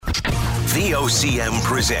VOCM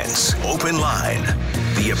presents Open Line.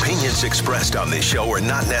 The opinions expressed on this show are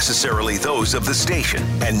not necessarily those of the station.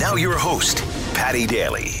 And now your host, Patty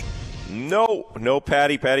Daly. No,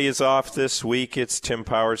 Patty. Patty is off this week. It's Tim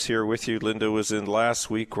Powers here with you. Linda was in last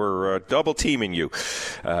week. We're double teaming you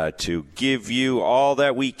to give you all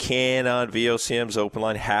that we can on VOCM's Open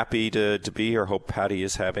Line. Happy to be here. Hope Patty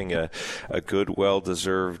is having a good,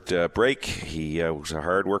 well-deserved break. He was a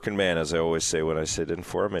hard-working man, as I always say when I sit in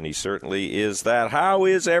for him, and he certainly is that. How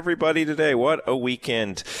is everybody today? What a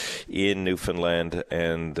weekend in Newfoundland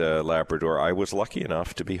and Labrador. I was lucky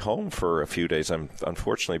enough to be home for a few days. I'm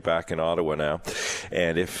unfortunately back in Ottawa now,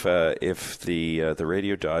 and if the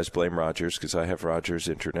radio dies, blame Rogers, because I have Rogers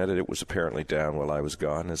Internet, and it was apparently down while I was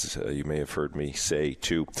gone, as you may have heard me say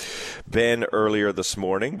to Ben earlier this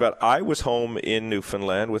morning. But I was home in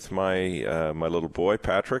Newfoundland with my my little boy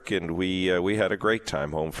Patrick, and we had a great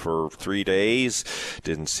time home for 3 days.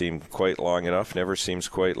 Didn't seem quite long enough. Never seems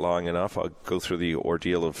quite long enough. I'll go through the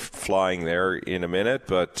ordeal of flying there in a minute,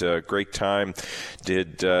 but great time.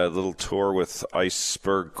 Did a little tour with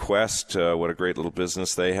Iceberg Quest. What a great little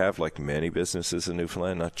business they have, like many businesses in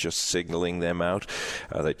Newfoundland, not just signaling them out.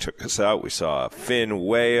 They took us out. We saw a fin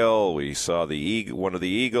whale. We saw one of the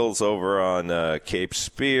eagles over on Cape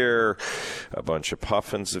Spear, a bunch of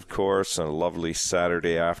puffins, of course, on a lovely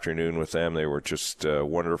Saturday afternoon with them. They were just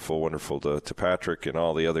wonderful to Patrick and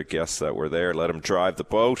all the other guests that were there. Let him drive the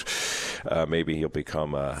boat. Maybe he'll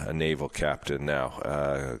become a naval captain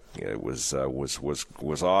now. It was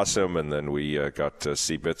awesome, and then we got to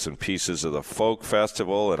see bits and pieces of the folk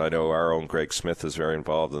festival, and I know our own Greg Smith is very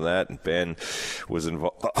involved in that, and Ben was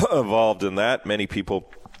involved in that. Many people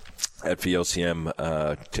at VOCM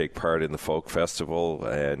take part in the folk festival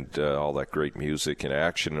and all that great music and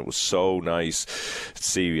action. It was so nice to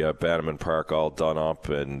see Bannerman Park all done up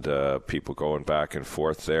and people going back and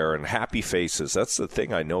forth there, and happy faces. That's the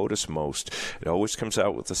thing I notice most. It always comes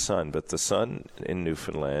out with the sun, but the sun in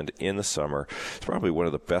Newfoundland in the summer is probably one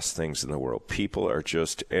of the best things in the world. People are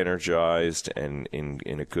just energized and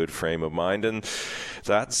in a good frame of mind, and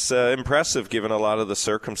that's impressive given a lot of the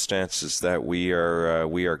circumstances that we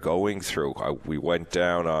are going through. We went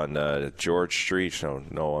down on George Street.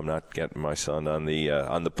 No, I'm not getting my son on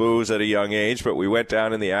the booze at a young age, but we went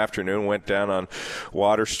down in the afternoon, went down on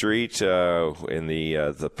Water Street in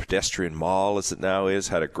the pedestrian mall, as it now is,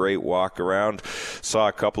 had a great walk around, saw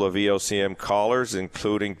a couple of VOCM callers,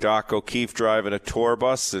 including Doc O'Keefe driving a tour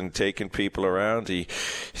bus and taking people around. He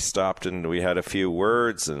stopped and we had a few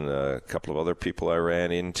words, and a couple of other people I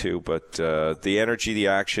ran into, but the energy, the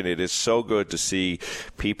action, it is so good to see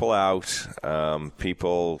people out,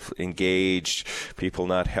 people engaged, people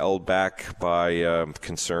not held back by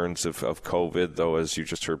concerns of COVID, though, as you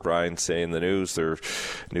just heard Brian say in the news, their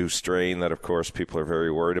new strain that, of course, people are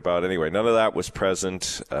very worried about. Anyway, none of that was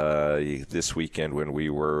present this weekend when we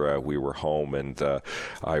were home, and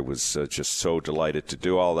I was just so delighted to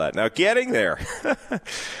do all that. Now, getting there,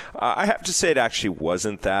 I have to say it actually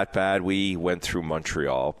wasn't that bad. We went through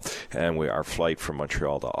Montreal, and our flight from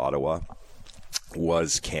Montreal to Ottawa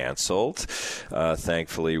was canceled.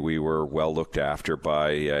 Thankfully, we were well looked after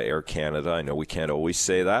by Air Canada. I know we can't always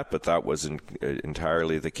say that, but that wasn't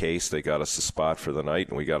entirely the case. They got us a spot for the night,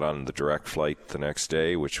 and we got on the direct flight the next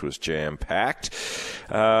day, which was jam-packed.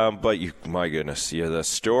 But my goodness, the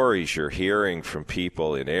stories you're hearing from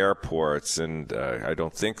people in airports, and I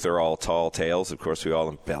don't think they're all tall tales. Of course, we all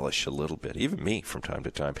embellish a little bit, even me from time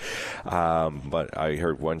to time. But I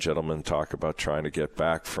heard one gentleman talk about trying to get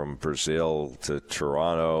back from Brazil to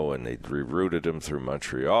Toronto, and they rerouted him through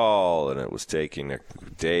Montreal, and it was taking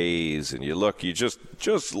days. And you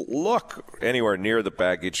just look anywhere near the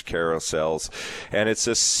baggage carousels, and it's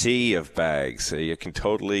a sea of bags. You can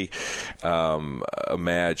totally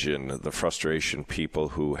imagine the frustration people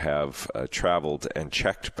who have traveled and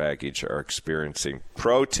checked baggage are experiencing.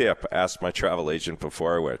 Pro tip: ask my travel agent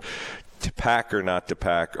before I went. To pack or not to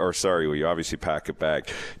pack, or sorry, well, you obviously pack a bag,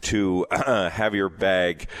 to have your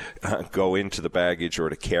bag go into the baggage or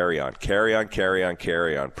to carry on. Carry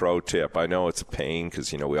on. Pro tip. I know it's a pain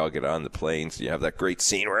because, we all get on the planes and you have that great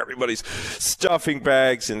scene where everybody's stuffing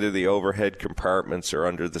bags into the overhead compartments or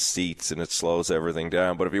under the seats, and it slows everything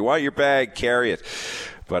down. But if you want your bag, carry it.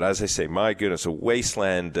 But as I say, my goodness, a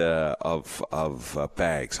wasteland of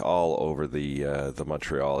bags all over the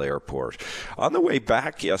Montreal airport. On the way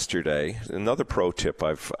back yesterday, another pro tip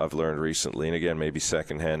I've learned recently, and again, maybe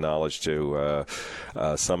secondhand knowledge to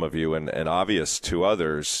some of you and obvious to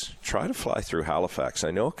others, try to fly through Halifax.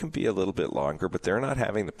 I know it can be a little bit longer, but they're not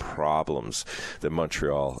having the problems that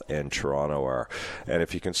Montreal and Toronto are. And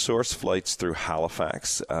if you can source flights through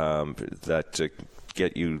Halifax that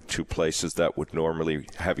get you to places that would normally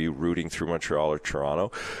have you rooting through Montreal or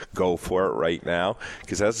Toronto, go for it right now.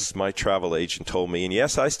 Because as my travel agent told me, and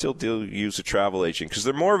yes, I still do use a travel agent because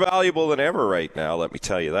they're more valuable than ever right now, let me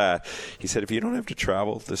tell you that. He said, if you don't have to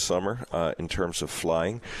travel this summer in terms of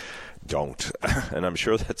flying, don't. And I'm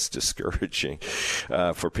sure that's discouraging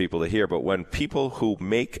for people to hear. But when people who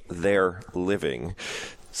make their living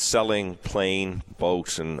selling plane,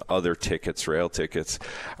 boats, and other tickets, rail tickets,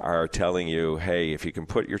 are telling you, hey, if you can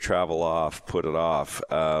put your travel off, put it off,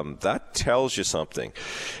 that tells you something.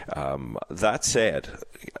 That said,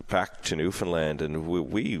 back to Newfoundland, and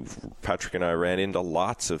we, Patrick and I, ran into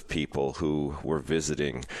lots of people who were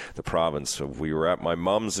visiting the province. We were at my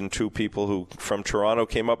mom's, and two people who from Toronto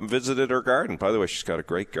came up and visited her garden. By the way, she's got a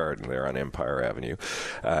great garden there on Empire Avenue,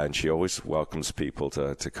 and she always welcomes people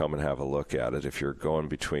to come and have a look at it. If you're going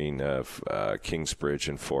between Kingsbridge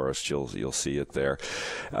and Forest, you'll see it there.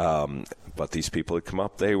 But these people had come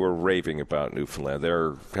up, they were raving about Newfoundland.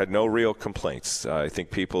 They had no real complaints. I think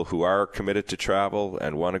people who are committed to travel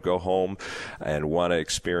and want to go home and want to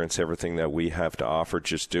experience everything that we have to offer,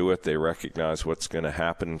 just do it. They recognize what's going to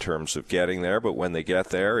happen in terms of getting there. But when they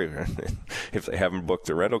get there, if they haven't booked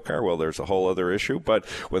the rental car, well, there's a whole other issue. But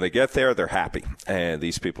when they get there, they're happy. And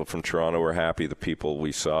these people from Toronto were happy. The people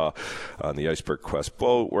we saw on the Iceberg Quest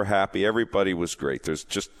boat were happy. Everybody was great. There's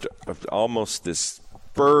just almost this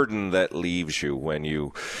burden that leaves you when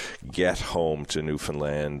you get home to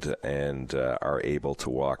Newfoundland and are able to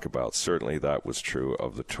walk about. Certainly that was true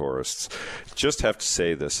of the tourists. Just have to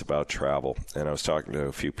say this about travel, and I was talking to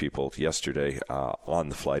a few people yesterday on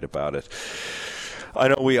the flight about it. I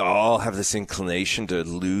know we all have this inclination to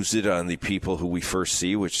lose it on the people who we first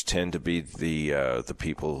see, which tend to be the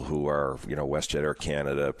people who are, WestJet, Air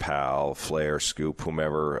Canada, PAL, Flair, Scoop,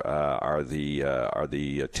 whomever are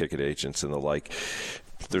the ticket agents and the like.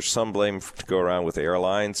 There's some blame to go around with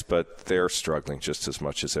airlines, but they're struggling just as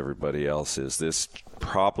much as everybody else is. This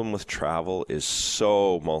problem with travel is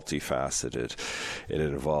so multifaceted. It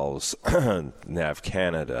involves NAV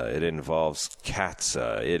Canada, it involves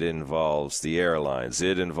CATSA, it involves the airlines,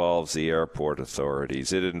 it involves the airport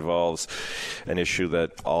authorities, it involves an issue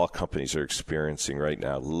that all companies are experiencing right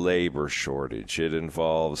now, labor shortage. It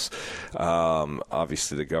involves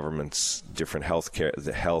obviously the government's different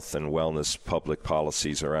the health and wellness public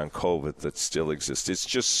policies around COVID that still exist. It's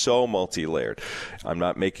just so multi-layered. I'm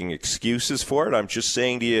not making excuses for it. I'm just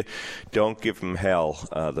saying to you, don't give them hell,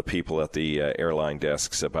 the people at the airline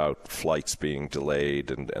desks, about flights being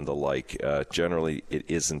delayed and the like. Generally, it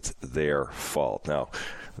isn't their fault. Now,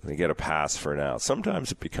 they get a pass for now.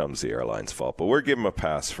 Sometimes it becomes the airline's fault, but we're giving them a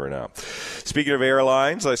pass for now. Speaking of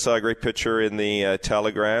airlines, I saw a great picture in the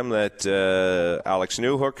Telegram that Alex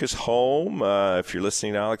Newhook is home. If you're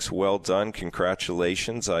listening, Alex, well done.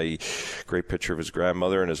 Congratulations. Great picture of his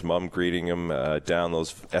grandmother and his mom greeting him down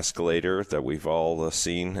those escalators that we've all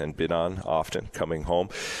seen and been on often coming home.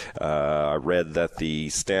 I read that the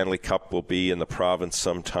Stanley Cup will be in the province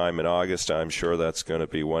sometime in August. I'm sure that's going to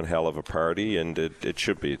be one hell of a party, and it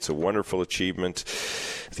should be. It's a wonderful achievement.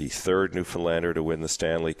 The third Newfoundlander to win the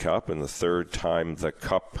Stanley Cup, and the third time the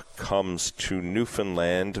Cup comes to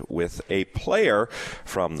Newfoundland with a player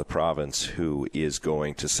from the province who is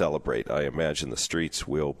going to celebrate. I imagine the streets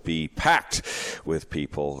will be packed with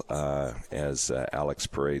people as Alex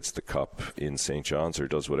parades the Cup in St. John's, or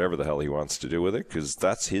does whatever the hell he wants to do with it, because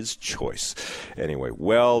that's his choice. Anyway,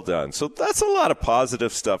 well done. So that's a lot of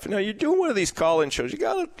positive stuff. Now, you're doing one of these call-in shows. You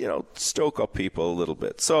got to, stoke up people a little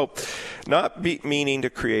bit. So, not meaning to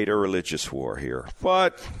create a religious war here,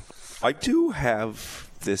 but I do have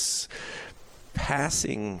this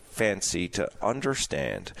passing fancy to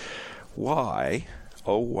understand why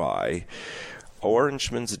Orangeman's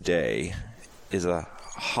Day is a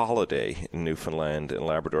holiday in Newfoundland and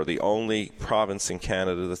Labrador, the only province in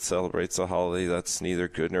Canada that celebrates a holiday. That's neither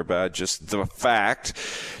good nor bad, just the fact.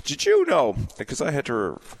 Did you know, because I had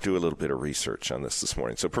to do a little bit of research on this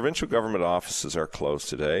morning, so provincial government offices are closed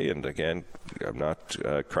today, and again, I'm not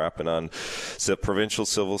crapping on provincial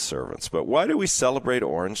civil servants, but why do we celebrate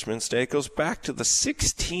Orangeman's Day? It goes back to the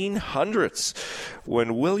 1600s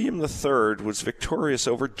when William III was victorious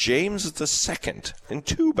over James II in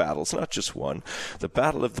two battles, not just one. The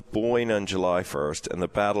Battle of the Boyne on July 1st and the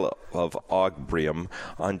Battle of Aughbrium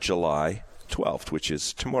on July 12th, which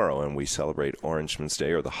is tomorrow, and we celebrate Orangeman's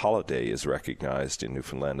Day, or the holiday is recognized in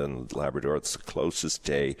Newfoundland and Labrador. It's the closest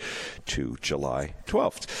day to July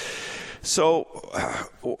 12th. So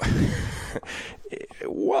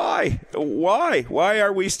Why? Why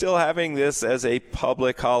are we still having this as a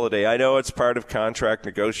public holiday? I know it's part of contract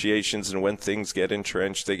negotiations, and when things get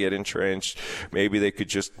entrenched, they get entrenched. Maybe they could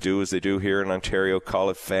just do as they do here in Ontario, call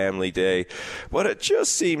it Family Day. But it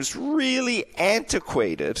just seems really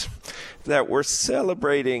antiquated that we're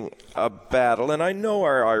celebrating a battle. And I know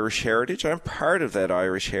our Irish heritage. I'm part of that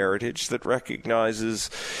Irish heritage that recognizes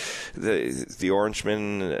the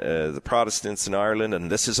Orangemen, the Protestants in Ireland,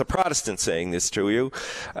 and this is a Protestant saying this to you,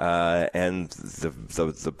 and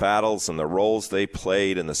the battles and the roles they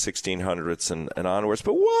played in the 1600s and onwards.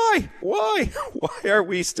 But why? Why are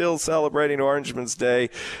we still celebrating Orangeman's Day?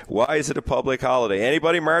 Why is it a public holiday?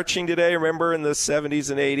 Anybody marching today? Remember in the 70s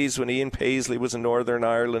and 80s when Ian Paisley was in Northern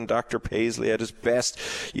Ireland, Dr. Paisley at his best,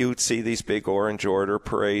 you would see these big Orange Order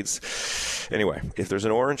parades. Anyway, if there's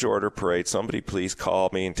an Orange Order parade, somebody please call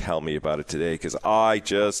me and tell me about it today, because I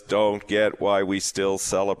just don't get why we still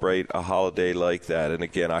celebrate a holiday like that. And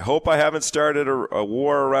again, I hope I haven't started a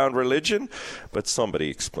war around religion, but somebody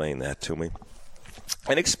explain that to me.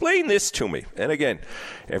 And explain this to me. And again,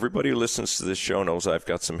 everybody who listens to this show knows I've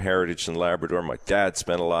got some heritage in Labrador. My dad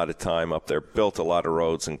spent a lot of time up there, built a lot of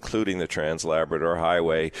roads, including the Trans-Labrador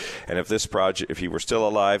Highway. And if he were still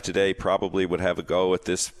alive today, probably would have a go at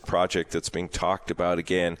this project that's being talked about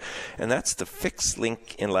again. And that's the Fixed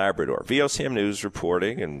Link in Labrador. VOCM News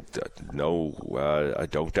reporting, and I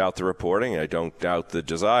don't doubt the reporting. I don't doubt the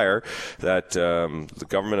desire that the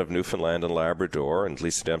government of Newfoundland and Labrador, and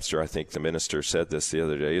Lisa Dempster, I think the minister said this the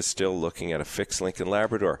other day, is still looking at a fixed link in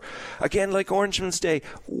Labrador. Again, like Orangeman's Day,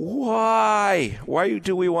 why? Why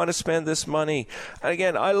do we want to spend this money? And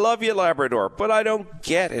again, I love you, Labrador, but I don't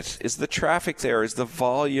get it. Is the traffic there? Is the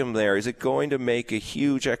volume there? Is it going to make a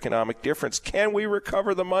huge economic difference? Can we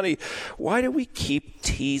recover the money? Why do we keep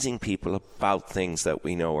teasing people about things that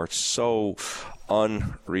we know are so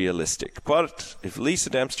unrealistic? But if Lisa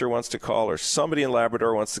Dempster wants to call, or somebody in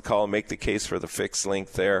Labrador wants to call and make the case for the fixed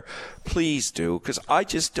link there, please do, because I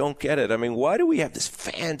just don't get it. I mean, why do we have this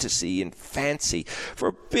fantasy and fancy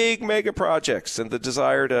for big mega projects and the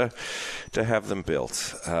desire to have them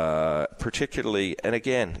built, particularly, and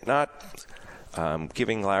again, not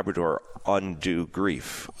giving Labrador undue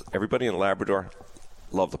grief. Everybody in Labrador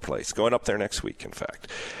love the place. Going up there next week, in fact.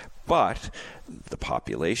 But the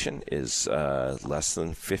population is less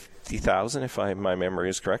than 50,000, if my memory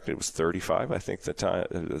is correct. It was 35, I think, the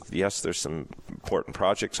time. Yes, there's some important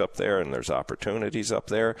projects up there, and there's opportunities up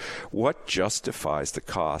there. What justifies the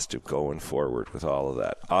cost of going forward with all of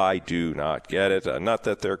that? I do not get it. Not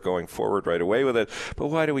that they're going forward right away with it, but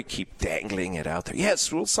why do we keep dangling it out there?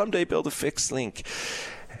 Yes, we'll someday build a fixed link.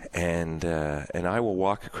 And I will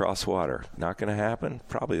walk across water. Not going to happen.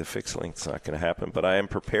 Probably the fixed link's not going to happen. But I am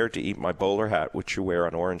prepared to eat my bowler hat, which you wear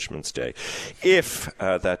on Orangeman's Day, if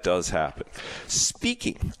that does happen.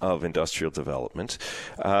 Speaking of industrial development,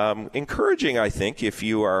 encouraging, I think, if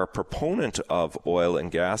you are a proponent of oil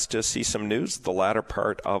and gas, to see some news the latter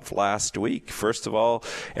part of last week. First of all,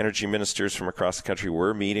 energy ministers from across the country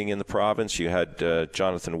were meeting in the province. You had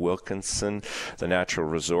Jonathan Wilkinson, the natural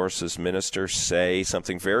resources minister, say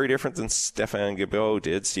something very different than Stephen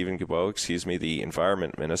Guilbeault, the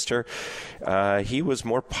environment minister. He was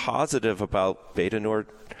more positive about Beta Nord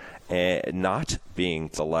not being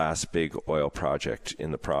the last big oil project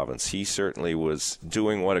in the province. He certainly was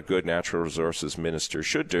doing what a good natural resources minister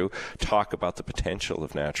should do, talk about the potential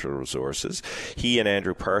of natural resources. He and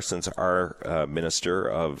Andrew Parsons, our Minister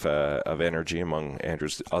of Energy, among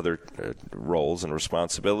Andrew's other roles and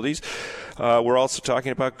responsibilities, we're also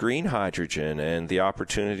talking about green hydrogen and the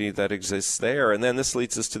opportunity that exists there. And then this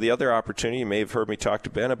leads us to the other opportunity. You may have heard me talk to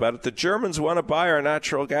Ben about it. The Germans want to buy our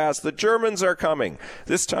natural gas. The Germans are coming,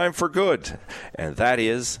 this time for good. And that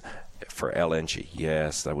is for LNG.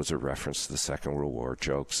 Yes, that was a reference to the Second World War.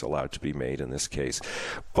 Jokes allowed to be made in this case.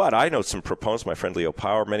 But I know some proponents, my friend Leo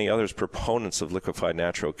Power, many others, proponents of liquefied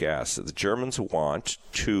natural gas. The Germans want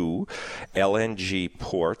 2 LNG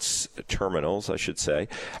ports, terminals, I should say,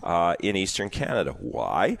 in eastern Canada.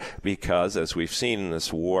 Why? Because, as we've seen in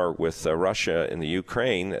this war with Russia in the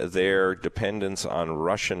Ukraine, their dependence on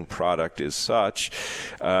Russian product is such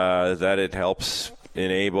that it helps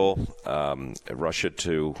enable Russia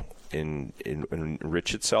to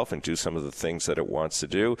enrich itself and do some of the things that it wants to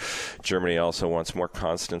do. Germany also wants more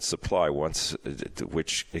constant supply,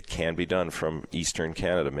 which it can be done from eastern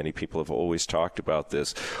Canada. Many people have always talked about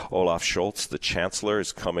this. Olaf Scholz, the Chancellor,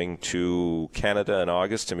 is coming to Canada in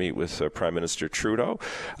August to meet with Prime Minister Trudeau.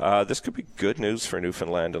 This could be good news for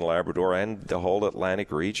Newfoundland and Labrador and the whole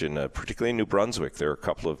Atlantic region, particularly in New Brunswick. There are a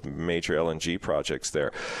couple of major LNG projects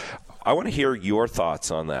there. I want to hear your thoughts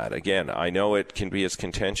on that. Again, I know it can be as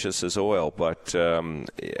contentious as oil, but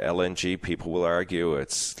LNG, people will argue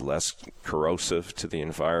it's less corrosive to the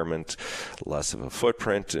environment, less of a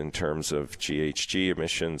footprint in terms of GHG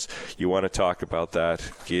emissions. You want to talk about that?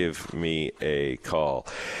 Give me a call.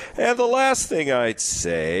 And the last thing I'd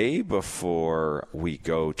say before we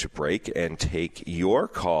go to break and take your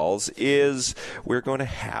calls is we're going to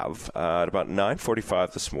have at about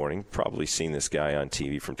 9:45 this morning, probably seen this guy on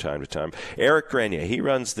TV from time to time, Eric Grenier. He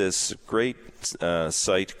runs this great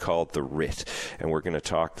site called The Writ, and we're going to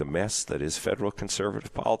talk the mess that is federal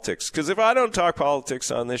conservative politics, because if I don't talk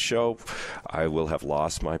politics on this show, I will have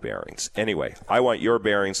lost my bearings. Anyway, I want your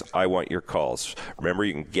bearings. I want your calls. Remember,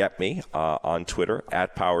 you can get me on Twitter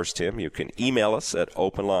at PowersTim. You can email us at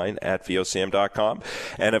openline@vocm.com.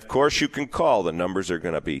 And, of course, you can call. The numbers are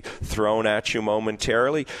going to be thrown at you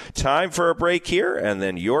momentarily. Time for a break here, and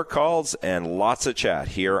then your calls and lots of chat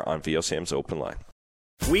here on VOCM's Open Line.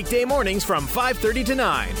 Weekday mornings from 5:30 to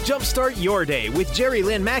 9. Jumpstart your day with Jerry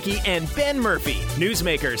Lynn Mackey and Ben Murphy.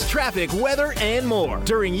 Newsmakers, traffic, weather, and more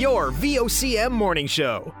during your VOCM morning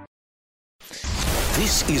show.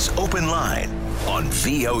 This is Open Line on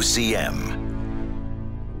VOCM.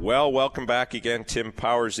 Well, welcome back again. Tim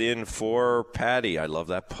Powers in for Patty. I love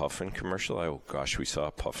that Puffin commercial. Oh, gosh, we saw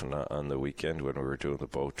Puffin on the weekend when we were doing the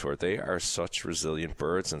boat tour. They are such resilient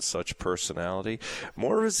birds and such personality.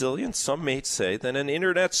 More resilient, some may say, than an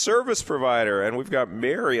internet service provider. And we've got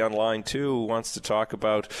Mary on line 2 who wants to talk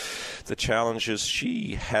about the challenges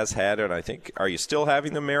she has had. And I think, are you still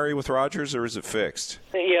having them, Mary, with Rogers, or is it fixed?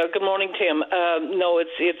 Yeah, good morning, Tim. No, it's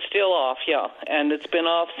still off, yeah. And it's been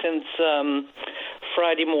off since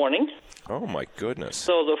Friday morning. Oh, my goodness.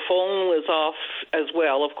 So the phone was off as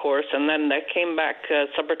well, of course, and then that came back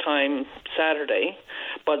supper time Saturday,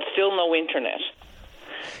 but still no internet.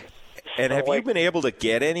 And have you been able to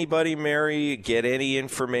get anybody, Mary, get any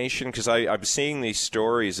information? Because I'm seeing these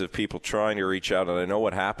stories of people trying to reach out, and I know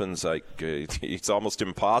what happens. It's almost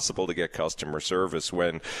impossible to get customer service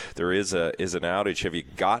when there is an outage. Have you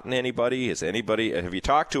gotten anybody? Have you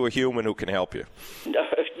talked to a human who can help you?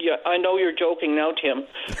 Yeah, I know you're joking now, Tim.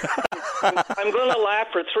 I'm going to laugh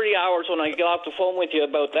for 3 hours when I get off the phone with you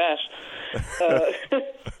about that.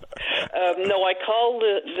 No, I called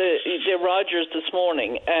the Rogers this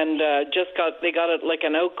morning and they got like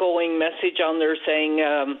an outgoing message on there saying,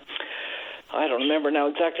 I don't remember now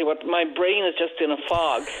exactly what. My brain is just in a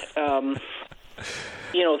fog.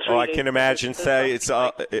 I can imagine. Sorry,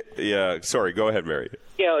 go ahead, Mary.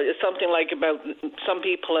 Yeah, it's something like about some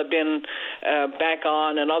people have been back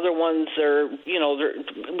on, and other ones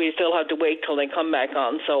we still have to wait till they come back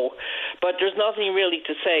on. So, but there's nothing really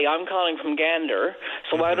to say. I'm calling from Gander,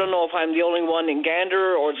 so I don't know if I'm the only one in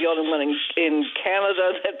Gander or the only one in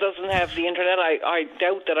Canada that doesn't have the internet. I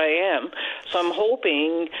doubt that I am. So I'm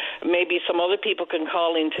hoping maybe some other people can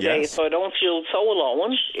call in today, so I don't feel so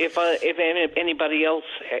alone if anybody else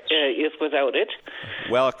is without it.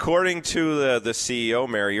 Well, according to the CEO,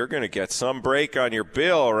 Mary, you're going to get some break on your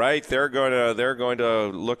bill, right? They're going to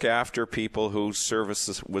look after people whose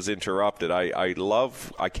service was interrupted. I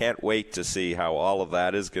can't wait to see how all of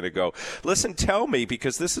that is going to go. Listen, tell me,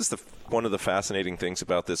 because this is one of the fascinating things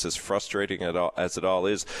about this, as frustrating as it all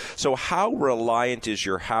is. So how reliant is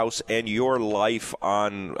your house and your life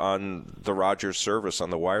on the Rogers service, on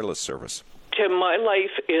the wireless service? Tim, my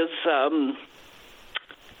life is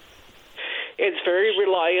it's very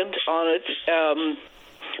reliant on it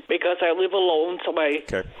because I live alone, so I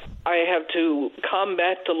have to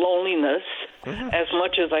combat the loneliness as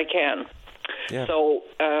much as I can. Yeah. So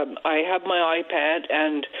I have my iPad,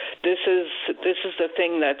 and this is the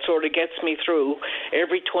thing that sort of gets me through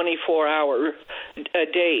every 24-hour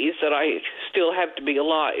days that I still have to be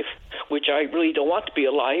alive, which I really don't want to be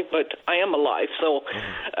alive, but I am alive. So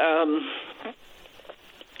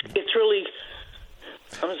it's really...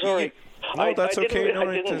 I'm sorry. No, that's okay.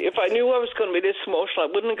 If I knew I was going to be this emotional, I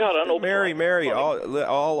wouldn't have got on open. Mary,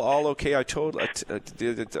 all okay.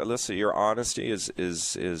 Listen, your honesty is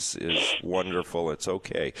wonderful. It's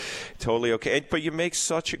okay, totally okay. But you make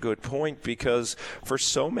such a good point, because for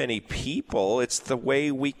so many people, it's the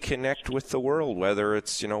way we connect with the world. Whether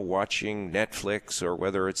it's watching Netflix, or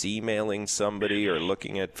whether it's emailing somebody, or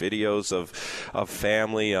looking at videos of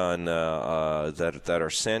family on that are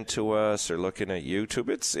sent to us, or looking at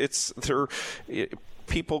YouTube.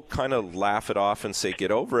 People kind of laugh it off and say,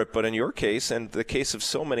 get over it. But in your case, and the case of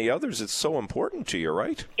so many others, it's so important to you,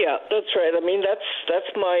 right? Yeah, that's right. I mean, that's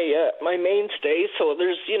my mainstay. So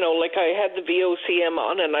there's, like I had the VOCM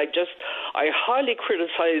on, and I highly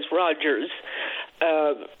criticize Rogers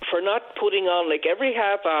for not putting on, like, every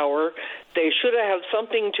half hour. They should have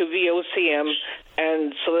something to VOCM,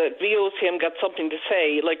 and so that VOCM got something to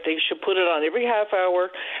say. Like, they should put it on every half hour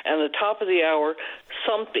and the top of the hour,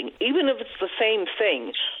 something, even if it's the same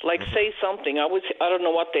thing. Like, say something. I don't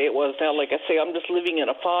know what day it was now. Like I say, I'm just living in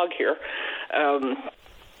a fog here.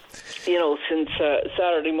 Since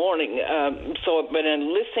Saturday morning. So I've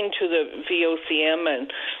been listening to the VOCM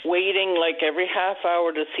and waiting like every half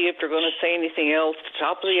hour to see if they're going to say anything else,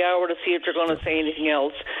 top of the hour to see if they're going to say anything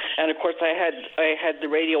else. And, of course, I had the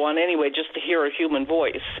radio on anyway just to hear a human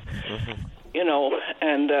voice,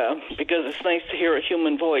 and because it's nice to hear a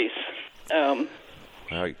human voice.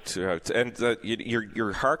 Right, and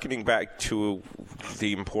you're hearkening back to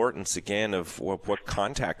the importance again of what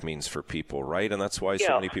contact means for people, right? And that's why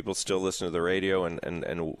so many people still listen to the radio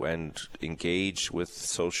and engage with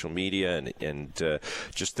social media and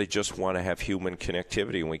they just want to have human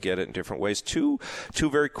connectivity, and we get it in different ways. Two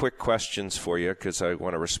very quick questions for you because I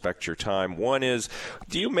want to respect your time. One is,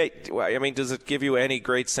 does it give you any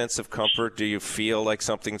great sense of comfort? Do you feel like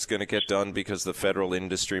something's going to get done because the federal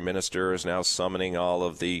industry minister is now summoning all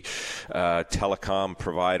of the telecom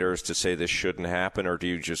providers to say this shouldn't happen, or do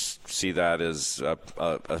you just see that as a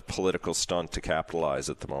political stunt to capitalize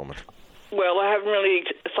at the moment? Well, I haven't really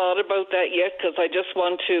thought about that yet because I just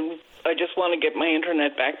want to get my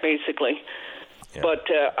internet back, basically. Yeah. But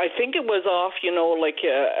I think it was off,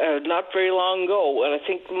 not very long ago, and I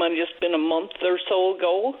think it might have just been a month or so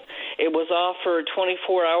ago. It was off for a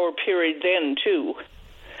 24-hour period then, too.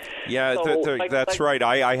 Yeah, that's right.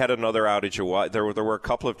 I had another outage. There were a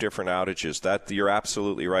couple of different outages. You're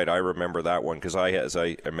absolutely right. I remember that one because as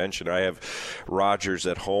I mentioned, I have Rogers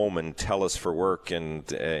at home and TELUS for work,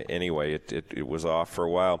 and anyway, it was off for a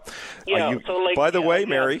while. Yeah. By the way,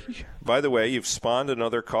 Mary. By the way, you've spawned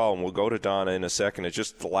another call, and we'll go to Donna in a second. It's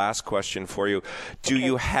just the last question for you. Do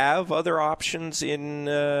you have other options in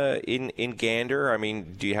Gander? I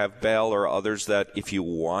mean, do you have Bell or others that if you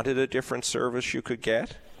wanted a different service you could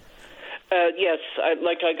get? Yes, I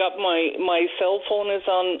got my cell phone is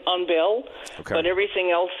on Bell, but everything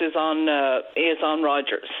else is on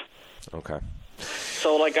Rogers. Okay.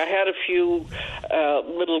 So, I had a few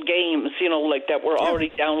little games, that were already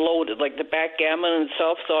downloaded, like the backgammon and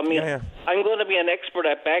stuff. So, I'm going to be an expert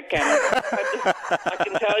at backgammon. I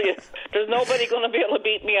can tell you, there's nobody going to be able to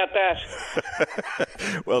beat me at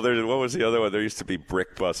that. Well, what was the other one? There used to be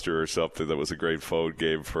Brickbuster or something that was a great phone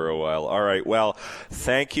game for a while. All right, well,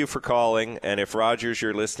 thank you for calling. And if Rogers,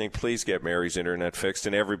 you're listening, please get Mary's internet fixed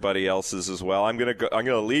and everybody else's as well. I'm going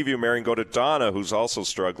to leave you, Mary, and go to Donna, who's also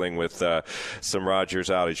struggling with some Rogers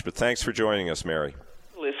outage. But thanks for joining us, Mary.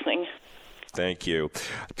 Listening. Thank you.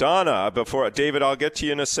 Donna, before David, I'll get to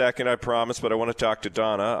you in a second, I promise, but I want to talk to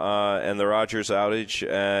Donna and the Rogers outage.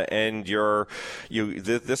 And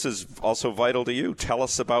this is also vital to you. Tell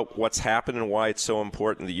us about what's happened and why it's so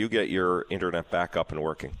important that you get your internet back up and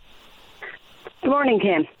working. Good morning,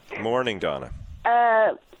 Kim. Morning, Donna.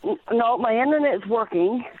 No, my internet is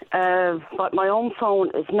working, but my own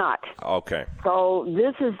phone is not. Okay. So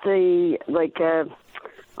this is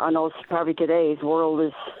I know it's probably today's world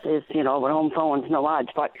is with home phones, no odds,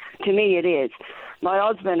 but to me it is. My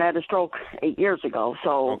husband had a stroke 8 years ago,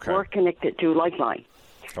 so we're connected to Lifeline.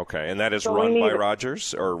 Okay, and that is run by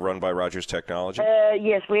Rogers or run by Rogers Technology?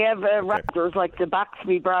 Yes, we have Rogers, like the box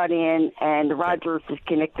we brought in, and the Rogers is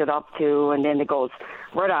connected up to, and then it goes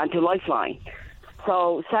right on to Lifeline.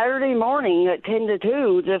 So Saturday morning at 10 to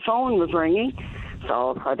 2, the phone was ringing,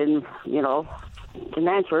 so I didn't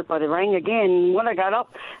answer it, but it rang again. When I got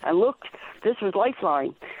up and looked, this was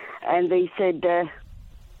Lifeline. And they said,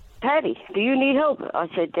 Patty, do you need help? I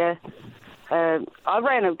said, I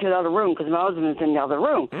ran up to the other room because my husband's in the other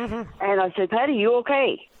room. Mm-hmm. And I said, Patty, you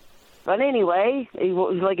okay? But anyway, he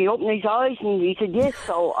opened his eyes and he said, yes.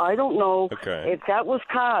 So I don't know if that was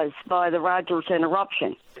caused by the Rogers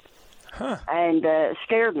interruption. Huh. And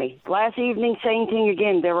scared me. Last evening, same thing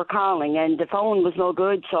again. They were calling, and the phone was no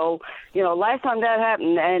good. So, last time that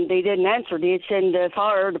happened, and they didn't answer, they'd send the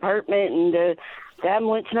fire department and the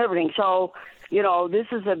ambulance and everything. So, this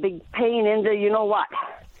is a big pain in the what.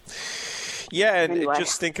 Yeah, and anyway.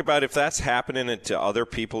 Just think about if that's happening to other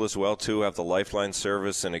people as well, too, have the Lifeline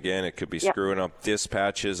service. And, again, it could be screwing up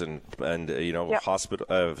dispatches and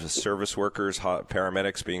hospital service workers,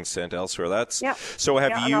 paramedics being sent elsewhere. So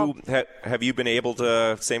have you been able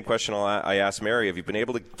to, same question I asked Mary, have you been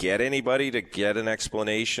able to get anybody to get an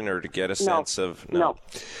explanation or to get a sense of? No.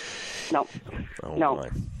 Oh, my.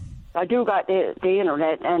 I do got the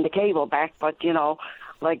internet and the cable back, but,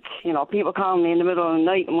 people calling me in the middle of the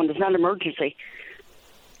night when there's not an emergency.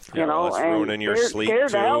 You know, it's and ruining your sleep scared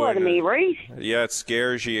too, the hell out of me, right? Yeah, it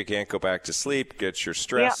scares you. You can't go back to sleep. Gets your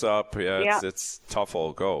stress up. Yeah, it's tough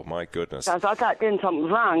old go. My goodness. Because I thought then something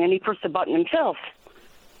was wrong, and he pressed the button himself.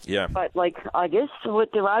 Yeah. But like I guess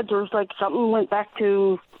with the Rogers, like something went back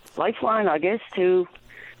to Lifeline. I guess to,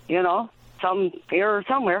 you know, some error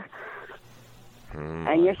somewhere.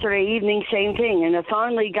 And yesterday evening, same thing. And I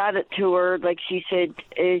finally got it to her. Like she said,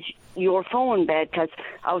 "Is your phone bad?" Because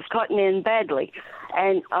I was cutting in badly.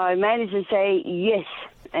 And I managed to say yes,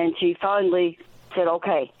 and she finally said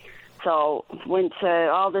okay. So once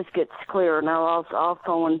all this gets clear, now I'll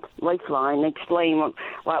phone Lifeline and explain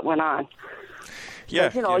what went on. Yeah,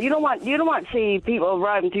 you know, you don't want to see people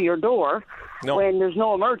arriving to your door when there's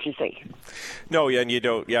no emergency. No, and you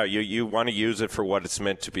don't. Yeah, you want to use it for what it's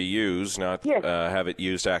meant to be used, not have it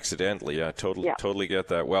used accidentally. Yeah, totally get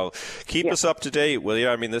that. Well, keep us up to date, will you?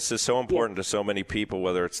 I mean, this is so important to so many people,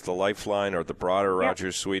 whether it's the Lifeline or the broader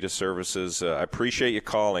Rogers suite of services. I appreciate you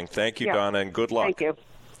calling. Thank you, Donna, and good luck. Thank you.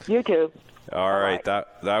 You too. All right,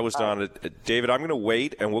 that was Donna. David, I'm going to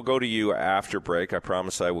wait, and we'll go to you after break. I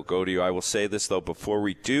promise I will go to you. I will say this, though, before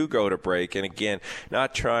we do go to break, and again,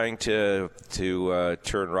 not trying to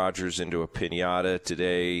turn Rogers into a piñata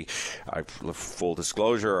today. Full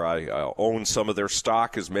disclosure, I own some of their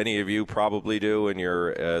stock, as many of you probably do, and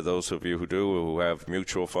those of you who have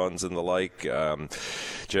mutual funds and the like,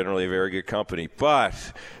 generally a very good company. But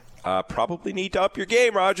probably need to up your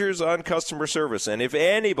game, Rogers, on customer service. And if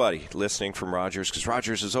anybody listening from Rogers, because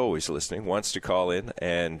Rogers is always listening, wants to call in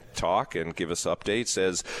and talk and give us updates,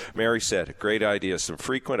 as Mary said, great idea. Some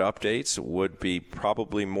frequent updates would be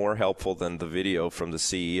probably more helpful than the video from the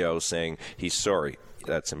CEO saying he's sorry.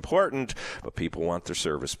 That's important, but people want their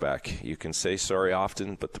service back. You can say sorry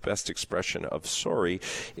often, but the best expression of sorry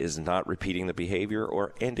is not repeating the behavior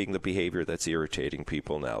or ending the behavior that's irritating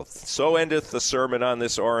people now. So endeth the sermon on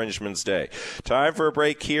this Orangeman's Day. Time for a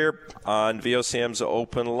break here on VOCM's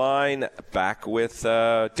Open Line. Back with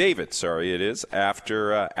David,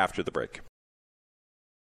 after the break.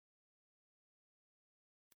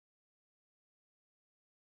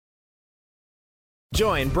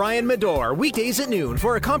 Join Brian Medore weekdays at noon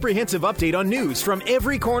for a comprehensive update on news from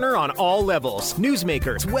every corner on all levels,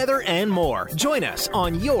 newsmakers, weather, and more. Join us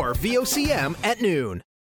on your VOCM at noon.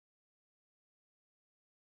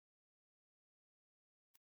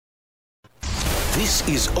 This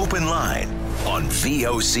is Open Line on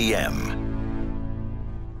VOCM.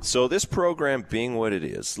 So this program being what it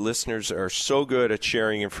is, listeners are so good at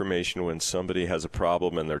sharing information when somebody has a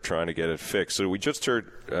problem and they're trying to get it fixed. So we just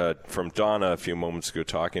heard from Donna a few moments ago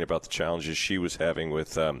talking about the challenges she was having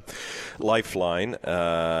with Lifeline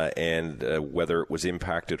and whether it was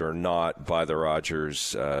impacted or not by the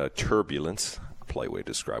Rogers turbulence. Polite way to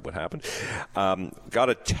describe what happened. Got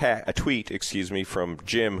a tweet, from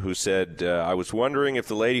Jim, who said, I was wondering if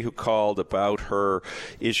the lady who called about her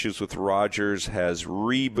issues with Rogers has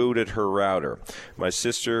rebooted her router. My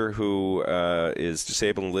sister, who is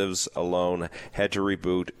disabled and lives alone, had to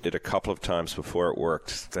reboot it a couple of times before it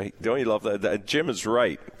worked. Don't you love that? Jim is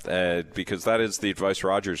right, because that is the advice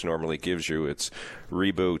Rogers normally gives you. It's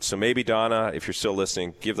reboot. So maybe, Donna, if you're still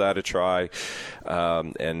listening, give that a try.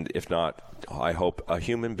 And if not, I hope a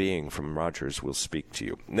human being from Rogers will speak to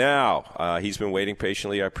you. Now, he's been waiting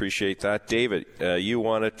patiently. I appreciate that. David, you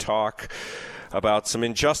want to talk about some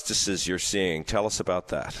injustices you're seeing. Tell us about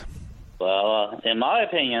that. Well, in my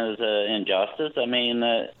opinion, it's injustice. I mean,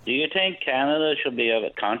 do you think Canada should be a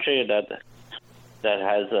country that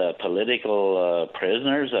has political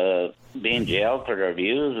prisoners being jailed for their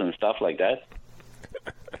views and stuff like that?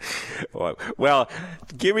 Well,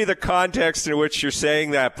 give me the context in which you're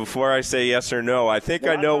saying that before I say yes or no. I think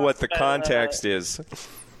I know what the context is.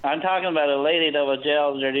 I'm talking about a lady that was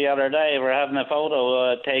jailed the other day for having a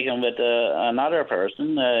photo taken with another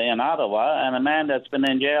person in Ottawa, and a man that's been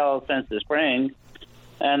in jail since the spring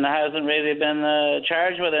and hasn't really been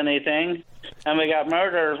charged with anything. And we got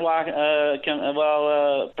murderers,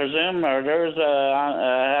 presumed murderers,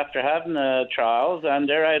 after having trials, and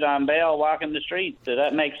they're out on bail walking the streets. Does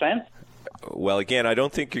that make sense? Well, again, I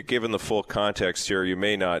don't think you're given the full context here. You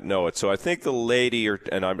may not know it. So I think the lady,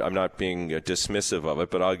 and I'm not being dismissive of it,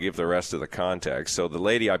 but I'll give the rest of the context. So the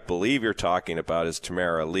lady I believe you're talking about is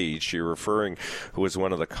Tamara Leach. You're referring, who is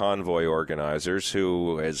one of the convoy organizers,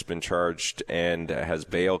 who has been charged and has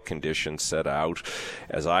bail conditions set out.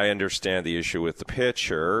 As I understand the issue with the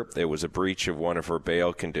pitcher, it was a breach of one of her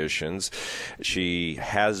bail conditions. She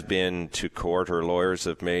has been to court. Her lawyers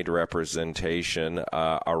have made representation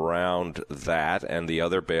around that and the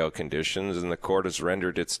other bail conditions, and the court has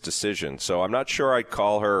rendered its decision. So I'm not sure I'd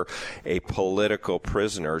call her a political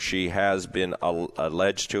prisoner. She has been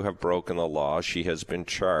alleged to have broken the law. She has been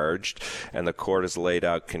charged, and the court has laid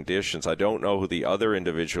out conditions. I don't know who the other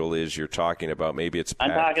individual is you're talking about. Maybe it's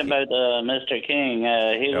Pat I'm talking about Mr. King.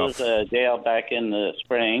 He was jailed back in the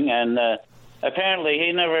spring, and apparently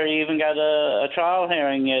he never even got a trial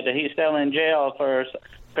hearing yet. He's still in jail for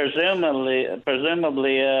presumably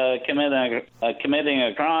committing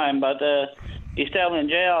a crime, but he's still in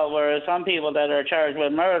jail, whereas some people that are charged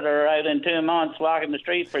with murder are out in 2 months walking the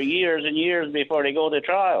street for years and years before they go to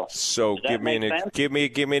trial. So give me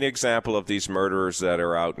an example of these murderers that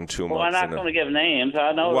are out in 2 months. Well, I'm not going to give names.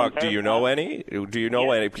 I know. Well, do you know any? Do you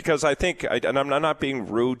know any? Because I think, and I'm not being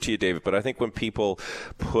rude to you, David, but I think when people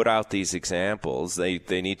put out these examples, they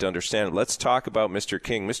need to understand. Let's talk about Mr.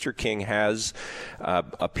 King. Mr. King has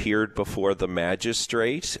appeared before the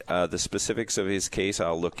magistrate. The specifics of his case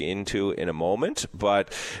I'll look into in a moment.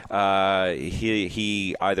 But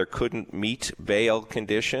he either couldn't meet bail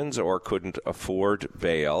conditions or couldn't afford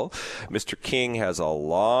bail. Mr. King has a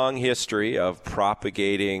long history of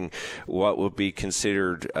propagating what would be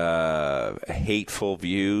considered hateful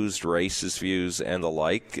views, racist views, and the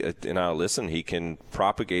like. Now, listen, he can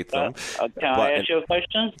propagate them. Can I ask you a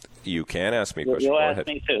question? You can ask me a question. You asked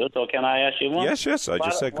me too, so can I ask you one? Yes. I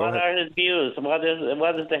just said go ahead. What are his views? What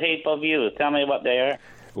is the hateful views? Tell me what they are.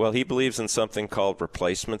 Well, he believes in something called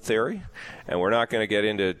replacement theory, and we're not going to get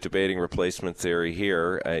into debating replacement theory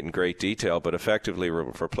here in great detail, but effectively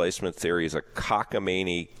replacement theory is a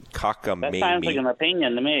cockamamie. That sounds like an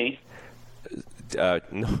opinion to me. No,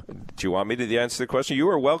 do you want me to answer the question? You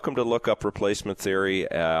are welcome to look up replacement theory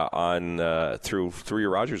through your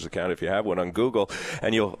Rogers account if you have one on Google,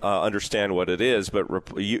 and you'll understand what it is. But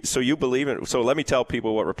so you believe in. So let me tell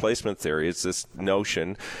people what replacement theory is. This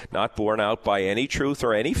notion, not borne out by any truth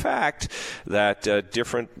or any fact, that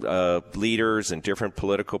different leaders and different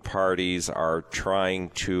political parties are trying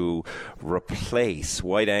to replace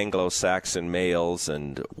white Anglo-Saxon males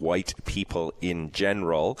and white people in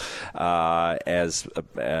general as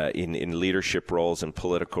in leadership roles and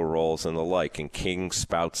political roles and the like. And King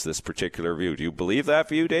spouts this particular view. Do you believe that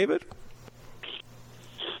view, David?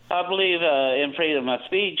 I believe in freedom of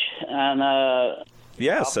speech, and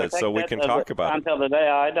yes, so we can talk about until the day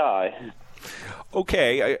I die.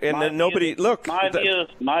 Okay, and then nobody look. My views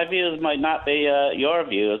might not be your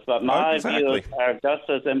views, but my views are just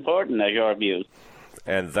as important as your views.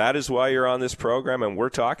 And that is why you're on this program, and we're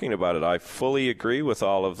talking about it. I fully agree with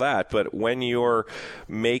all of that. But when you're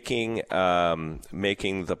making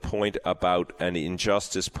the point about an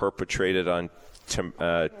injustice perpetrated on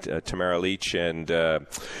Tamara Lich and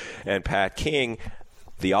Pat King,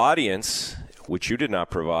 the audience, which you did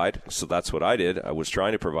not provide, so that's what I did. I was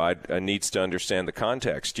trying to provide, needs to understand the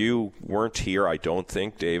context. You weren't here, I don't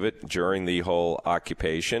think, David, during the whole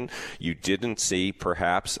occupation. You didn't see,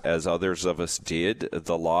 perhaps, as others of us did,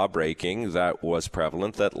 the law breaking that was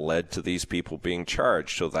prevalent that led to these people being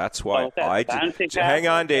charged. So that's why hang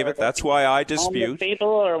on, David. That's why I dispute. People,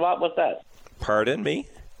 or what was that? Pardon me?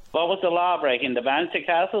 What was the law breaking? The bouncy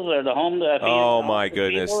castles or the home? Oh my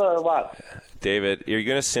goodness! People, or what? David, are you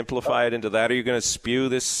going to simplify it into that? Or are you going to spew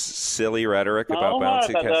this silly rhetoric about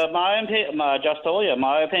bouncy castles? I just told you,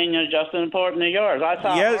 my opinion is just as important as yours.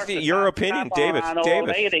 Yes, your opinion, David.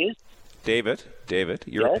 David,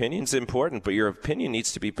 your opinion's important, but your opinion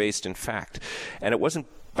needs to be based in fact. And it wasn't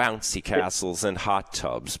bouncy castles and hot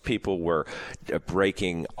tubs. People were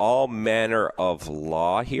breaking all manner of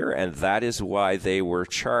law here, and that is why they were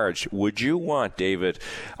charged. Would you want, David,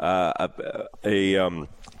 a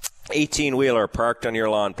 18-wheeler parked on your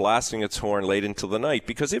lawn blasting its horn late into the night?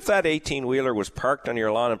 Because if that 18-wheeler was parked on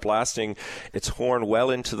your lawn and blasting its horn well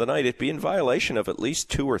into the night, it'd be in violation of at least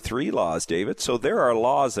 2 or 3 laws, David. So there are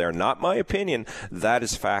laws there. Not my opinion. That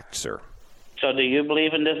is fact, sir. So do you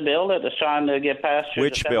believe in this bill that is trying to get passed?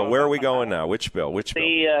 Which bill? Where are we going now? Which bill? What is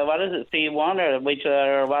it, C1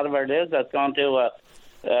 or whatever it is, that's going to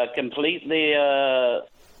completely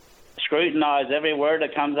scrutinize every word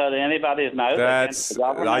that comes out of anybody's mouth?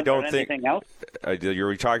 I don't think.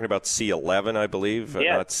 You're talking about C11, I believe,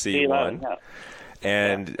 not C1. C11, yeah.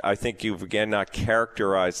 And I think you've, again, not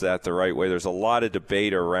characterized that the right way. There's a lot of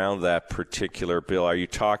debate around that particular bill. Are you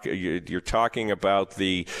you're talking about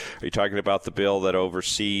the bill that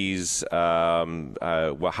oversees how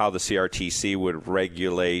the CRTC would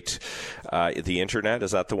regulate the Internet?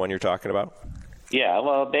 Is that the one you're talking about? Yeah,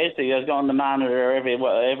 well, basically, it's going to monitor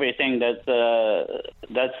everything that's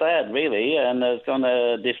said, really, and it's going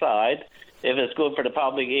to decide if it's good for the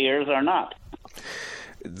public ears or not.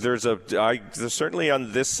 There's certainly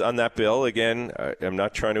on that bill, again, I'm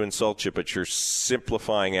not trying to insult you, but you're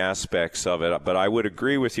simplifying aspects of it. But I would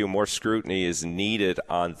agree with you, more scrutiny is needed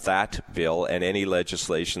on that bill and any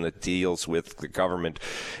legislation that deals with the government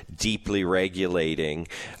deeply regulating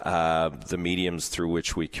the mediums through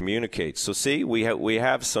which we communicate. So see, we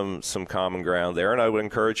have some common ground there, and I would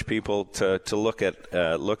encourage people to look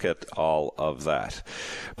at all of that.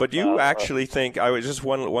 But you actually think, just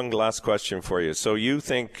one last question for you. So you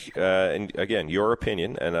think, and again, your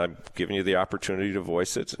opinion, and I'm giving you the opportunity to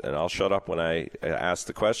voice it, and I'll shut up when I ask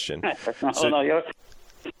the question. You can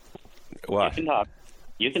talk.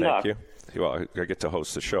 You can talk. Thank you. Well, I get to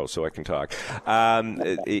host the show, so I can talk.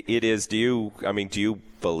 It is. Do you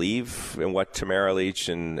believe in what Tamara Lich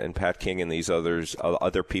and Pat King and these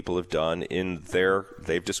other people have done in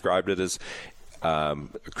they've described it as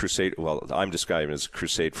crusade? Well, I'm describing it as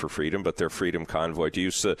crusade for freedom, but their freedom convoy. Do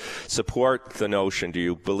you support the notion? Do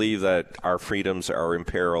you believe that our freedoms are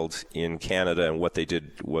imperiled in Canada and what they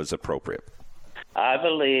did was appropriate? I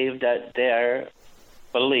believe that their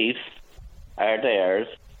beliefs are theirs,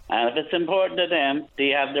 and if it's important to them, they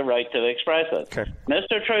have the right to express it. Okay.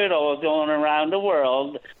 Mr. Trudeau is going around the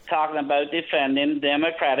world talking about defending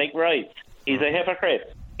democratic rights. He's a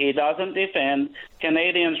hypocrite. He doesn't defend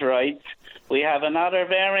Canadians' rights. We have another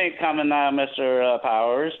variant coming now, Mr.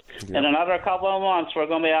 Powers. Yep. In another couple of months, we're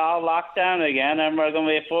going to be all locked down again, and we're going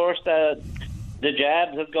to be forced to... The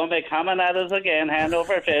jabs is going to be coming at us again, hand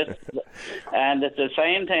over fist. And it's the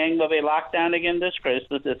same thing. We'll be locked down again this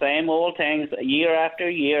Christmas. The same old things year after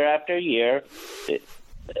year after year.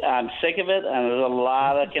 I'm sick of it, and there's a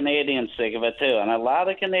lot of Canadians sick of it, too. And a lot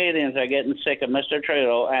of Canadians are getting sick of Mr.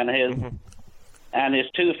 Trudeau and his... And his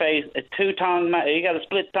two-tongue, he got a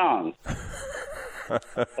split tongue.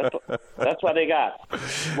 That's what he got.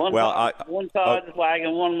 One side is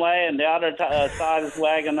wagging one way, and the other side is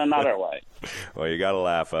wagging another way. Well, you got to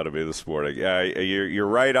laugh out of me this morning. You're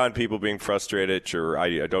right on people being frustrated.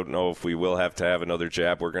 I don't know if we will have to have another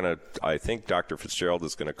jab. I think Dr. Fitzgerald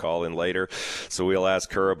is going to call in later, so we'll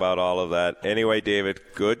ask her about all of that. Anyway, David,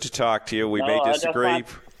 good to talk to you. We may disagree.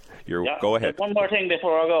 Go ahead. One more thing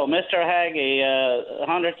before I go. Mr. Haggie,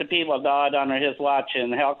 hundreds of people died under his watch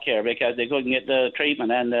in healthcare because they couldn't get the treatment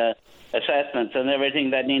and the assessments and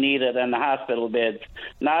everything that they needed and the hospital beds.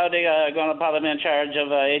 Now they are going to put him in charge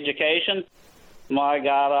of education. My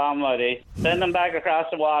God almighty. Send them back across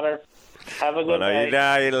the water. Have a good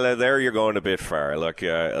day. There you're going a bit far. Look,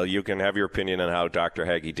 you can have your opinion on how Dr.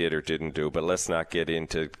 Haggie did or didn't do, but let's not get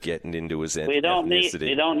into his ethnicity. We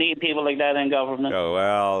don't need people like that in government. Oh,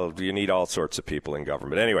 well, you need all sorts of people in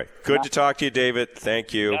government. Anyway, good to talk to you, David.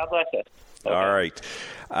 Thank you. God bless you. Okay. All right.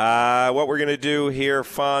 What we're going to do here,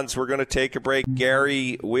 Fonz, we're going to take a break.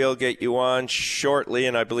 Gary, we'll get you on shortly,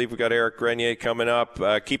 and I believe we've got Eric Grenier coming up.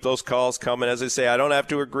 Keep those calls coming. As I say, I don't have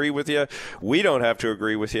to agree with you. We don't have to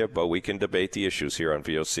agree with you, but we can debate the issues here on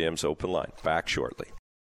VOCM's Open Line. Back shortly.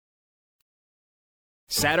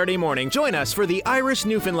 Saturday morning, join us for the Irish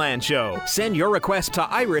Newfoundland Show. Send your request to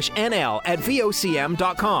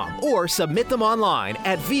irishnl@vocm.com or submit them online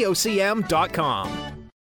at vocm.com.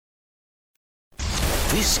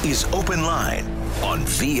 This is Open Line on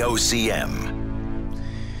VOCM.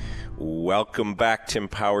 Welcome back. Tim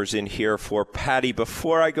Powers in here for Patty.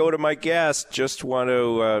 Before I go to my guest, just want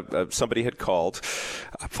to, somebody had called,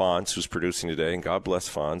 Fonz, who's producing today, and God bless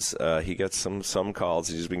Fonz. He gets some calls.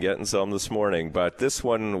 He's been getting some this morning, but this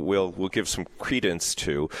one we'll give some credence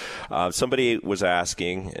to. Somebody was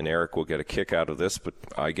asking, and Eric will get a kick out of this, but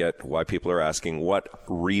I get why people are asking what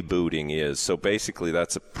rebooting is. So basically,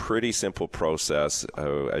 that's a pretty simple process.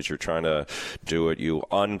 As you're trying to do it, you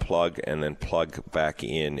unplug and then plug back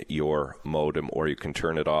in your modem, or you can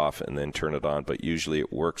turn it off and then turn it on, but usually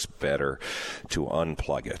it works better to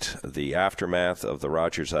unplug it. The aftermath of the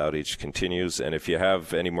Rogers outage continues, and if you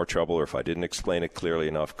have any more trouble or if I didn't explain it clearly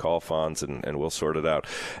enough, call Fonz and we'll sort it out.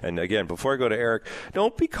 And again, before I go to Eric,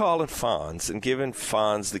 don't be calling Fonz and giving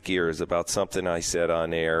Fonz the gears about something I said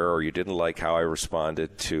on air, or you didn't like how I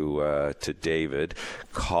responded to David.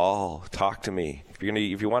 Talk to me.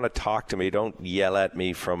 If you want to talk to me, don't yell at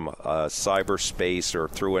me from cyberspace or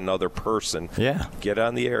through another person. Yeah. Get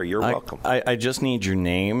on the air. You're welcome. I just need your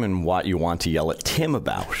name and what you want to yell at Tim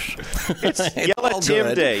about. It's Yell at Tim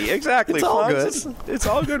good. Day. Exactly. It's all Fonz, good. It's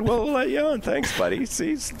all good. We'll let you on. Thanks, buddy.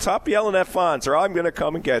 See, stop yelling at Fonz or I'm going to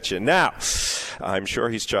come and get you. Now, I'm sure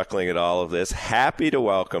he's chuckling at all of this. Happy to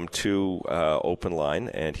welcome to Open Line,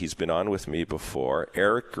 and he's been on with me before,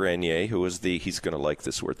 Eric Grenier, who is he's going to like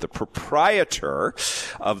this word, the proprietor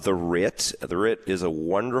of The Writ. The Writ is a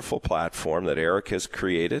wonderful platform that Eric has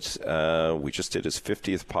created. We just did his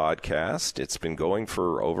 50th podcast. It's been going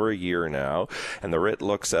for over a year now, and The Writ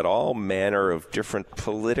looks at all manner of different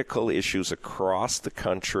political issues across the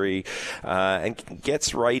country and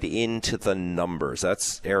gets right into the numbers.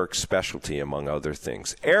 That's Eric's specialty, among other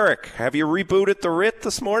things. Eric, have you rebooted The Writ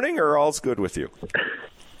this morning, or all's good with you?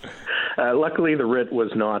 Luckily, The Writ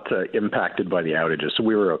was not impacted by the outages, so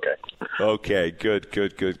we were okay. Okay, good.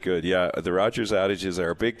 Yeah, the Rogers outages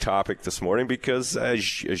are a big topic this morning because,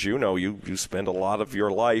 as you know, you spend a lot of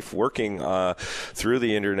your life working through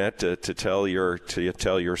the internet to tell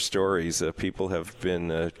your stories. People have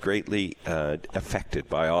been greatly affected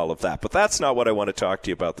by all of that. But that's not what I want to talk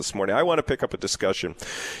to you about this morning. I want to pick up a discussion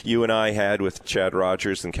you and I had with Chad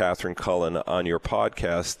Rogers and Catherine Cullen on your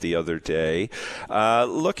podcast the other day,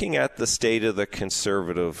 looking at the state of the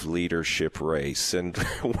Conservative leadership race. And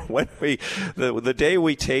when the day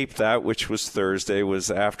we taped that, which was Thursday,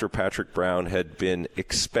 was after Patrick Brown had been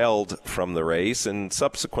expelled from the race, and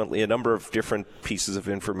subsequently a number of different pieces of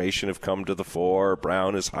information have come to the fore.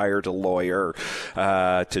 Brown has hired a lawyer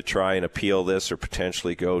to try and appeal this or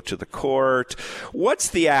potentially go to the court. What's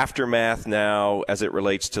the aftermath now as it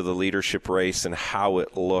relates to the leadership race and how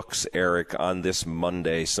it looks, Eric, on this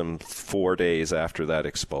Monday, some 4 days after that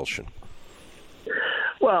expulsion?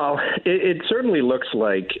 Well, it certainly looks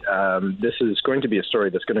like this is going to be a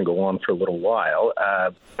story that's going to go on for a little while.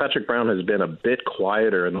 Patrick Brown has been a bit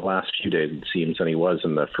quieter in the last few days, it seems, than he was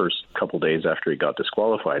in the first couple days after he got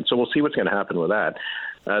disqualified. So we'll see what's going to happen with that.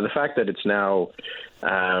 The fact that it's now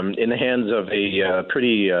in the hands of a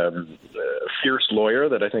pretty fierce lawyer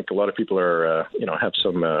that I think a lot of people are, have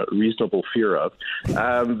some reasonable fear of,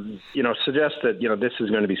 suggests that, this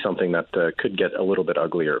is going to be something that could get a little bit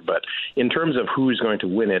uglier. But in terms of who's going to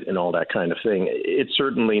win it and all that kind of thing, it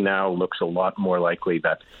certainly now looks a lot more likely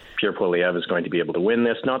that Pierre Poilievre is going to be able to win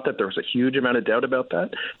this. Not that there's a huge amount of doubt about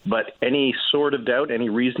that, but any sort of doubt, any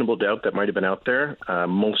reasonable doubt that might have been out there,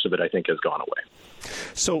 most of it, I think, has gone away.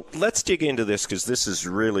 So let's dig into this because this is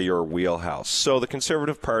really your wheelhouse. So the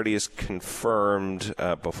Conservative Party has confirmed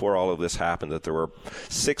before all of this happened that there were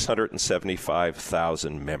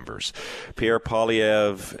 675,000 members. Pierre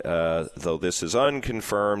Poilievre, though this is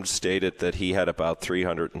unconfirmed, stated that he had about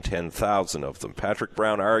 310,000 of them. Patrick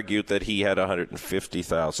Brown argued that he had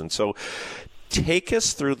 150,000. So take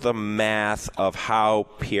us through the math of how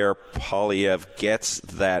Pierre Poilievre gets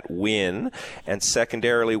that win, and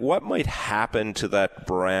secondarily, what might happen to that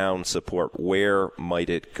Brown support? Where might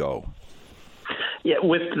it go? Yeah,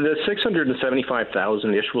 with the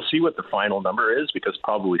 675,000-ish, we'll see what the final number is because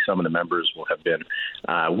probably some of the members will have been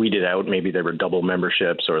weeded out. Maybe they were double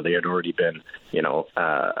memberships or they had already been,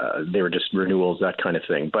 they were just renewals, that kind of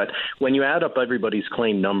thing. But when you add up everybody's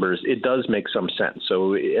claimed numbers, it does make some sense.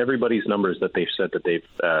 So everybody's numbers that they've said that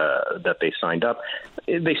they signed up,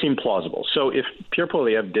 they seem plausible. So if Pierre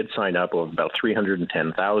Poilievre did sign up of about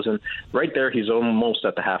 310,000, right there he's almost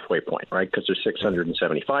at the halfway point, right? Because there's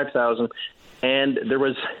 675,000. And there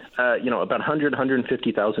was, about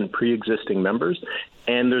 150,000 pre-existing members.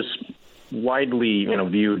 And there's widely,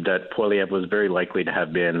 viewed that Poilievre was very likely to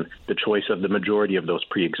have been the choice of the majority of those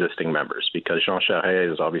pre-existing members because Jean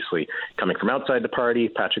Charest is obviously coming from outside the party.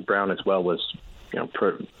 Patrick Brown as well was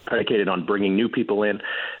predicated on bringing new people in.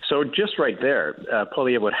 So just right there,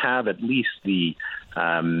 Poilievre would have at least the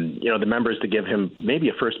members to give him maybe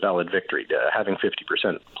a first ballot victory, having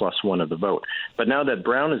 50% plus one of the vote. But now that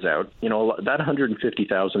Brown is out, that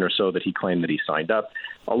 150,000 or so that he claimed that he signed up,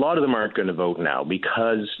 a lot of them aren't going to vote now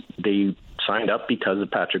because they signed up because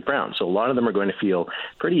of Patrick Brown. So a lot of them are going to feel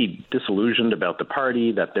pretty disillusioned about the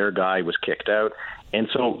party, that their guy was kicked out. And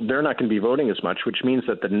so they're not going to be voting as much, which means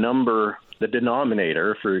that the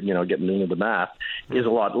denominator for, getting into the math is a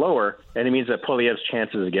lot lower. And it means that Poilievre's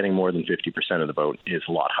chances of getting more than 50% of the vote is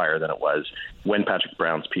a lot higher than it was when Patrick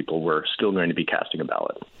Brown's people were still going to be casting a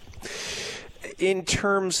ballot. In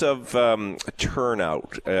terms of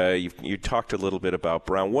turnout, you talked a little bit about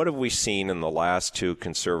Brown. What have we seen in the last two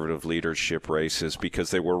Conservative leadership races?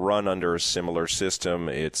 Because they were run under a similar system.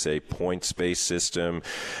 It's a points-based system.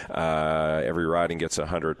 Every riding gets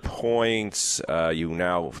 100 points.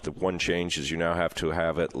 The one change is you now have to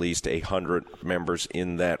have at least 100 members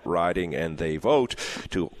in that riding, and they vote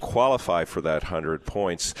to qualify for that 100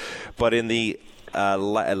 points. But in the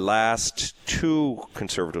last two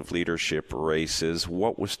Conservative leadership races,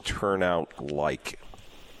 what was turnout like?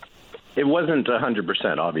 It wasn't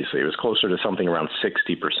 100%, obviously. It was closer to something around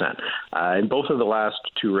 60%. In both of the last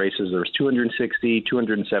two races, there was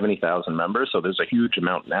 270,000 members, so there's a huge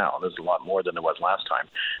amount now. There's a lot more than there was last time.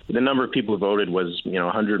 The number of people who voted was,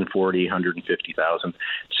 140, 150,000.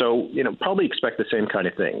 So, probably expect the same kind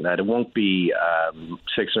of thing, that it won't be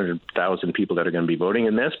 600,000 people that are going to be voting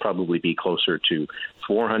in this, probably be closer to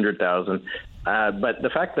 400,000. But the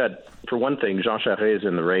fact that, for one thing, Jean Charest is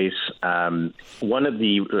in the race, one of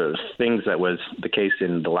the things that was the case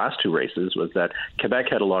in the last two races was that Quebec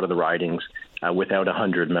had a lot of the ridings without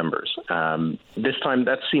 100 members. This time,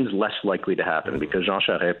 that seems less likely to happen because Jean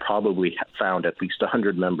Charest probably found at least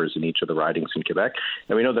 100 members in each of the ridings in Quebec,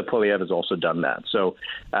 and we know that Poilievre has also done that. So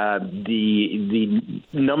the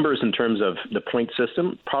numbers in terms of the point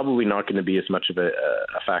system probably not going to be as much of a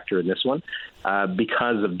factor in this one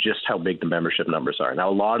because of just how big the membership numbers are. Now,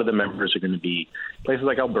 a lot of the members are going to be places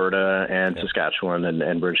like Alberta and Saskatchewan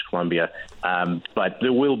and British Columbia, but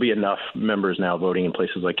there will be enough members now voting in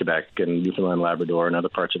places like Quebec and Newfoundland, Labrador, and other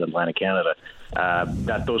parts of Atlantic Canada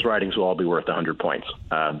that those ridings will all be worth 100 points.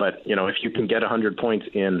 But, if you can get 100 points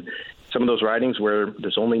in some of those ridings where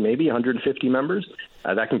there's only maybe 150 members,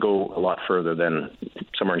 that can go a lot further than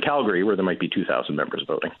somewhere in Calgary where there might be 2,000 members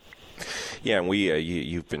voting. Yeah, and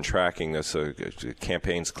you've been tracking this.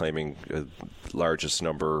 Campaigns claiming largest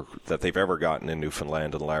number that they've ever gotten in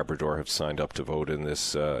Newfoundland and Labrador have signed up to vote in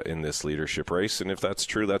this leadership race. And if that's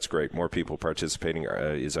true, that's great. More people participating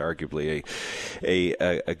is arguably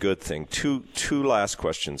a good thing. Two last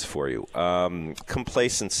questions for you.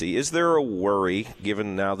 Complacency. Is there a worry,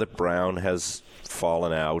 given now that Brown has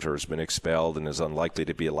fallen out or has been expelled and is unlikely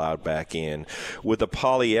to be allowed back in, would the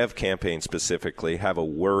Poilievre campaign specifically have a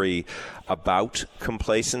worry about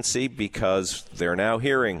complacency because they're now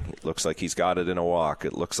hearing it looks like he's got it in a walk,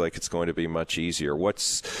 it looks like it's going to be much easier?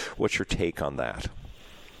 What's your take on that?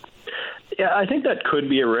 Yeah, I think that could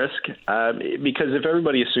be a risk because if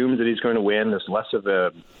everybody assumes that he's going to win, there's less of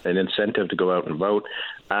an incentive to go out and vote.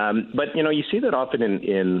 But, you see that often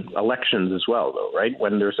in elections as well, though, right?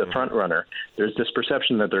 When there's a front runner, there's this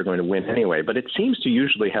perception that they're going to win anyway. But it seems to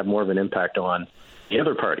usually have more of an impact on the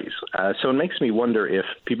other parties. So it makes me wonder if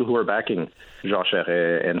people who are backing Jean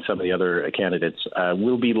Charest and some of the other candidates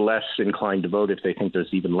will be less inclined to vote if they think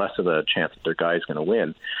there's even less of a chance that their guy is going to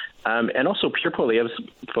win. And also, Pierre Poilievre's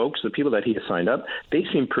folks, the people that he has signed up, they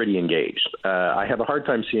seem pretty engaged. I have a hard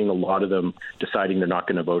time seeing a lot of them deciding they're not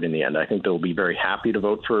going to vote in the end. I think they'll be very happy to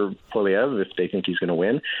vote for Poilievre if they think he's going to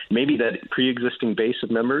win. Maybe that pre-existing base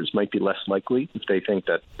of members might be less likely if they think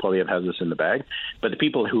that Poilievre has this in the bag. But the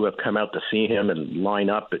people who have come out to see him and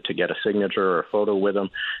line up to get a signature or a photo with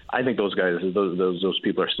him, I think those guys, those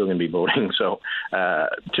people are still going to be voting. So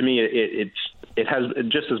to me, it has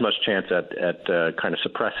just as much chance at kind of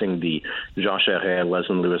suppressing the Jean Charest,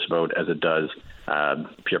 Leslyn Lewis vote as it does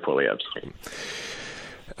Pierre Poilievre's.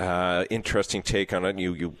 Interesting take on it.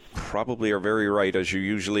 You probably are very right, as you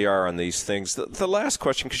usually are on these things. The last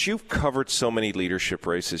question, because you've covered so many leadership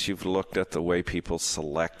races, you've looked at the way people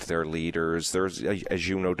select their leaders. There's, as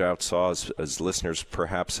you no doubt saw, as listeners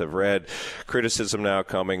perhaps have read, criticism now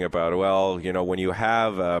coming about, when you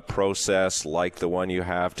have a process like the one you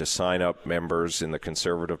have to sign up members in the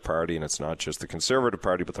Conservative Party, and it's not just the Conservative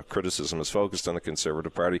Party, but the criticism is focused on the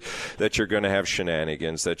Conservative Party, that you're going to have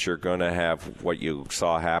shenanigans, that you're going to have what you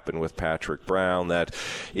saw happen with Patrick Brown. That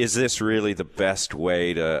is this really the best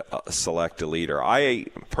way to select a leader? I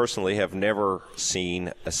personally have never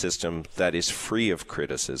seen a system that is free of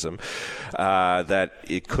criticism, that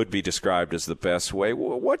it could be described as the best way.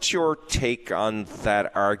 What's your take on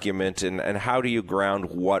that argument, and how do you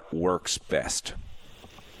ground what works best?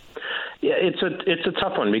 Yeah, it's a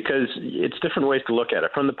tough one because it's different ways to look at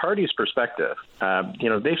it. From the party's perspective,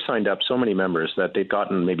 they've signed up so many members that they've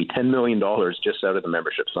gotten maybe $10 million just out of the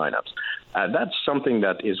membership signups. That's something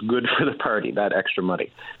that is good for the party, that extra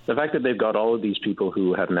money. The fact that they've got all of these people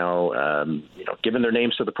who have now, given their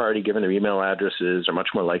names to the party, given their email addresses, are much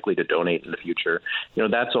more likely to donate in the future.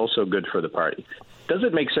 That's also good for the party. Does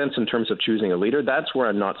it make sense in terms of choosing a leader? That's where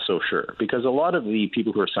I'm not so sure, because a lot of the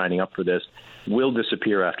people who are signing up for this will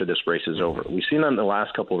disappear after this race is over. We've seen in the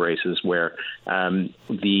last couple of races where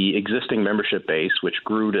the existing membership base, which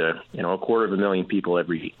grew to 250,000 people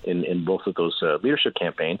in both of those leadership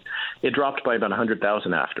campaigns, it dropped by about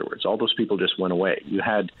 100,000 afterwards. All those people just went away. You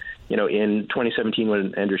had, in 2017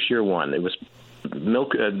 when Andrew Scheer won, it was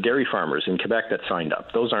dairy farmers in Quebec that signed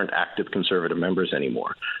up. Those aren't active Conservative members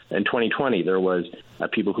anymore. In 2020, there was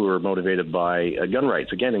people who were motivated by gun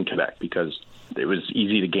rights, again in Quebec, because it was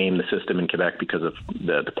easy to game the system in Quebec because of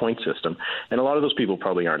the point system. And a lot of those people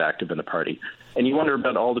probably aren't active in the party. And you wonder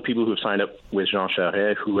about all the people who have signed up with Jean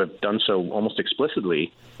Charest, who have done so almost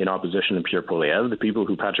explicitly in opposition to Pierre Poilievre. The people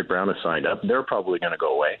who Patrick Brown has signed up, they're probably going to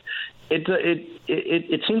go away.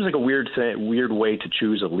 It seems like a weird way to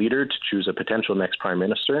choose a leader, to choose a potential next prime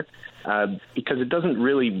minister, because it doesn't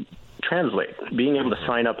really translate. Being able to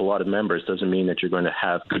sign up a lot of members doesn't mean that you're going to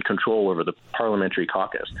have good control over the parliamentary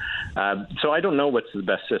caucus. So I don't know what's the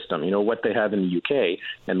best system. You know, what they have in the UK,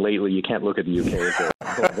 and lately you can't look at the UK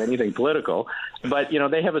as anything political, but, you know,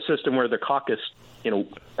 they have a system where the caucus,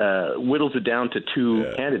 whittles it down to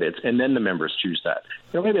two candidates, and then the members choose that.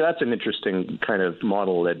 You know, maybe that's an interesting kind of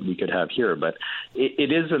model that we could have here, but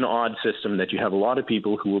it is an odd system that you have a lot of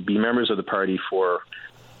people who will be members of the party for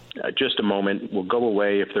just a moment, will go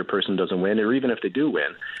away if their person doesn't win, or even if they do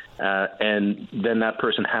win. And then that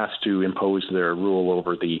person has to impose their rule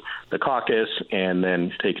over the caucus and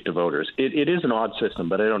then take it to voters. It is an odd system,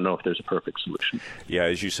 but I don't know if there's a perfect solution. Yeah,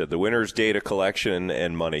 as you said, the winner's data collection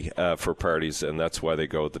and money for parties, and that's why they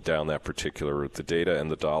go down that particular route. The data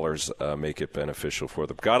and the dollars make it beneficial for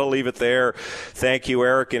them. Got to leave it there. Thank you,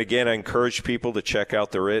 Eric. And again, I encourage people to check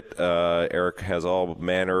out the RIT. Eric has all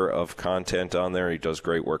manner of content on there. He does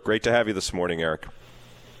great work. Great to have you this morning, Eric.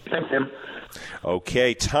 Thanks, Tim.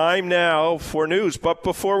 Okay, time now for news. But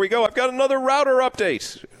before we go, I've got another router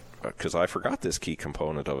update, because I forgot this key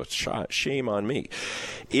component of it. Shame on me.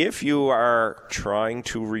 If you are trying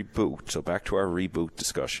to reboot, so back to our reboot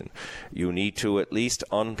discussion, you need to at least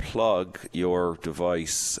unplug your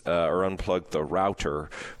device or unplug the router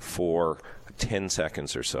for 10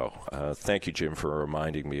 seconds or so. Thank you, Jim, for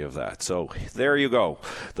reminding me of that. So there you go.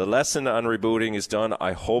 The lesson on rebooting is done.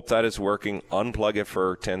 I hope that is working. Unplug it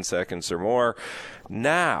for 10 seconds or more.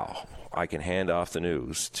 Now I can hand off the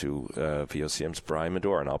news to VOCM's Brian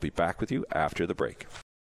Medore, and I'll be back with you after the break.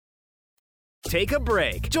 Take a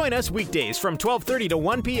break. Join us weekdays from 12:30 to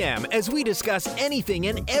 1 p.m. as we discuss anything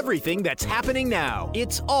and everything that's happening now.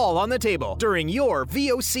 It's all on the table during your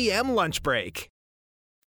VOCM lunch break.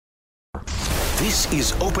 This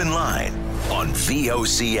is Open Line on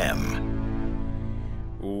VOCM.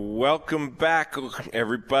 Welcome back,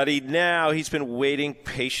 everybody. Now, he's been waiting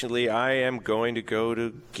patiently. I am going to go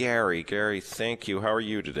to Gary. Gary, thank you. How are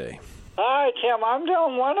you today? Hi, Tim. I'm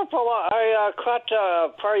doing wonderful. I caught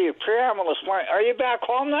part of your preamble this morning. Are you back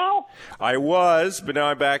home now? I was, but now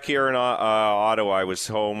I'm back here in Ottawa. I was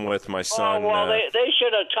home with my son. Oh, well, they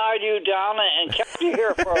should have tied you down and kept you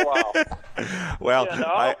here for a while. Well, you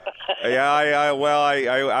know?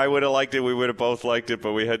 I would have liked it. We would have both liked it,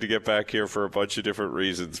 but we had to get back here for a bunch of different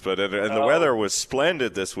reasons. But the weather was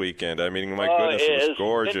splendid this weekend. I mean, my goodness, it was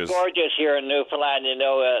gorgeous. It's gorgeous here in Newfoundland. You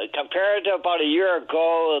know, compared to about a year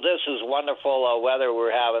ago, this is wonderful weather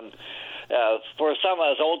we're having. For some of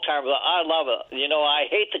us old timers, I love it. You know, I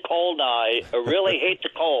hate the cold now. I really hate the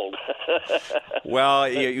cold. Well,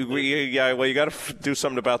 you got to do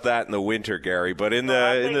something about that in the winter, Gary. But we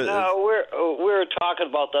were talking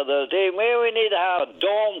about the other day. Maybe we need to have a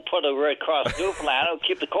dome put right across Newfoundland and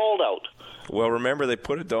keep the cold out. Well, remember they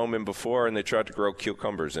put a dome in before, and they tried to grow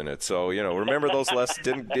cucumbers in it. So remember those lessons?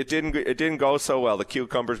 It didn't go so well. The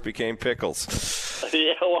cucumbers became pickles.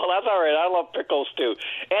 Yeah, well, that's all right. I love pickles too.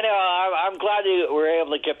 Anyway, I'm glad you were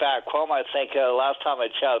able to get back home. I think last time I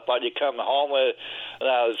chatted about you coming home with.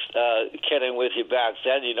 I was kidding with you back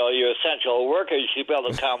then. You know, you're essential workers. You should be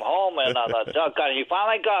able to come home. And I thought, God, you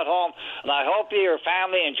finally got home. And I hope your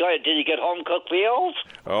family enjoyed it. Did you get home-cooked meals?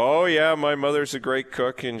 Oh, yeah. My mother's a great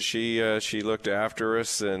cook, and she looked after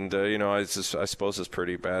us. And, I suppose it's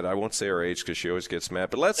pretty bad. I won't say her age because she always gets mad.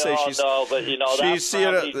 But let's say she's... No, but, that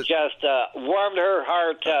probably just warmed her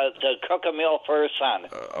heart to cook a meal for her son.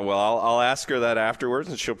 Well, I'll ask her that afterwards,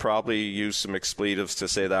 and she'll probably use some expletives to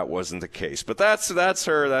say that wasn't the case. But that's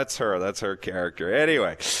her character.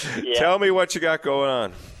 Anyway, Tell me what you got going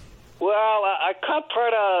on. Well, I caught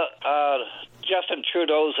part of Justin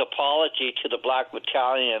Trudeau's apology to the Black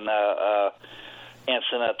Battalion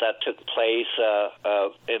incident that took place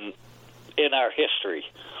in our history,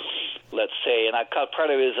 let's say. And I caught part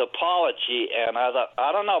of his apology, and I thought,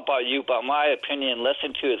 I don't know about you, but my opinion,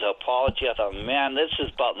 listening to his apology, I thought, man, this is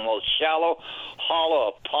about the most shallow,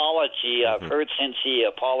 hollow apology I've heard since he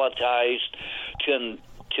apologized to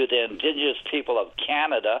the Indigenous people of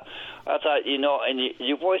Canada. I thought, and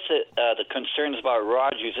you voiced the concerns about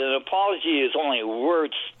Rogers. An apology is only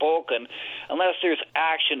words spoken unless there's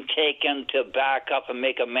action taken to back up and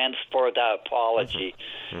make amends for that apology.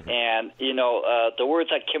 And, the words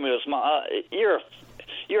that came out of his mouth,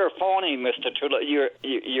 you're a phony, Mr. Trudeau.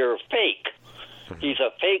 You're fake. He's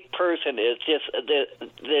a fake person. It's just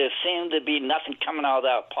there seemed to be nothing coming out of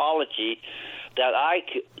that apology that I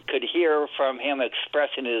could hear from him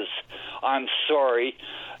expressing his "I'm sorry."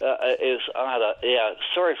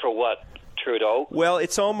 Sorry for what? Trudeau. Well,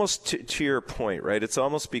 it's almost to your point, right? It's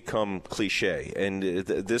almost become cliche, and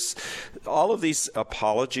all of these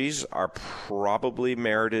apologies are probably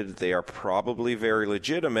merited. They are probably very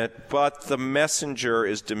legitimate, but the messenger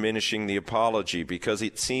is diminishing the apology because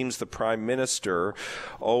it seems the Prime Minister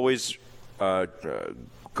always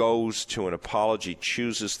goes to an apology,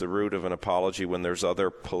 chooses the route of an apology when there's other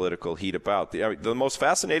political heat about. The most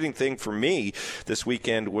fascinating thing for me this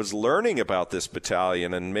weekend was learning about this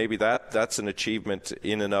battalion, and maybe that's an achievement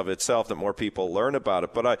in and of itself that more people learn about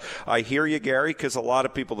it. But I hear you, Gary, because a lot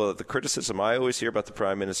of people, the criticism I always hear about the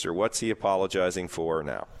Prime Minister, what's he apologizing for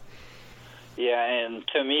now? Yeah, and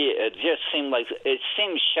to me, it just seemed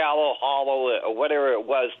shallow, hollow, or whatever it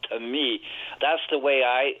was to me. That's the way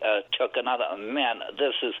I took it. Man,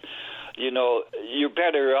 this is, you're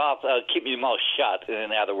better off keeping your mouth shut,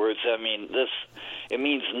 in other words. I mean, it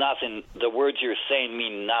means nothing. The words you're saying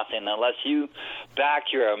mean nothing unless you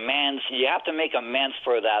back your amends. You have to make amends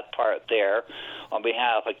for that part there on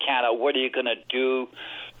behalf of Canada. What are you going to do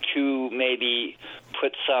to maybe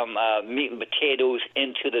put some meat and potatoes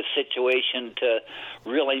into the situation to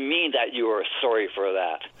really mean that you are sorry for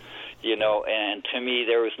that? And to me,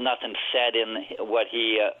 there was nothing said in what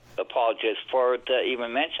he apologized for to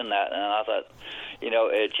even mention that. And I thought,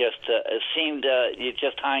 it just it seemed you're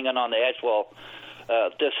just hanging on the edge. Well,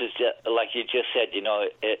 this is just, like you just said,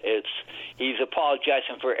 he's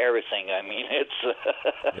apologizing for everything. I mean,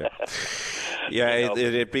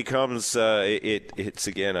 it becomes it's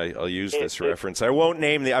again. I'll use this reference. I won't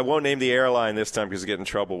name the airline this time because I get in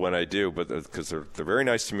trouble when I do, but because they're very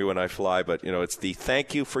nice to me when I fly. But it's the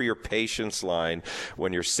 "thank you for your patience" line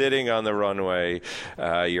when you're sitting on the runway,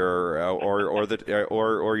 or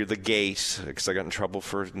the gate. Because I got in trouble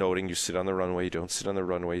for noting you sit on the runway. You don't sit on the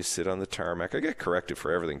runway. You sit on the tarmac. I get corrected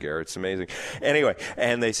for everything, Garrett. It's amazing. Anyway,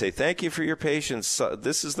 and they say, "Thank you for your patience.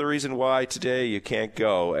 This is the reason why today you can't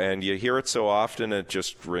go." And you hear it so often, it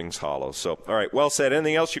just rings hollow. So, all right, well said.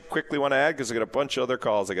 Anything else you quickly want to add? Because I got a bunch of other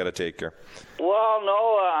calls I got to take here. Well,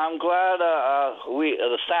 no, I'm glad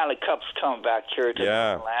the Stanley Cup's coming back here to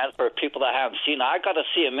the land for people that haven't seen it. I got to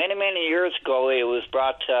see it many, many years ago. It was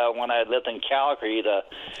brought when I lived in Calgary. The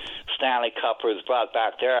Stanley Cup was brought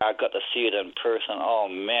back there. I got to see it in person. Oh,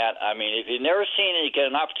 man. I mean, if you've never seen it, you get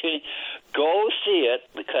an opportunity, go see it,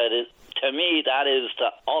 because to me, that is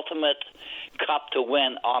the ultimate cup to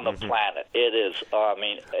win on the planet. It is.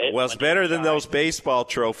 It's better than those baseball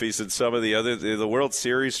trophies and some of the World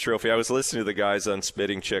Series trophy. I was listening to the guys on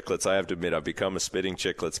Spitting Chicklets. I have to admit, I've become a Spitting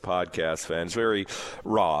Chicklets podcast fan. It's very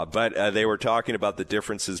raw, but they were talking about the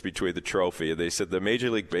differences between the trophy. They said the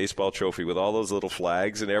Major League Baseball trophy with all those little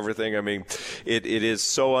flags and everything, I mean, it is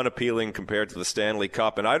so unappealing compared to the Stanley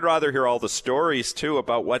Cup. And I'd rather hear all the stories, too,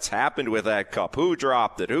 about what's happened with that cup. Who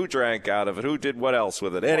dropped it? Who drank out of it? Who did what else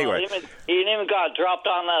with it? Anyway. Well, he even got dropped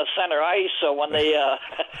on center ice, so when they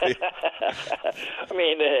they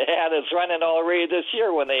had us running already this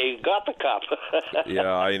year when they got the cup.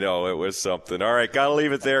 Yeah, I know. It was something. All right, got to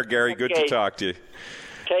leave it there, Gary. Good to talk to you.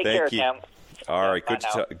 Take care, Tim. All right,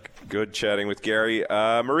 good chatting with Gary.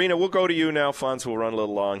 Marina, we'll go to you now. Fonz will run a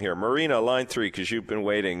little long here. Marina, line 3, because you've been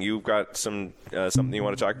waiting. You've got something you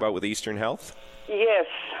want to talk about with Eastern Health? Yes.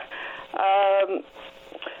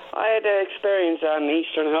 I had an experience on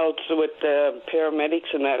Eastern Health with the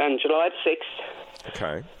paramedics and that on July 6th.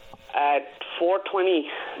 Okay. At 4:20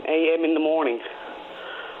 a.m. in the morning,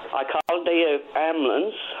 I called the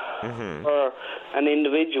ambulance for an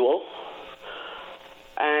individual,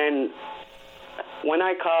 and when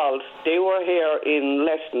I called, they were here in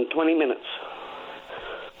less than 20 minutes,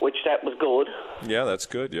 which that was good. Yeah, that's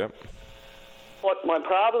good, yeah. But my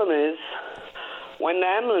problem is, when the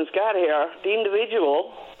ambulance got here, the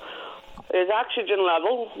individual, his oxygen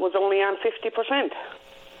level was only on 50%.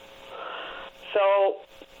 So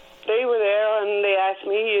they were there and they asked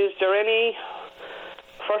me, is there any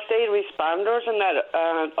first aid responders and that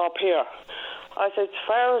up here? I said, as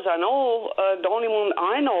far as I know, the only one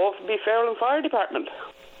I know of would be Fairland Fire Department.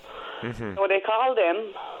 So they called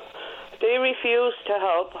them. They refused to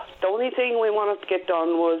help. The only thing we wanted to get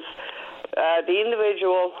done was the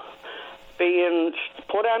individual being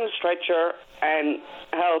put on a stretcher and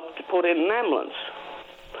helped to put in an ambulance.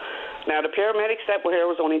 Now, the paramedics that were here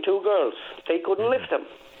was only 2 girls. They couldn't lift them.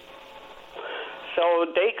 So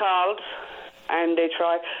they called and they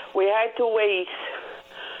tried. We had to wait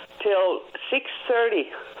till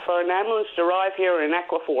 6:30 for an ambulance to arrive here in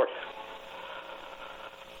Aquaforte.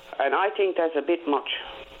 and I think that's a bit much.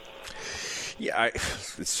 Yeah,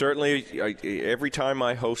 every time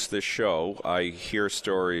I host this show, I hear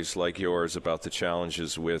stories like yours about the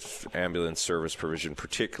challenges with ambulance service provision,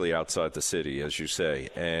 particularly outside the city, as you say.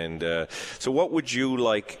 And so what would you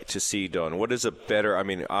like to see done? What is a better,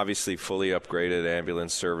 obviously fully upgraded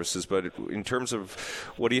ambulance services, but in terms of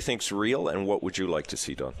what do you think's real and what would you like to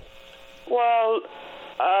see done? Well,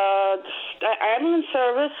 the ambulance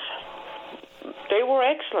service, they were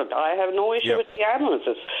excellent. I have no issue with the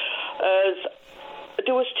ambulances.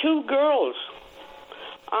 There was 2 girls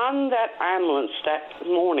on that ambulance that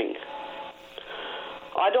morning.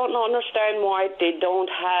 I don't understand why they don't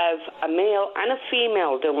have a male and a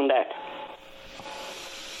female doing that.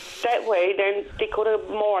 That way, then they could have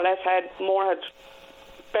more or less had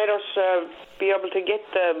better be able to get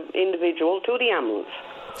the individual to the ambulance.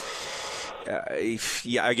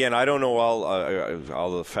 Again, I don't know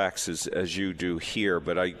all the facts as you do here,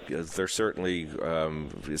 but there's certainly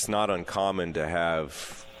it's not uncommon to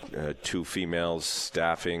have 2 females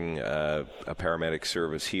staffing a paramedic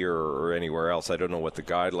service here or anywhere else. I don't know what the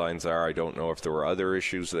guidelines are. I don't know if there were other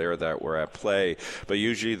issues there that were at play, but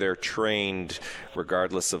usually they're trained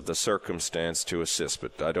regardless of the circumstance to assist.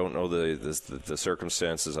 But I don't know the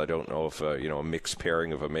circumstances. I don't know if a mixed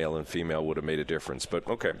pairing of a male and female would have made a difference. But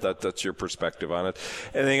okay, that's your perspective on it.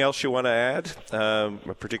 Anything else you want to add,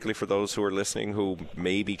 particularly for those who are listening who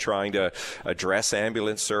may be trying to address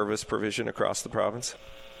ambulance service provision across the province?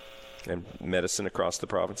 And medicine across the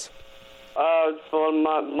province? Well,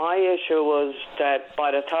 my issue was that by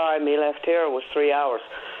the time he left here, it was 3 hours,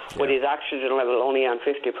 with his oxygen level only on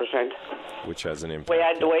 50%. Which has an impact. We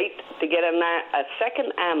had to wait to get a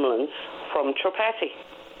second ambulance from Trapassi.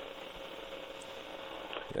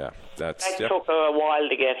 Yeah, that took a while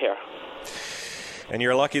to get here. And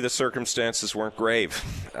you're lucky the circumstances weren't grave.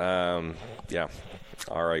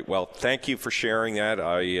 All right. Well, thank you for sharing that.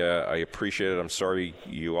 I appreciate it. I'm sorry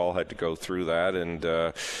you all had to go through that, and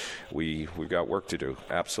we've got work to do,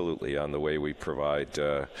 absolutely, on the way we provide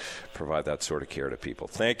that sort of care to people.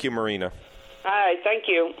 Thank you, Marina. All right, thank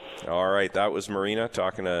you. All right, that was Marina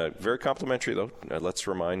talking very complimentary, though. Let's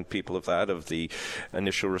remind people of that, of the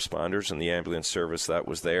initial responders and the ambulance service that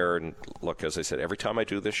was there. And look, as I said, every time I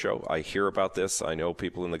do this show, I hear about this. I know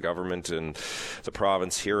people in the government and the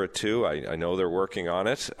province hear it too. I know they're working on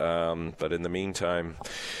it. But in the meantime,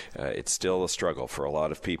 it's still a struggle for a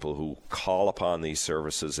lot of people who call upon these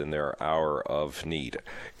services in their hour of need.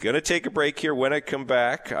 Going to take a break here. When I come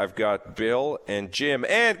back, I've got Bill and Jim.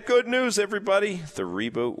 And good news, everybody. The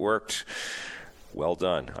reboot worked. Well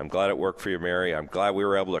done. I'm glad it worked for you, Mary. I'm glad we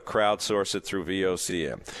were able to crowdsource it through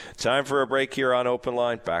VOCM. Time for a break here on Open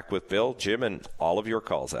Line. Back with Bill, Jim, and all of your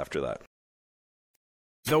calls after that.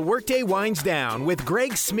 The workday winds down with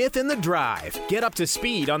Greg Smith in The Drive. Get up to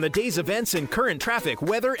speed on the day's events and current traffic,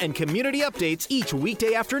 weather, and community updates each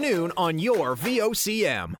weekday afternoon on your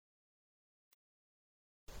VOCM.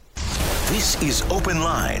 This is Open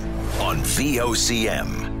Line on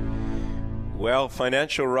VOCM. Well,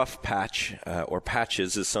 financial rough patch or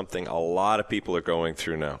patches is something a lot of people are going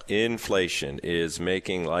through now. Inflation is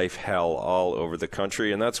making life hell all over the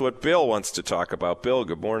country, and that's what Bill wants to talk about. Bill,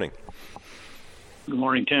 good morning. Good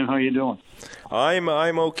morning, Tim. How are you doing? I'm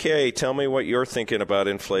okay. Tell me what you're thinking about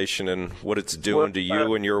inflation and what it's doing to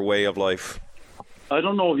you and your way of life. I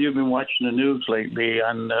don't know if you've been watching the news lately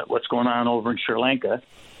on what's going on over in Sri Lanka.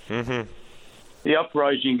 Mm-hmm. The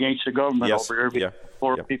uprising against the government over there.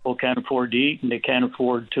 Poor people can't afford to eat and they can't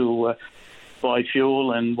afford to buy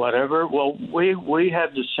fuel and whatever. Well, we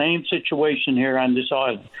have the same situation here on this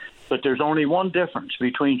island, but there's only one difference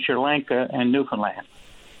between Sri Lanka and Newfoundland,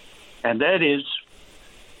 and that is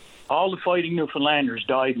all the fighting Newfoundlanders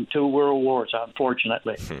died in 2 world wars,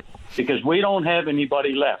 unfortunately, because we don't have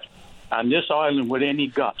anybody left on this island with any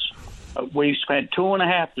guts. We spent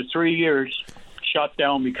 2.5 to 3 years shut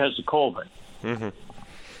down because of COVID. Mm-hmm.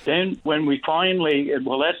 Then when we finally,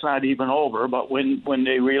 well, that's not even over, but when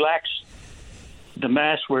they relaxed the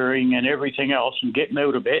mask wearing and everything else and getting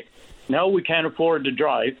out of it, now we can't afford to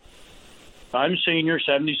drive. I'm a senior,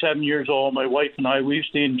 77 years old. My wife and I, we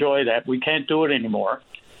used to enjoy that. We can't do it anymore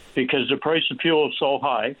because the price of fuel is so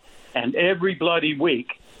high. And every bloody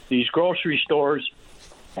week, these grocery stores,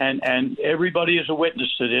 and everybody is a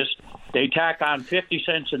witness to this, they tack on 50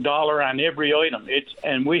 cents a dollar on every item.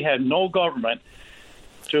 And we have no government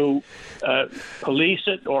to police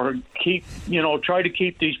it or try to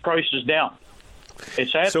keep these prices down.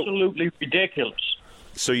 It's absolutely ridiculous.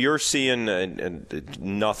 So you're seeing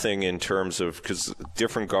nothing in terms of, because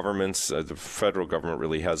different governments, the federal government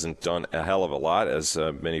really hasn't done a hell of a lot, as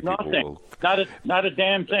many people will. Not a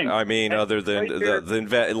damn thing. I mean, other than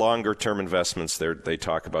the longer-term investments they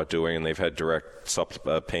talk about doing, and they've had direct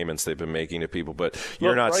payments they've been making to people. But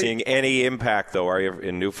you're not seeing any impact, though, are you,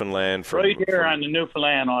 in Newfoundland? On the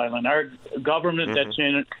Newfoundland Island, our government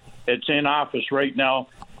that's in office right now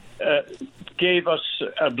gave us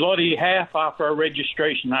a bloody half off our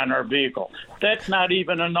registration on our vehicle. That's not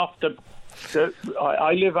even enough to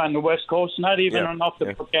I live on the West Coast, not even enough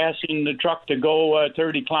to put gas in the truck to go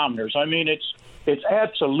 30 kilometers. I mean, it's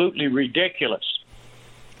absolutely ridiculous.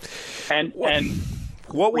 And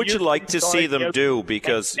what would you like to see them do?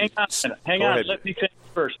 Because hang on, let me finish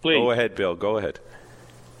first, please. Go ahead, Bill. Go ahead.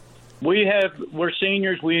 We're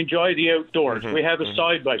seniors. We enjoy the outdoors. We have a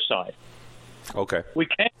side-by-side. Okay. We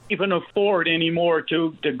can't even afford anymore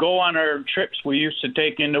to go on our trips we used to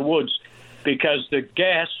take in the woods because the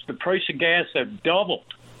price of gas have doubled.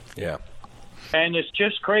 Yeah. And it's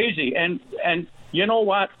just crazy. And you know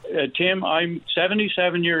what, Tim? I'm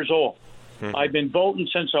 77 years old. I've been voting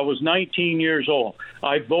since I was 19 years old.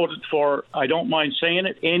 I voted for, I don't mind saying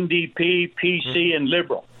it, NDP, PC, and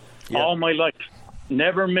Liberal all my life.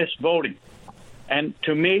 Never missed voting. And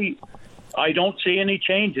to me, I don't see any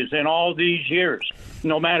changes in all these years.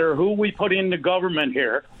 No matter who we put in the government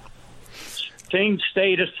here, things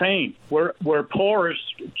stay the same. We're poor as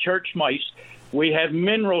church mice. We have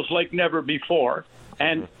minerals like never before.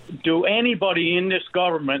 And do anybody in this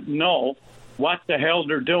government know what the hell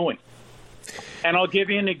they're doing? And I'll give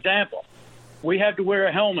you an example. We have to wear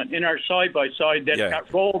a helmet in our side-by-side that's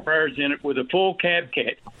got roll bars in it with a full cab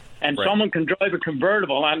kit. And someone can drive a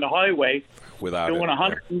convertible on the highway without doing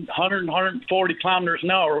 140 kilometers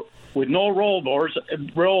an hour with no roll bars,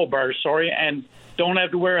 and don't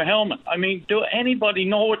have to wear a helmet. I mean, do anybody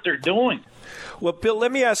know what they're doing? Well, Bill,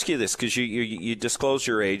 let me ask you this, because you disclose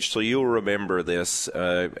your age, so you'll remember this.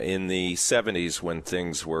 In the 70s, when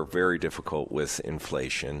things were very difficult with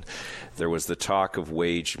inflation, there was the talk of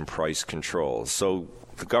wage and price control. So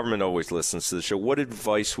the government always listens to the show. What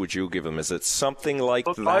advice would you give them? Is it something like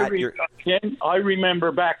that? I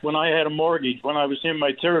remember back when I had a mortgage when I was in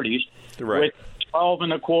my 30s with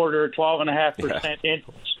 12.25%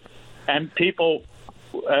 interest. And people,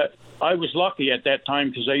 I was lucky at that time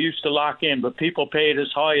because I used to lock in, but people paid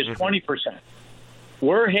as high as 20%.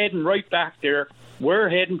 We're heading right back there. We're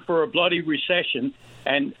heading for a bloody recession,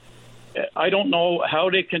 and I don't know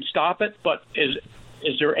how they can stop it, but is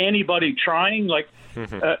there anybody trying?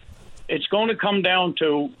 It's going to come down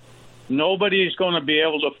to nobody's going to be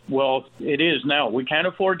able to. Well, it is now. We can't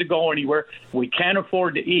afford to go anywhere. We can't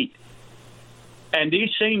afford to eat. And these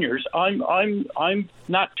seniors, I'm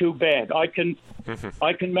not too bad. I can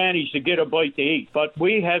manage to get a bite to eat. But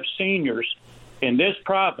we have seniors in this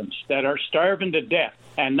province that are starving to death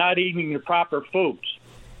and not eating the proper foods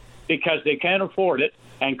because they can't afford it.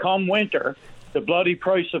 And come winter, the bloody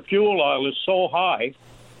price of fuel oil is so high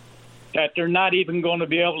that they're not even going to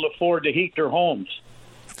be able to afford to heat their homes.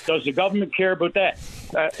 Does the government care about that?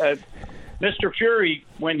 Mr. Fury,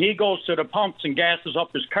 when he goes to the pumps and gasses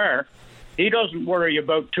up his car, he doesn't worry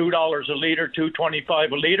about $2 a liter,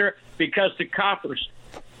 $2.25 a liter, because the coppers,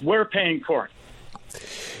 we're paying for it.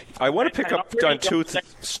 I want to pick up on two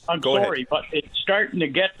things. I'm sorry, but it's starting to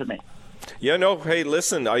get to me. Yeah, no, hey,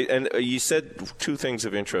 listen, you said two things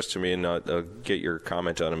of interest to me, and I'll get your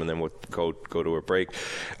comment on them, and then we'll go to a break.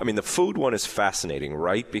 I mean, the food one is fascinating,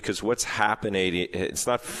 right? Because what's happening,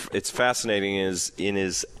 it's fascinating in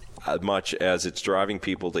as much as it's driving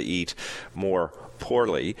people to eat more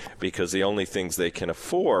poorly, because the only things they can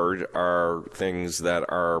afford are things that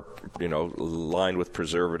are, lined with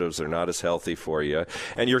preservatives. They're not as healthy for you.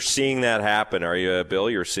 And you're seeing that happen, are you, Bill?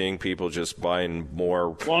 You're seeing people just buying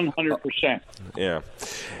more. 100%. Yeah.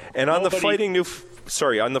 And on the Fighting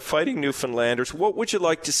Newfoundlanders, what would you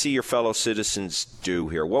like to see your fellow citizens do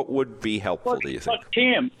here? What would be helpful, do you think? But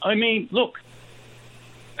Tim, I mean, look,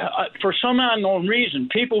 for some unknown reason,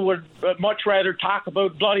 people would much rather talk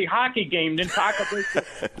about bloody hockey game than talk about the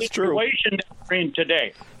situation that we're in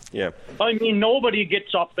today. Yeah. I mean, nobody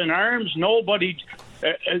gets up in arms. Nobody.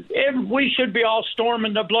 We should be all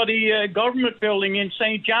storming the bloody government building in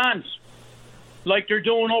St. John's, like they're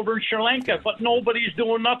doing over in Sri Lanka. But nobody's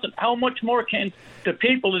doing nothing. How much more can the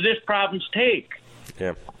people of this province take?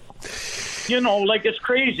 Yeah. It's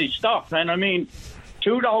crazy stuff. And I mean,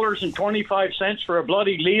 $2.25 for a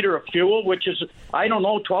bloody liter of fuel, which is, I don't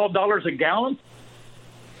know, $12 a gallon.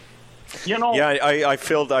 You know, yeah, I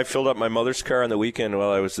filled up my mother's car on the weekend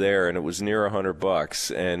while I was there, and it was near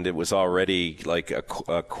 $100, and it was already like a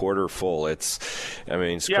quarter full. It's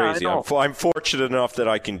crazy. I'm fortunate enough that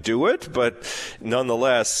I can do it, but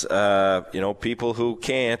nonetheless, people who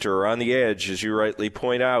can't or are on the edge, as you rightly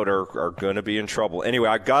point out, are going to be in trouble. Anyway,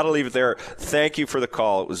 I got to leave it there. Thank you for the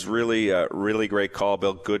call. It was really a really great call,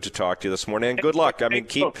 Bill. Good to talk to you this morning, and good luck.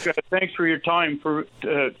 Thanks for your time for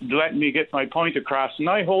letting me get my point across, and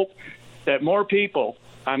I hope that more people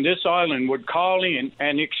on this island would call in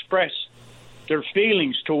and express their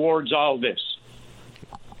feelings towards all this.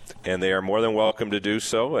 And they are more than welcome to do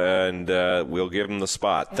so, and we'll give them the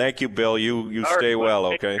spot. Thank you, Bill. You stay well,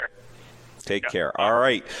 okay? Take care. All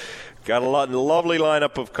right. Got a lovely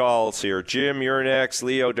lineup of calls here. Jim, you're next.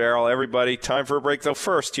 Leo, Daryl, everybody. Time for a break, though,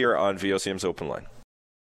 first here on VOCM's Open Line.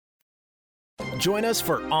 Join us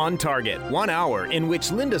for On Target, 1 hour in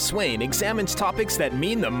which Linda Swain examines topics that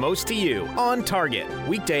mean the most to you. On Target,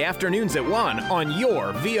 weekday afternoons at 1 on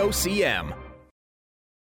your VOCM.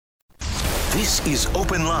 This is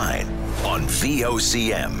Open Line on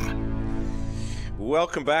VOCM.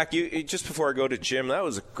 Welcome back. Just before I go to Jim, that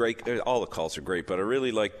was a great. All the calls are great, but I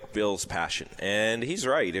really like Bill's passion, and he's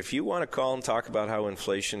right. If you want to call and talk about how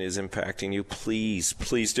inflation is impacting you, please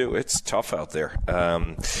do. It's tough out there,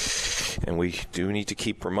 and we do need to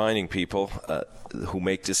keep reminding people who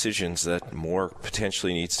make decisions that more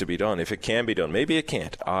potentially needs to be done. If it can be done, maybe it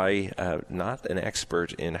can't. I'm not an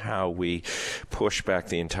expert in how we push back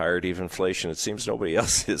the entirety of inflation. It seems nobody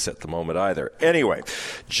else is at the moment either. Anyway,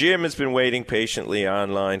 Jim has been waiting patiently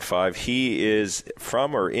on line 5. He is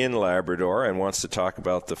from or in Labrador and wants to talk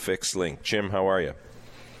about the fixed link. Jim, how are you?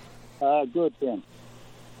 Good, Tim.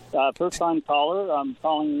 First-time caller. I'm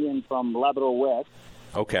calling in from Labrador West.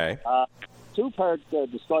 Okay. Two-part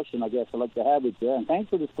discussion, I guess, I'd like to have with you. And thanks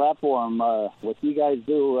for this platform. What you guys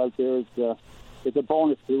do out there is a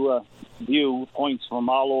bonus to view points from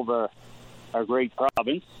all over our great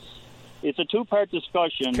province. It's a two-part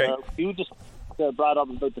discussion. Okay. You just brought up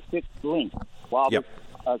about the fixed link. Yep.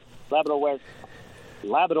 Labrador West,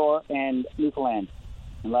 Labrador, and Newfoundland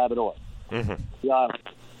and Labrador. Mm-hmm. Yeah.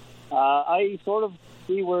 I sort of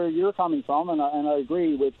see where you're coming from, and I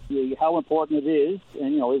agree with you, how important it is,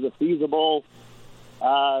 and is it feasible?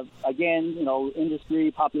 Again, industry,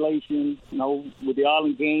 population, would the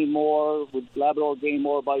island gain more? Would Labrador gain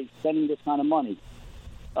more by spending this kind of money?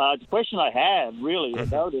 The question I have really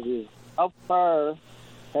about it is, how far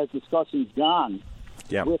has discussions gone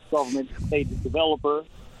with government, say the developer,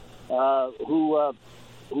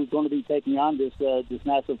 who's going to be taking on this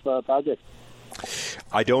massive project?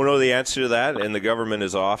 I don't know the answer to that, and the government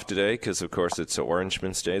is off today because, of course, it's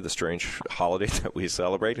Orangeman's Day, the strange holiday that we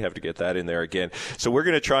celebrate. Have to get that in there again. So we're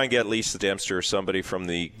going to try and get Lisa Dempster or somebody from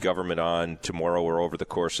the government on tomorrow or over the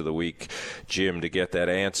course of the week, Jim, to get that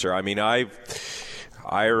answer. I mean, I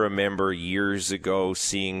remember years ago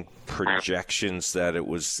seeing projections that it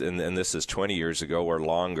was, and this is 20 years ago or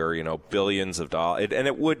longer, billions of dollars. And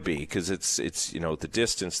it would be, because it's the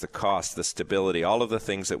distance, the cost, the stability, all of the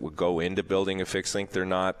things that would go into building a fixed link. They're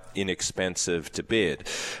not inexpensive to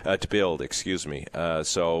build, excuse me.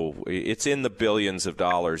 So it's in the billions of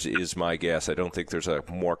dollars is my guess. I don't think there's a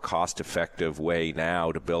more cost-effective way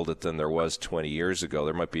now to build it than there was 20 years ago.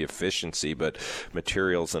 There might be efficiency, but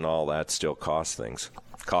materials and all that still cost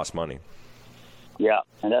money. Yeah,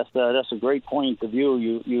 and that's a great point of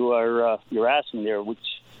view you're asking there,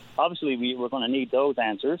 which obviously we're going to need those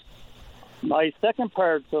answers. My second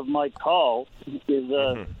part of my call is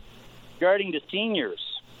regarding the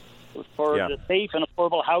seniors for the safe and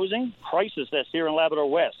affordable housing crisis that's here in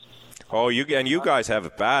Labrador West. Oh, you guys have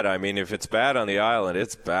it bad. I mean, if it's bad on the island,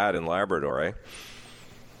 it's bad in Labrador, eh?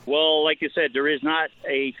 Well, like you said, there is not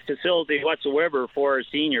a facility whatsoever for our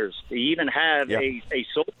seniors. To even have a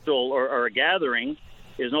social or a gathering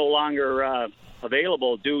is no longer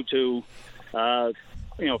available due to,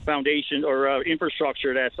 foundation or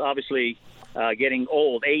infrastructure that's obviously getting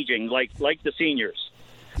old, aging, like the seniors.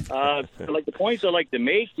 Like the points I'd like to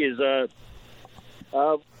make is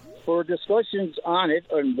for discussions on it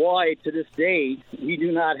and why to this day we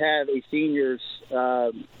do not have a seniors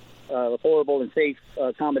affordable and safe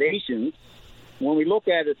accommodations. When we look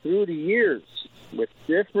at it through the years with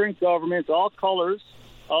different governments, all colors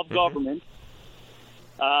of government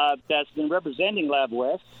that's been representing Lab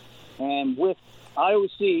West, and with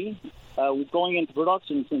IOC going into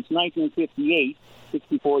production since 1958,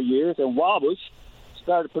 64 years, and Wabush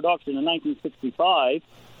started production in 1965,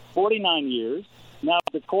 49 years, now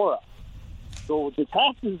Decorah. So the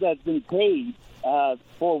taxes that's been paid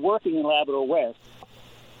for working in Labrador West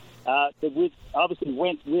that obviously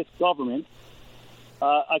went with government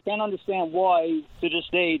I can't understand why, to this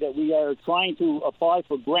day, that we are trying to apply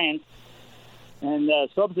for grants and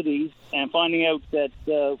subsidies and finding out that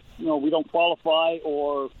we don't qualify,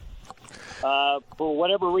 or for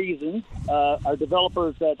whatever reason, our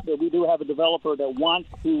developers that we do have a developer that wants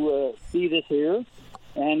to see this here,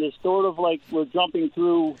 and it's sort of like we're jumping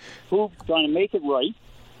through hoops trying to make it right.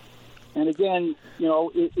 And again,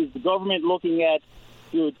 is the government looking at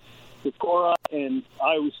the Cora and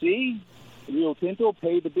IOC, Rio Tinto,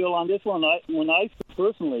 pay the bill on this one? When I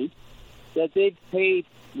personally, that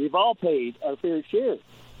we've all paid our fair share,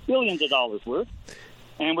 billions of dollars worth,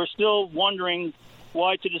 and we're still wondering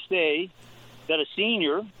why to this day that a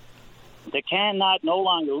senior that cannot no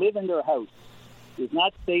longer live in their house, is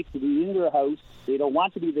not safe to be in their house, they don't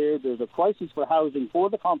want to be there, there's a crisis for housing for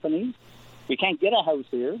the companies, we can't get a house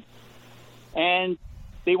here, and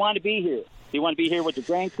they want to be here. They want to be here with their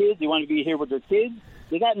grandkids, they want to be here with their kids,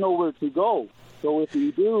 they got nowhere to go. So if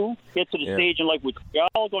we do get to the stage in life, which we're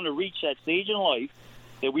all going to reach that stage in life,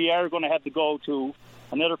 that we are going to have to go to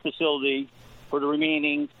another facility for the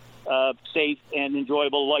remaining safe and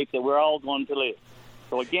enjoyable life that we're all going to live.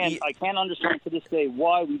 So again, I can't understand to this day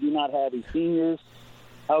why we do not have a seniors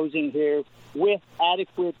housing here with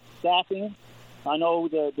adequate staffing. I know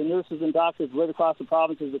the nurses and doctors right across the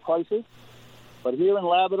province is a crisis, but here in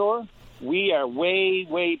Labrador, we are way,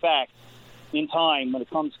 way back in time when it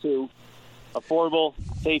comes to affordable,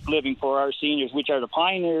 safe living for our seniors, which are the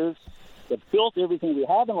pioneers that built everything we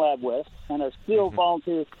have in Lab West and are still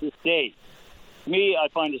volunteers to this day. To me, I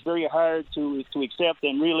find it's very hard to accept,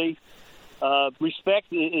 and really respect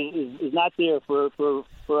is not there for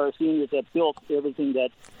our seniors that built everything that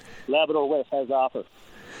Labrador West has to offer.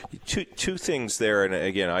 Two things there, and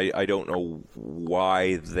again, I don't know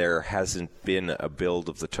why there hasn't been a build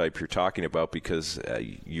of the type you're talking about, because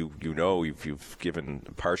you've given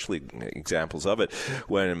partially examples of it.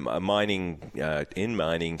 When in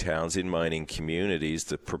mining towns, in mining communities,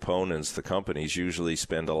 the proponents, the companies, usually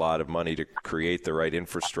spend a lot of money to create the right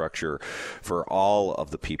infrastructure for all of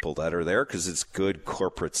the people that are there, because it's good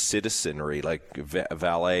corporate citizenry, like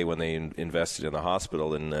Valet when they invested in the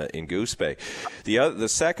hospital in Goose Bay.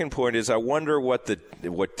 The second point is, I wonder what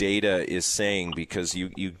data is saying, because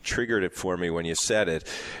you triggered it for me when you said it.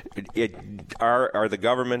 Are the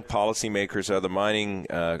government policymakers, are the mining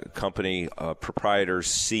company proprietors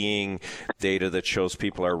seeing data that shows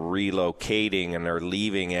people are relocating and are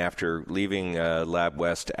leaving Lab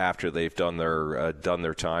West after they've done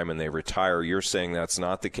their time and they retire? You're saying that's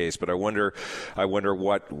not the case, but I wonder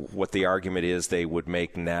what the argument is they would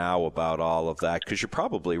make now about all of that, because you're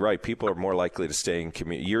probably right. People are more likely to stay in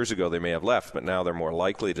community. Years ago they may have left, but now they're more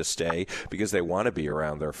likely to stay because they want to be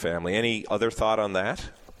around their family. Any other thought on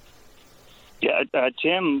that? Yeah,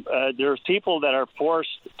 Tim, there's people that are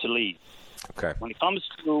forced to leave. Okay. When it comes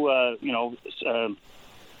to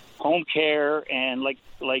home care and like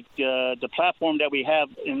the platform that we have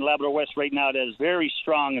in Labrador West right now that is very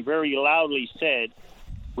strong and very loudly said,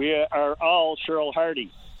 we are all Cheryl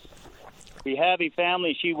Hardy. We have a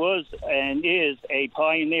family. She was and is a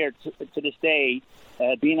pioneer to this day,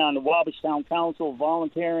 being on the Wabash Town Council,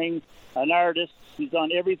 volunteering, an artist. She's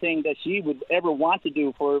done everything that she would ever want to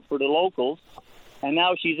do for the locals. And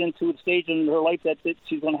now she's into a stage in her life that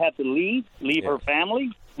she's going to have to leave her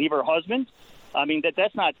family, leave her husband. I mean,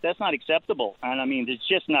 that's not acceptable. And I mean, it's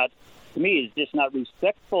just not, to me, it's just not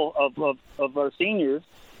respectful of our seniors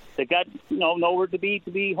that got nowhere to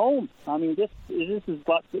be home. I mean, this has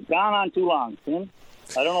gone on too long, Tim.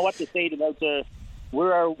 I don't know what to say about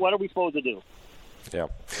what are we supposed to do? Yeah.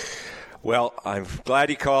 Well, I'm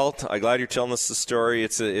glad you called. I'm glad you're telling us the story.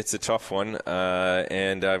 It's a tough one,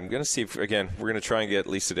 and I'm going to see if, again, we're going to try and get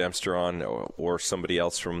Lisa Dempster on or somebody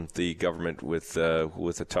else from the government with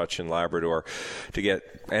a touch in Labrador to get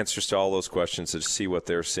answers to all those questions and see what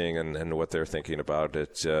they're seeing and what they're thinking about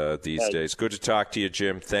it these days. Good to talk to you,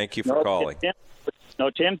 Jim. Thank you for calling.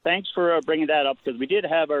 Tim, thanks for bringing that up, because we did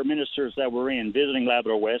have our ministers that were visiting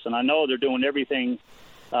Labrador West, and I know they're doing everything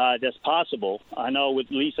that's possible. I know with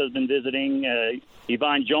Lisa's been visiting,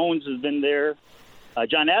 Yvonne Jones has been there,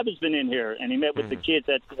 John Abbott's been in here, and he met with the kids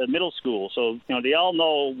at the middle school. So they all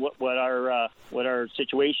know what our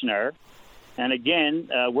situation are. And again,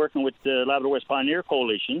 working with the Labrador West Pioneer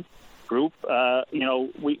Coalition group,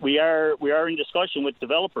 we are in discussion with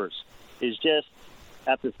developers. It's just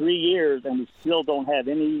after 3 years, and we still don't have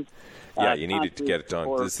any. You need to get it done.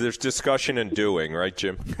 There's discussion and doing, right,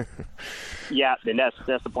 Jim? Yeah, then that's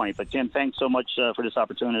the point. But Tim, thanks so much for this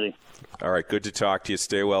opportunity. All right, good to talk to you.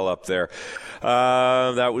 Stay well up there.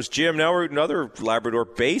 That was Jim. Now we're another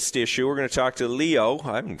Labrador-based issue. We're going to talk to Leo.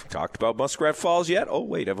 I haven't talked about Muskrat Falls yet. Oh,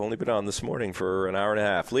 wait, I've only been on this morning for an hour and a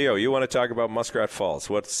half. Leo, you want to talk about Muskrat Falls.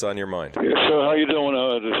 What's on your mind? Yes, sir. How you doing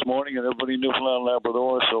this morning? And everybody in Newfoundland,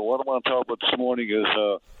 Labrador. So what I want to talk about this morning is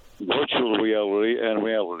virtual reality and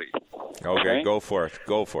reality. Okay, go for it.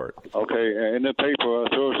 Okay, in the paper,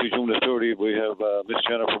 Thursday, June the 30th, we have Miss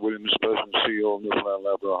Jennifer Williams, President and CEO of Newfoundland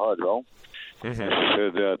Labrador Hydro. Mm-hmm. She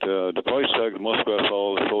said that the price tag of the Muskrat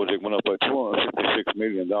Falls project went up by $256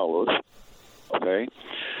 million. Okay?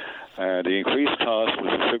 And the increased cost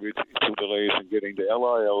was attributed to delays in getting the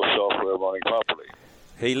LIL software running properly.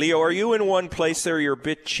 Hey, Leo, are you in one place there? You're a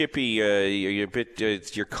bit chippy. You're a bit.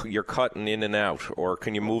 You're cutting in and out. Or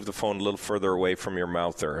can you move the phone a little further away from your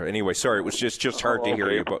mouth there? Anyway, sorry, it was just hard to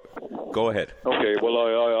hear you. But go ahead. Okay. Well,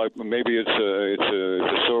 I maybe it's a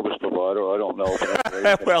service provider. I don't know.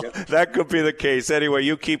 Well, that could be the case. Anyway,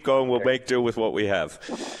 you keep going. We'll make do with what we have.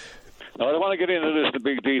 Now, I don't want to get into this in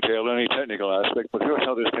big detail, any technical aspect, but here's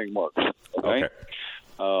how this thing works. Okay.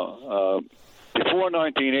 Before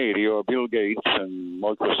 1980, or Bill Gates and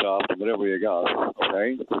Microsoft and whatever you got,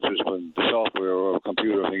 okay, which is when the software or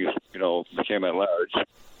computer things, became at large,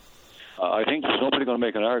 I think there's nobody going to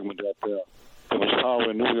make an argument that there was power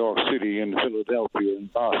in New York City and Philadelphia and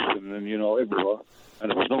Boston and, everywhere, and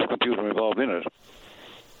there was no computer involved in it.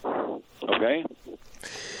 Okay?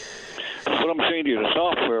 So what I'm saying to you, the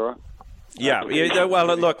software... Yeah.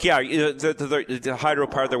 Well, look. The hydro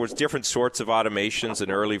part. There was different sorts of automations, an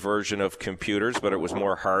early version of computers, but it was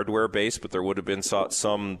more hardware based. But there would have been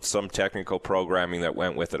some technical programming that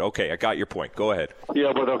went with it. Okay, I got your point. Go ahead.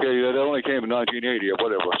 Yeah, but okay, that only came in 1980 or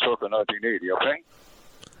whatever, circa 1980. Okay.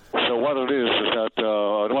 So what it is that I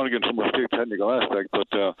don't want to get into much technical aspect, but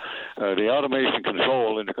the automation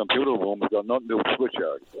control in the computer room has got nothing to do with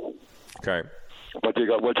switchyard. Okay. But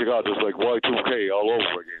what you got is like Y2K all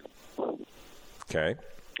over again. Okay.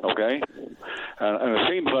 Okay. And it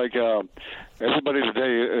seems like everybody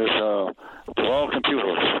today is they're all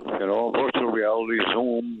computers, virtual reality,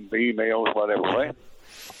 Zoom, emails, whatever, right?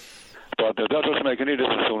 But that doesn't make any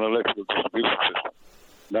difference to an electrical distribution system.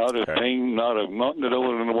 Not a thing, nothing to do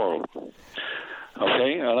with it in the world.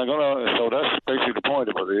 Okay, and so that's basically the point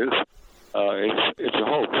of it is, it's a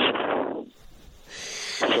hoax.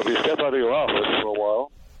 So if you step out of your office for a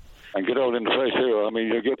while and get out in the fresh air,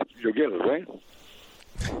 you'll get it, right?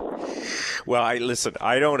 Well, I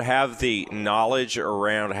don't have the knowledge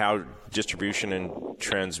around how distribution and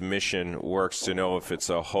transmission works to know if it's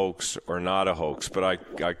a hoax or not a hoax, but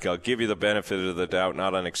I'll give you the benefit of the doubt,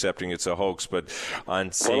 not on accepting it's a hoax, but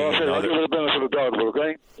on seeing I'll give you the benefit of the doubt,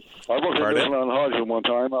 okay? I worked in Newfoundland Hydro one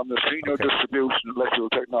time. I'm the senior distribution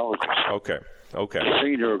electrical technologist. Okay.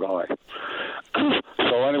 Senior guy.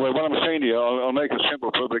 So anyway, what I'm saying to you, I'll make it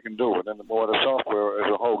simple so they can do it, and more the software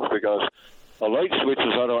is a hoax because a light switch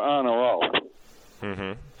is either on or off.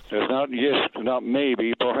 Mm-hmm. It's not yes, not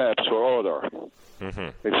maybe, perhaps, or other. Mm-hmm.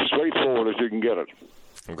 It's as straightforward as you can get it.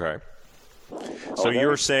 Okay. So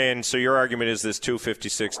you're saying, your argument is this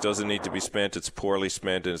 256 doesn't need to be spent, it's poorly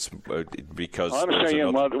spent, and it's because... I'm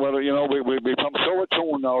saying, we become so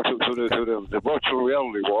attuned now to the virtual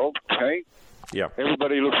reality world, okay? Yeah.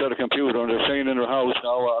 Everybody looks at a computer and they're saying in their house,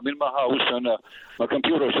 now I'm in my house and my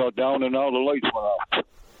computer shut down and now the lights went off.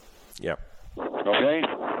 Yeah. Okay?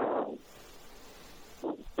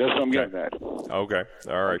 That's what I'm getting at. Okay.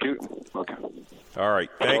 All right. Okay. All right.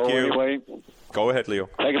 Thank you. Anyway, go ahead, Leo.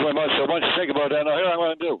 Thank you very much. So once you think about that, now here's what I'm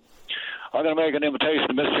going to do. I'm going to make an invitation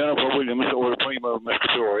to Miss Jennifer Williams or the Premier of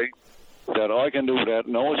Missouri that I can do that,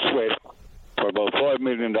 no sweat, for about $5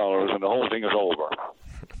 million and the whole thing is over.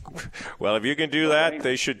 Well, if you can do that,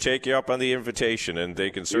 they should take you up on the invitation, and they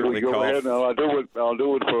can certainly go call. Ahead, and I'll do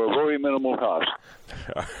it for a very minimal cost.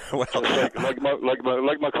 Well, like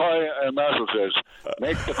Mackay and Marshall says,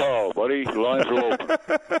 make the call, buddy. The lines are open.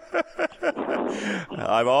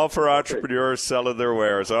 I'm all for entrepreneurs selling their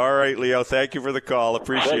wares. All right, Leo. Thank you for the call.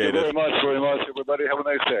 Appreciate it. Thank you very much. Everybody, have a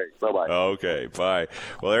nice day. Bye-bye. Okay, bye.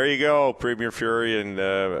 Well, there you go. Premier Fury and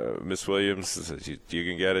Miss Williams. You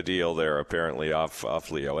can get a deal there, apparently,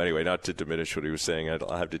 off Leo. Anyway, not to diminish what he was saying.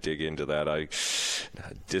 I'll have to dig into that.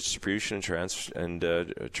 Distribution and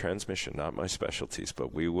transmission, not my specialties,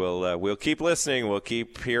 but we'll keep listening. We'll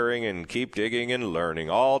keep hearing and keep digging and learning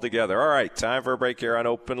all together. All right, time for a break here on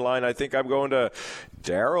Open Line. I think I'm going to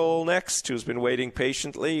Daryl next, who's been waiting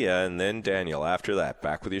patiently, and then Daniel after that.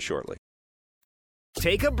 Back with you shortly.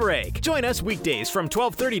 Take a break. Join us weekdays from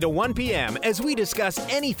 12:30 to 1 p.m. as we discuss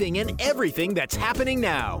anything and everything that's happening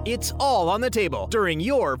now. It's all on the table during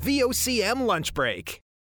your VOCM lunch break.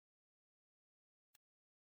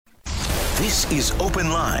 This is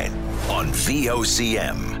Open Line on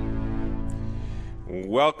VOCM.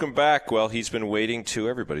 Welcome back. Well, everybody's been waiting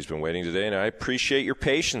today, and I appreciate your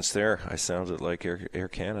patience there. I sounded like Air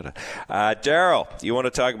Canada. Daryl, you want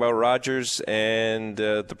to talk about Rogers and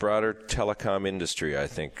the broader telecom industry, I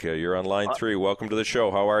think. You're on line 3. Welcome to the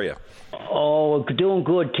show. How are you? Oh, doing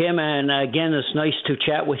good, Tim. And again, it's nice to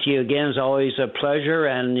chat with you again. It's always a pleasure,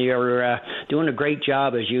 and you're doing a great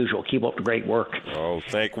job as usual. Keep up the great work. Oh,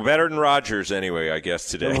 thank you. Better than Rogers anyway, I guess,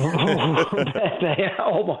 today.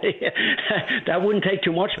 Oh boy, that wouldn't take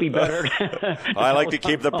too much to be better. I like to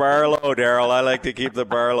keep the bar low, Daryl. I like to keep the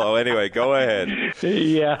bar low. Anyway, go ahead.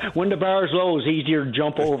 Yeah, when the bar's low, it's easier to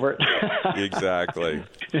jump over it. Exactly.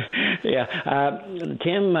 Yeah.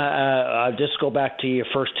 Tim, I'll just go back to your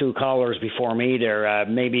first two callers before me there.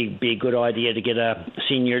 Maybe be a good idea to get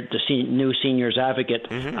new seniors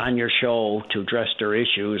advocate on your show to address their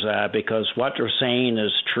issues, because what they're saying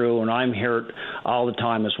is true, and I'm here all the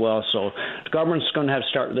time as well. So the government's going to have to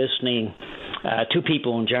start listening to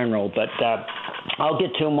people in general. But I'll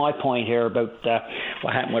get to my point here about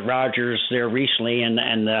what happened with Rogers there recently,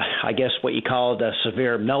 and I guess what you call the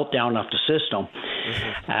severe meltdown of the system.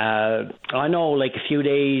 I know, like a few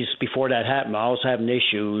days before that happened, I was having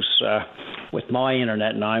issues with my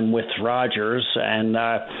internet, and I'm with Rogers, and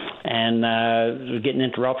getting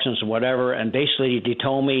interruptions and whatever. And basically, they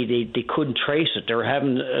told me they couldn't trace it. It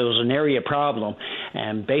was an area problem,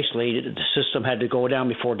 and basically the system had to go down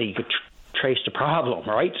before they could trace the problem,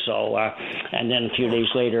 right? So, and then a few days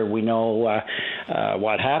later, we know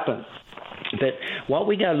what happened. But what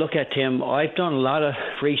we got to look at, Tim, I've done a lot of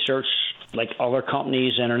research, like other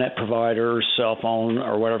companies, internet providers, cell phone,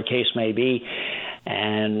 or whatever the case may be,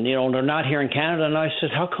 and they're not here in Canada. And I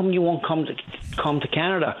said, how come you won't come to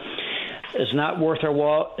Canada? It's not worth our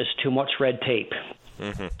while. It's too much red tape.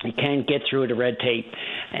 You can't get through the red tape.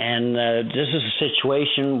 And this is a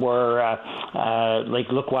situation where,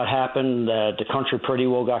 look what happened. The country pretty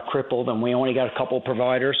well got crippled, and we only got a couple of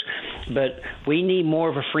providers. But we need more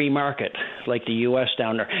of a free market, like the U.S.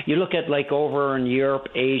 down there. You look at, like, over in Europe,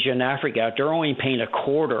 Asia, and Africa, they're only paying a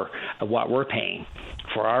quarter of what we're paying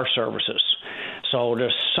for our services. So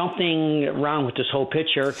there's something wrong with this whole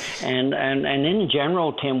picture, and in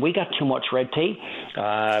general, Tim, we got too much red tape.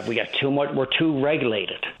 We got too much. We're too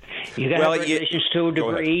regulated. You got regulations to a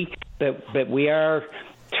degree, but we are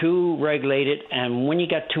too regulated. And when you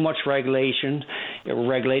got too much regulation,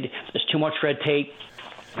 there's too much red tape.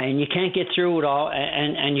 And you can't get through it all,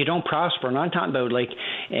 and you don't prosper. And I'm talking about, like,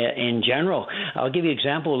 in general. I'll give you an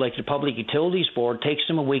example, like the Public Utilities Board takes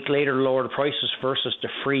them a week later to lower the prices versus the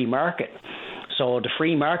free market. So the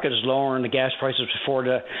free market is lowering the gas prices before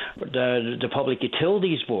the Public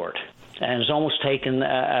Utilities Board. And it's almost taken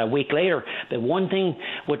a week later. But one thing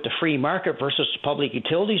with the free market versus the Public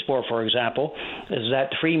Utilities Board, for example, is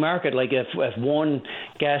that the free market, like if one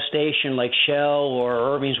gas station like Shell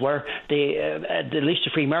or Irving's, where at least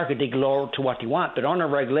the free market, they lower to what they want. But under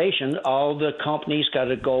regulation, all the companies got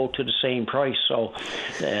to go to the same price. So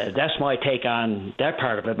that's my take on that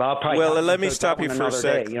part of it. But I'll probably let me stop you for a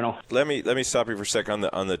sec. Day, Let me stop you for a sec on the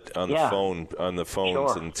phones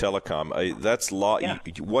and telecom. That's law. Yeah.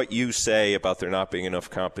 What you say about there not being enough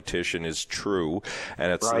competition is true,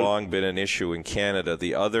 and it's long been an issue in Canada.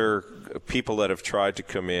 The other people that have tried to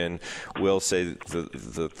come in will say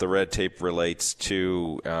the red tape relates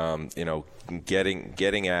to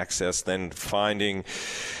getting access, then getting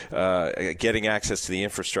access to the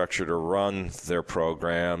infrastructure to run their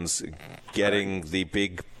programs, getting the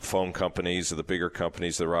big phone companies or the bigger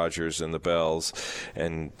companies, the Rogers and the Bells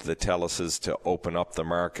and the Teluses, to open up the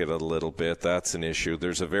market a little bit. That's an issue.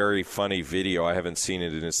 There's a very funny video, I haven't seen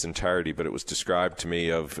it in its entirety, but it was described to me,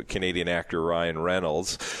 of Canadian actor Ryan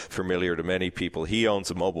Reynolds, familiar to many people. He owns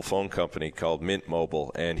a mobile phone company called Mint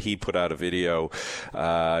Mobile, and he put out a video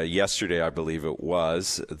yesterday, I believe it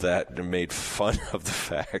was, that made fun of the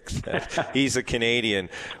fact that he's a Canadian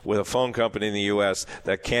with a phone company in the U.S.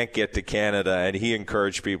 that can't get to Canada, and he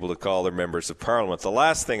encouraged people to call their members of parliament. The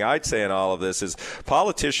last thing I'd say in all of this is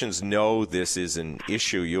politicians know this is an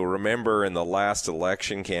issue. You'll remember in the last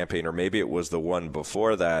election campaign, or maybe it was the one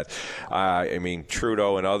before that,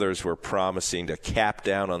 Trudeau and others were promising to cap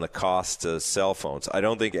down on the cost of cell phones. I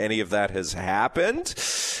don't think any of that has happened,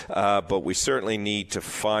 but we certainly need to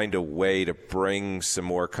find a way to bring some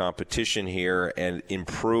more competition here and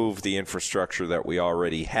improve the infrastructure that we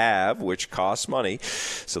already have, which costs money.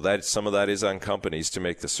 So that some of that is on companies to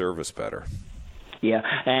make the service better. Yeah,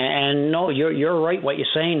 and no, you're right what you're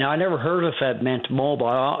saying. Now, I never heard of it meant mobile.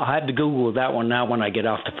 I had to Google that one now when I get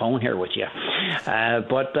off the phone here with you.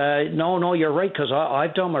 No, you're right, because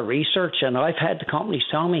I've done my research, and I've had the companies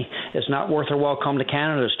tell me it's not worth their while come to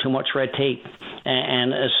Canada. There's too much red tape.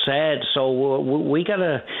 And it's sad. So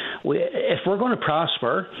if we're going to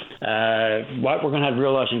prosper, what we're going to have to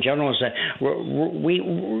realize in general is that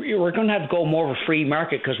we're going to have to go more of a free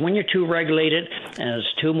market, because when you're too regulated and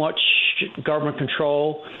there's too much government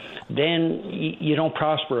control, then you don't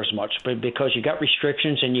prosper as much, because you got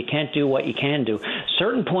restrictions and you can't do what you can do.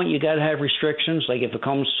 Certain point you got to have restrictions, like if it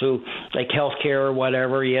comes to like healthcare or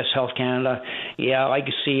whatever. Yes, Health Canada. Yeah, I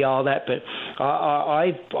can see all that, but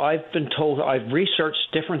I've been told, I've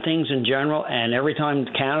researched different things in general, and every time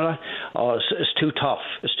Canada, it's too tough.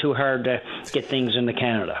 It's too hard to get things into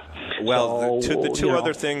Canada. Well, the two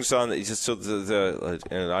other things on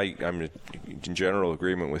and I'm in general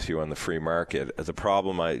agreement with you on the free market. The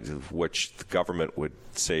problem which the government would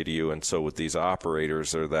say to you, and so with these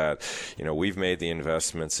operators, are that, we've made the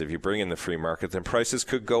investments. If you bring in the free market, then prices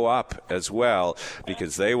could go up as well,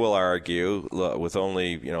 because they will argue, with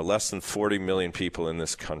only less than 40 million people in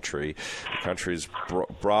this country, the country's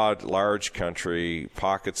broad, large country,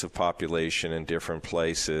 pockets of population in different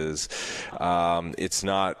places,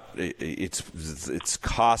 it's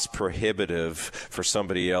cost prohibitive for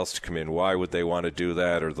somebody else to come in. Why would they want to do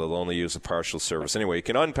that? Or they'll only use a partial service. Anyway, you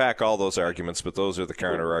can unpack all those arguments, but those are the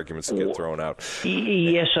counter arguments that get thrown out.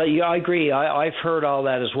 Yes, I agree. I've heard all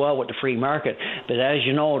that as well with the free market. But as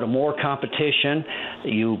you know, the more competition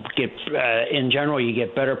you get, in general, you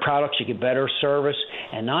get better products, you get better service,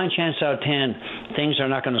 and 9 chances out of 10, things are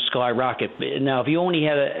not going to skyrocket. Now, if you only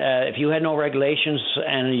had if you had no regulations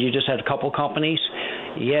and you just had a couple companies,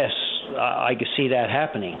 yes, I could see that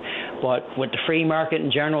happening. But with the free market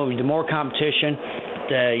in general, the more competition,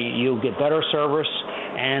 you'll get better service,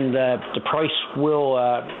 and the price will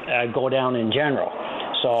go down in general.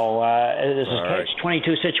 So it's a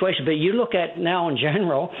catch-22 situation. But you look at now in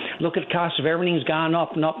general, look at the cost of everything's gone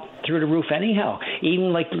up and up through the roof anyhow.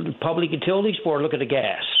 Even like the Public Utilities Board, look at the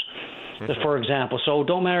gas, for example. So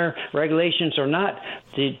don't matter regulations or not,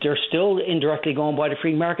 they're still indirectly going by the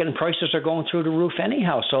free market, and prices are going through the roof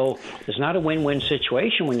anyhow. So it's not a win-win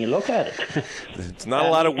situation when you look at it. It's not a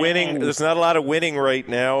lot of winning. There's not a lot of winning right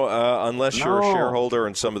now, unless you're a shareholder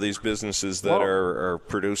in some of these businesses that are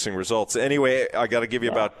producing results. Anyway, I got to give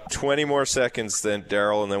you about 20 more seconds, then,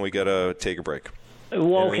 Daryl, and then we got to take a break.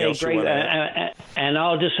 Well, okay, great. And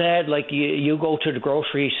I'll just add, like, you go to the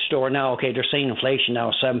grocery store now, okay, they're saying inflation now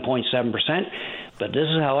is 7.7%, but this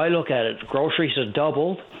is how I look at it. Groceries have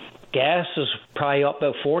doubled. Gas is probably up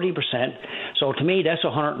about 40%. So to me, that's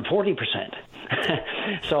 140%.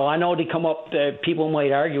 So I know they come up, people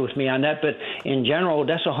might argue with me on that, but in general,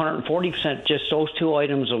 that's 140%, just those two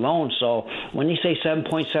items alone. So when you say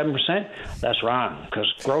 7.7%, that's wrong, because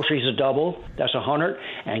groceries are double, that's 100,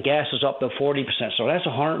 and gas is up to 40%. So that's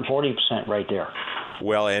 140% right there.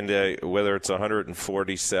 Well, and whether it's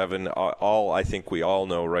 147, I think we all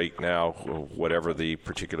know right now, whatever the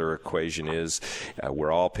particular equation is,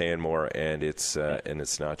 we're all paying more, and it's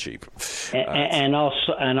not cheap. And I'll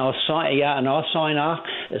sign off.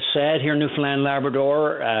 It's sad here in Newfoundland,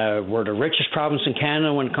 Labrador. We're the richest province in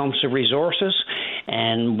Canada when it comes to resources,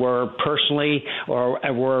 and we're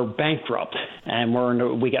bankrupt,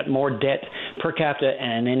 and we got more debt per capita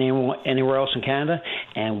than anywhere else in Canada,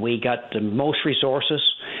 and we got the most resources.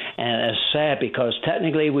 And it's sad, because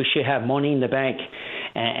technically we should have money in the bank,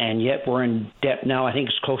 and yet we're in debt now. I think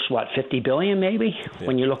it's close to, $50 billion maybe,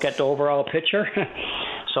 when you look at the overall picture.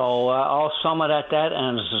 So I'll sum it at that,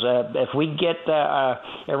 and if we get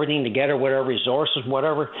everything together with our resources,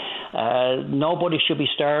 whatever, nobody should be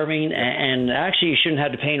starving, and actually you shouldn't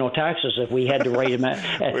have to pay no taxes if we had the right amount.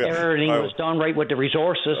 Everything was done right with the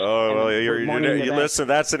resources. Oh, well, listen,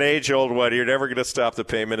 that's an age-old one. You're never going to stop the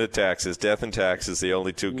payment of taxes. Death and taxes, the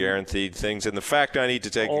only two guaranteed things. And the fact I need to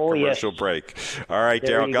take a commercial break. All right,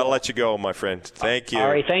 Daryl, got to let you go, my friend. Thank you. All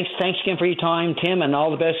right, thanks again for your time, Tim, and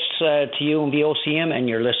all the best to you and VOCM and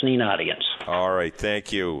your listening audience. All right,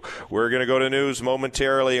 thank you. We're going to go to news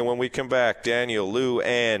momentarily, and when we come back, Daniel, Lou,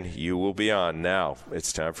 and you will be on. Now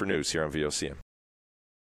it's time for news here on VOCM.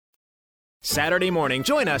 Saturday morning,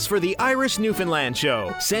 join us for the Irish Newfoundland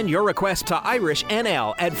Show. Send your request to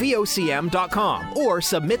irishnl@vocm.com or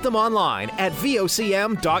submit them online at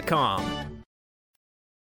vocm.com.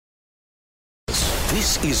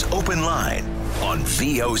 This is Open Line on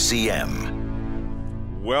VOCM.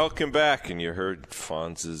 Welcome back, and you heard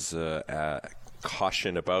Fonz's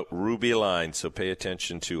caution about Ruby Line, so pay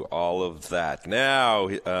attention to all of that.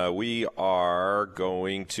 Now, we are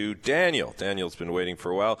going to Daniel. Daniel's been waiting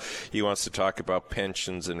for a while. He wants to talk about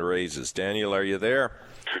pensions and raises. Daniel, are you there?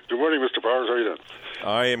 Good morning, Mr. Powers. How are you doing?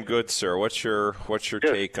 I am good, sir. What's your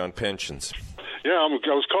take on pensions? Yeah, I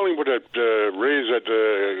was calling with that raise that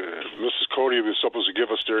Mrs. Cody was supposed to give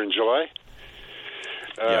us there in July.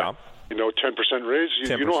 Yeah. 10% raise.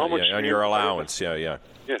 10%, you know how much on your allowance, yeah.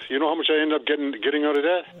 Yes, you know how much I end up getting out of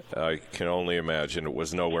that? I can only imagine. It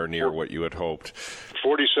was nowhere near what you had hoped.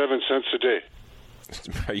 47 cents a day.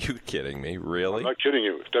 Are you kidding me? Really? I'm not kidding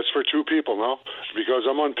you. That's for two people now, because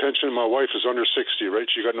I'm on pension. My wife is under 60, right?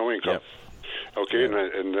 She got no income. Yep. Okay,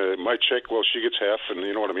 yep. And my check, well, she gets half, and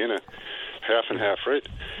you know what I mean? Half and half, right?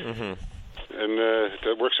 Mm-hmm. And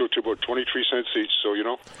that works out to about 23 cents each. So,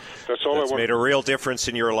 that's all I want. That's made a real difference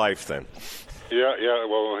in your life, then. Yeah.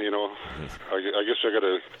 Well, I guess I got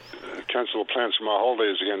to cancel plans for my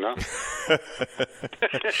holidays again now.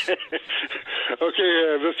 Okay,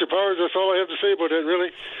 Mr. Powers, that's all I have to say about that.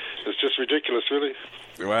 Really, it's just ridiculous, really.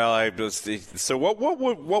 Well, so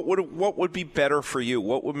what would be better for you?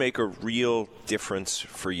 What would make a real difference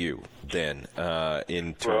for you then,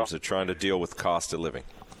 in terms of trying to deal with cost of living?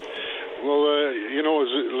 Well,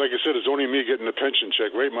 like I said, it's only me getting the pension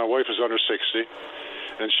check, right? My wife is under 60,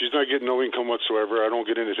 and she's not getting no income whatsoever. I don't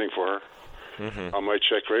get anything for her on my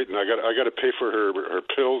check, right? And I got to pay for her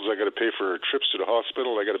pills. I got to pay for her trips to the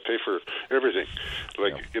hospital. I got to pay for everything,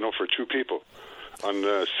 for two people on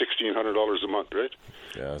 $1,600 a month, right?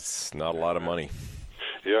 Yeah, it's not a lot of money.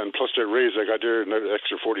 Yeah, and plus that raise I got there, another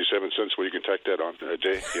extra 47 cents. Well, you can tack that on a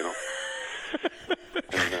day,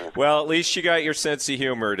 Well, at least you got your sense of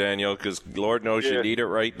humor, Daniel, because Lord knows you need it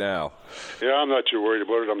right now. Yeah, I'm not too worried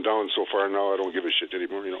about it. I'm down so far now, I don't give a shit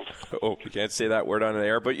anymore, Oh, you can't say that word on the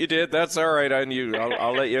air, but you did. That's all right on you.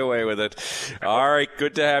 I'll let you away with it. All right,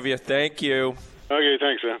 good to have you. Thank you. Okay,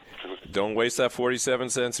 thanks, man. Don't waste that 47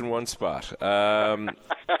 cents in one spot.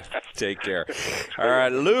 Take care. All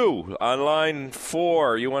right, Lou, on line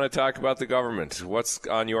 4, you want to talk about the government. What's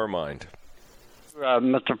on your mind?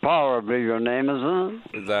 Mr. Power, I believe your name is,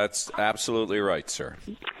 it? That's absolutely right, sir.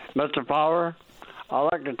 Mr. Power, I'd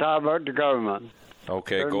like to talk about the government.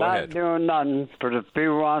 Okay, go ahead. They're not doing nothing for the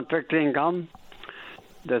people on fixed income,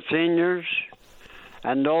 the seniors,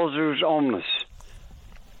 and those who's homeless,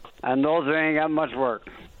 and those who ain't got much work.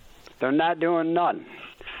 They're not doing nothing.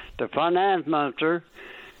 The finance minister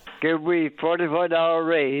gave we $45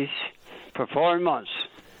 raise for 4 months.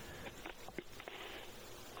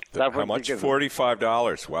 How much?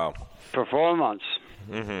 $45. Wow. For 4 months.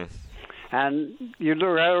 Mm-hmm. And you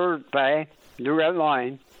look at our pay, look at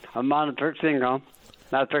mine. I'm on a fixed income,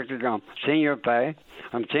 not fixed income, senior pay.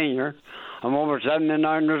 I'm senior. I'm over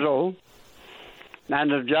 79 years old.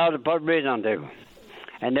 And the job to put raise on table.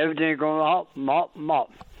 And everything going up.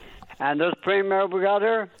 And this premier we got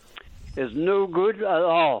here is no good at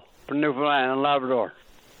all for Newfoundland and Labrador.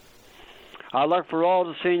 I look for all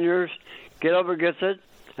the seniors, get up against it.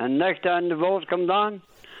 And next time the vote comes on,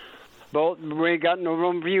 we ain't got no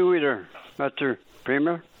room for you either, Mr.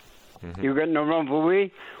 Premier. Mm-hmm. You got no room for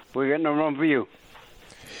we got no room for you.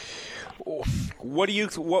 What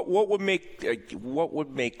would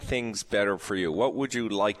make things better for you? What would you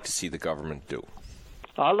like to see the government do?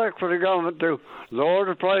 I look for the government to lower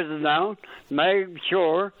the prices down, make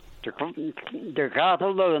sure the cost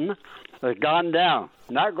of living has gone down,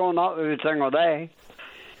 not going up every single day.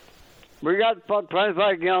 We got to put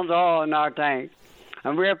 25 gallons of oil in our tank,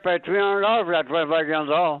 and we have to pay $300 for that 25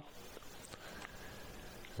 gallons of oil.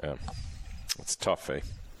 Yeah, it's tough, eh?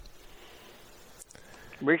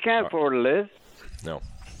 We can't afford to live. No.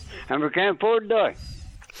 And we can't afford to die.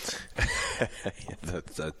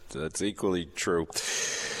 That's equally true.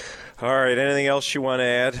 All right, anything else you want to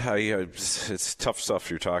add? It's tough stuff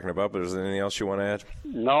you're talking about, but is there anything else you want to add?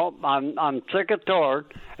 No, I'm sick of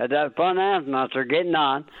tired of that finance minister getting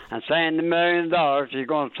on and saying the $1 million he's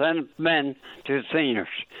going to send men to the seniors,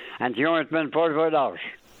 and he only spent $45.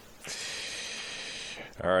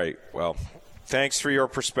 All right, well, thanks for your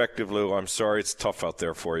perspective, Lou. I'm sorry it's tough out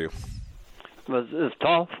there for you. It's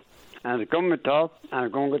tough, and it's going to be tough, and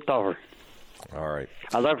it's going to get tougher. All right.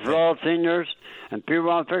 I look for all seniors and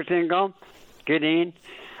people on fixed income, get in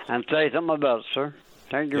and say something about it, sir.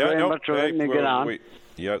 Thank you very much for letting me get on.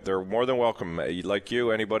 Yeah, they're more than welcome. Like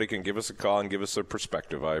you, anybody can give us a call and give us a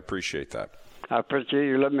perspective. I appreciate that. I appreciate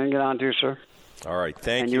you letting me get on too, sir. All right,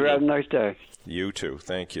 thank you. And you have a nice day. You too.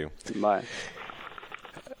 Thank you. Bye.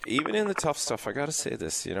 Even in the tough stuff, I got to say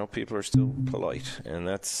this, people are still polite, and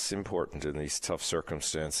that's important in these tough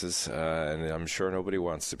circumstances, and I'm sure nobody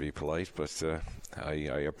wants to be polite, but I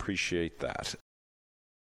appreciate that.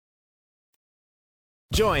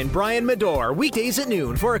 Join Brian Medore weekdays at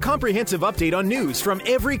noon for a comprehensive update on news from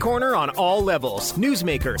every corner on all levels,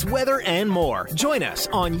 newsmakers, weather, and more. Join us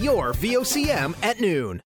on your VOCM at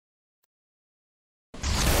noon.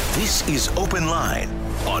 This is Open Line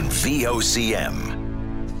on VOCM.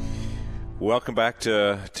 Welcome back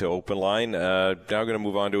to Open Line. Now going to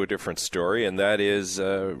move on to a different story, and that is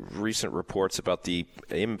recent reports about the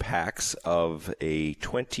impacts of a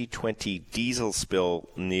 2020 diesel spill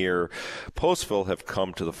near Postville have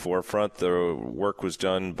come to the forefront. The work was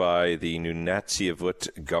done by the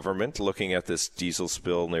Nunatsiavut government looking at this diesel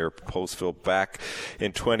spill near Postville back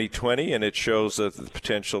in 2020, and it shows the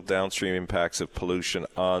potential downstream impacts of pollution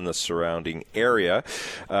on the surrounding area.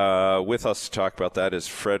 With us to talk about that is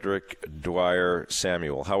Frederick Dwyer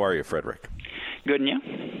Samuel. How are you, Frederick? Good, and you?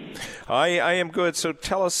 I am good. So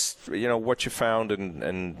tell us, what you found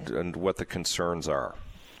and what the concerns are.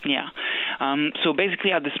 Yeah. So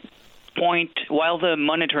basically, at this point, while the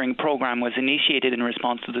monitoring program was initiated in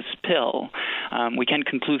response to the spill, we can't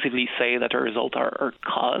conclusively say that the results are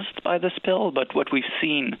caused by the spill, but what we've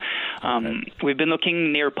seen, we've been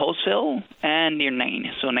looking near Postville and near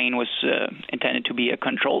Nain. So Nain was intended to be a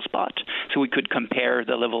control spot, so we could compare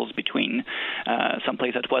the levels between some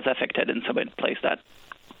place that was affected and some place that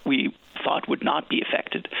we thought would not be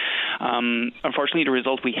affected. Unfortunately, the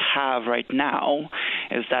result we have right now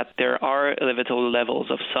is that there are elevated levels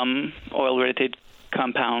of some oil-related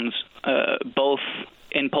compounds, both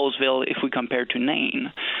in Postville if we compare to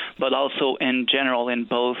Nain, but also in general in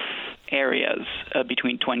both areas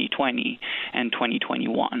between 2020 and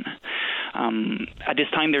 2021. At this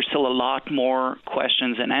time, there's still a lot more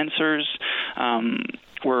questions and answers.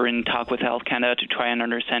 We're in talk with Health Canada to try and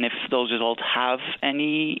understand if those results have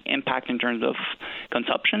any impact in terms of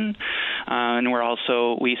consumption. And we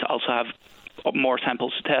also have more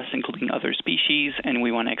samples to test, including other species, and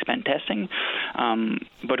we want to expand testing.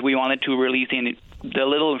 But we wanted to release the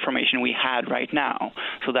little information we had right now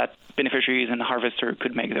so that beneficiaries and harvesters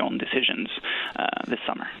could make their own decisions this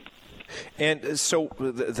summer. And so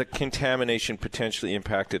the contamination potentially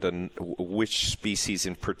impacted on which species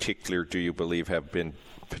in particular do you believe have been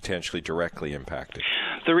potentially directly impacted?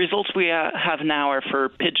 The results we have now are for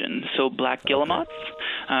pigeons, so black guillemots.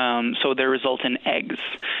 So they result in eggs.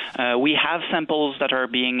 We have samples that are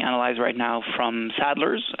being analyzed right now from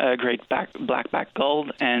saddlers, great black-backed gull,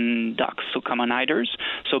 and ducks, so common eiders,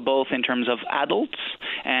 so both in terms of adults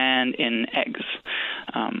and in eggs.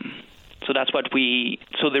 So that's what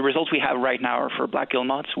so the results we have right now are for black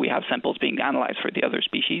guillemots. We have samples being analyzed for the other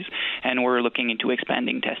species, and we're looking into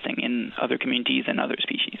expanding testing in other communities and other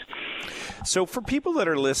species. So for people that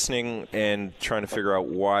are listening and trying to figure out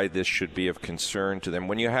why this should be of concern to them,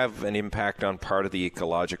 when you have an impact on part of the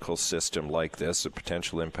ecological system like this, a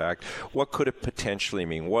potential impact, what could it potentially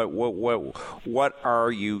mean? What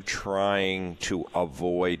are you trying to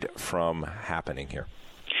avoid from happening here?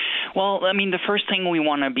 Well, I mean, the first thing we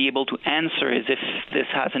want to be able to answer is if this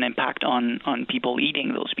has an impact on people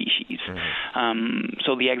eating those species. Mm-hmm.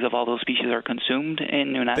 So the eggs of all those species are consumed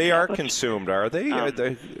in Nunatsiavut. They are consumed, are they?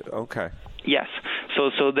 Okay. Yes.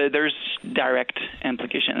 So there's direct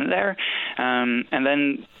implication there. And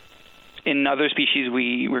then in other species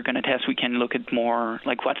we're going to test, we can look at more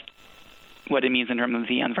like what it means in terms of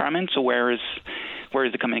the environment. So where is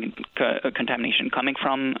the contamination coming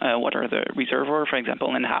from? What are the reservoirs, for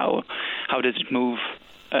example, and how does it move?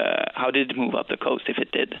 How did it move up the coast if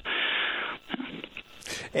it did?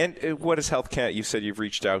 And what is Health Canada? You said you've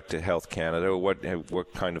reached out to Health Canada.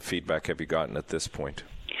 What kind of feedback have you gotten at this point?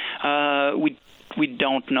 We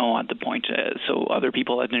don't know at the point. So other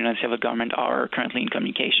people at the Nunatsiavut government are currently in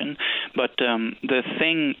communication. But the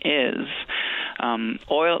thing is,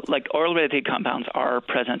 oil-related compounds are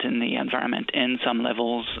present in the environment in some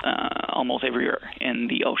levels almost everywhere in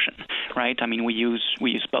the ocean, right? I mean, we use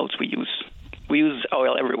boats, we use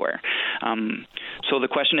oil everywhere. So the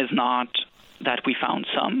question is not that we found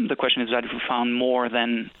some. The question is that we found more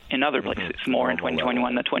than in other places, more in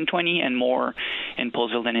 2021 than 2020, and more in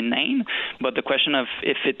Postville than in Nain. But the question of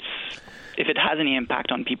if it has any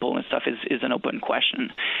impact on people and stuff is an open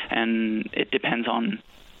question, and it depends on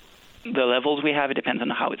the levels we have. It depends on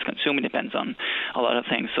how it's consumed. It depends on a lot of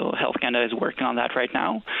things. So Health Canada is working on that right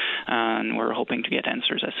now, and we're hoping to get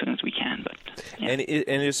answers as soon as we can. But yeah. And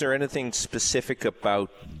is there anything specific about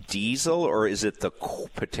diesel, or is it the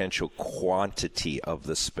potential quantity of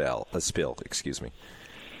the spill? Excuse me.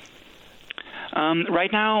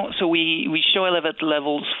 Right now, so we show elevated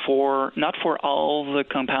levels not for all the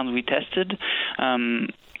compounds we tested.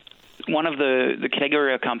 One of the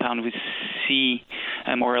category of compounds we see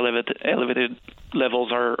more elevated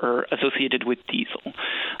levels are associated with diesel.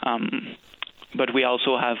 but we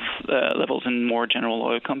also have levels in more general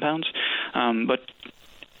oil compounds. But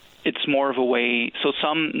it's more of a way. So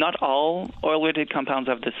not all oil-related compounds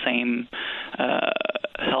have the same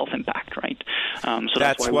health impact, right? So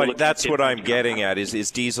that's what I'm getting at.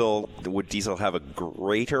 Is diesel? Would diesel have a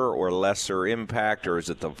greater or lesser impact, or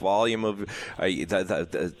is it the volume of?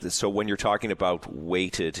 So when you're talking about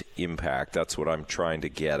weighted impact, that's what I'm trying to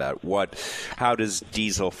get at. How does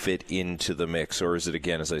diesel fit into the mix, or is it,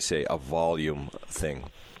 again, as I say, a volume thing?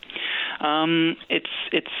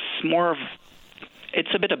 It's more of. It's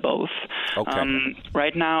a bit of both. Okay.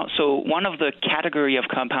 Right now, so one of the category of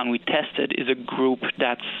compound we tested is a group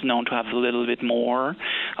that's known to have a little bit more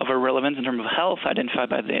of a relevance in terms of health identified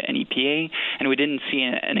by the NEPA, and we didn't see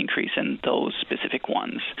an increase in those specific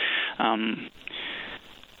ones.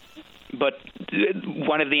 But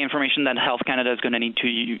one of the information that Health Canada is going to need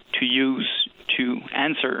to use to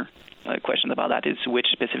answer questions about that is which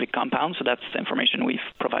specific compound. So that's the information we've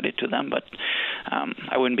provided to them, but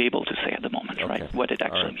I wouldn't be able to say at the moment, right, what it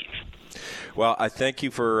actually means. Well, I thank you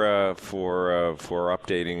for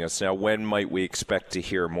updating us. Now, when might we expect to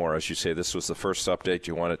hear more? As you say, this was the first update.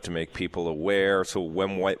 You wanted to make people aware. So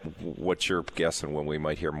what's your guess on when we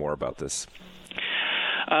might hear more about this?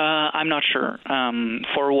 I'm not sure.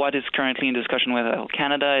 For what is currently in discussion with Health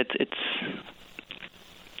Canada,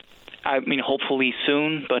 hopefully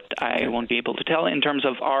soon, but I won't be able to tell. In terms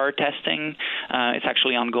of our testing, it's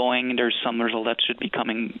actually ongoing. There's some result that should be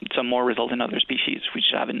coming, some more result in other species, which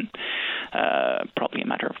have in probably a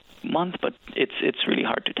matter of month, but it's really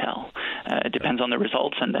hard to tell. It depends on the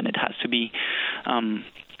results, and then it has to be.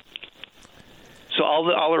 So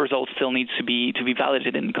all the results still needs to be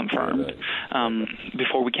validated and confirmed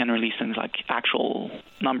before we can release things like actual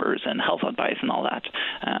numbers and health advice and all that.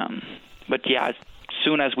 But yeah, as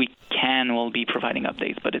soon as we can, we'll be providing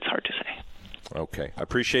updates, but it's hard to say. Okay. I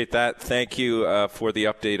appreciate that. Thank you for the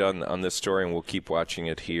update on this story, and we'll keep watching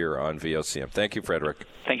it here on VOCM. Thank you, Frederick.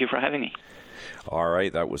 Thank you for having me. All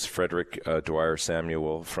right. That was Frederick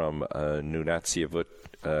Dwyer-Samuel from Nunatsiavut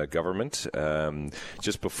government.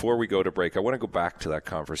 Just before we go to break, I want to go back to that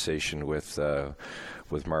conversation with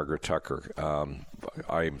Margaret Tucker.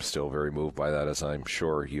 I'm still very moved by that, as I'm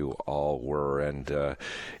sure you all were. And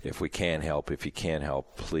if you can help,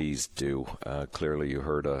 please do. Clearly, you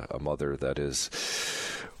heard a mother that is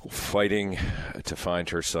fighting to find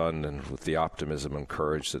her son, and with the optimism and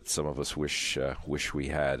courage that some of us wish we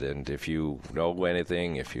had. And if you know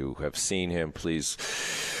anything, if you have seen him, please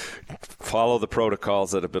follow the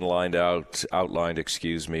protocols that have been outlined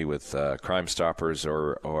with Crime Stoppers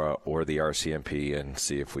or the RCMP, and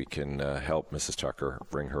see if we can help Mrs. Tucker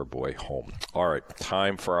bring her boy home. All right,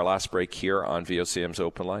 time for our last break here on VOCM's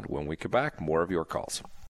Open Line. When we come back, more of your calls.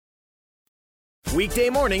 Weekday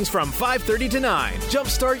mornings from 5:30 to 9.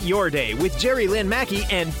 Jumpstart your day with Jerry Lynn Mackey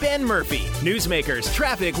and Ben Murphy. Newsmakers,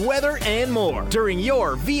 traffic, weather, and more during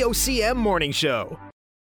your VOCM morning show.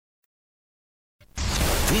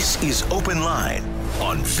 This is Open Line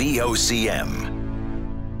on VOCM.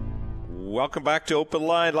 Welcome back to Open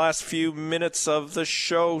Line. Last few minutes of the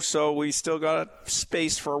show, so we still got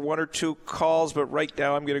space for one or two calls, but right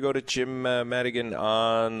now I'm going to go to Jim Madigan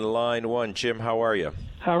on line one. Jim, how are you?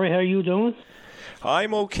 Harry, how are you doing?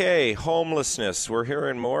 I'm okay. Homelessness. We're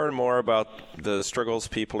hearing more and more about the struggles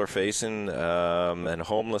people are facing, and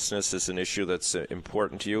homelessness is an issue that's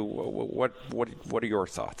important to you. What are your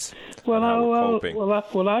thoughts? Well,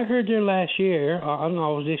 I heard there last year, or I don't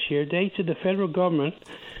know, it was this year, they said the federal government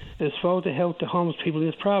is supposed to help the homeless people in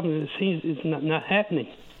this problem. It seems it's not happening.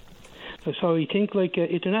 So you think,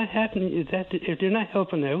 if they're not happening, if they're not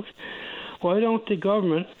helping out, why don't the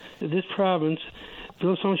government, this province,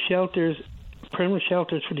 build some shelters, permanent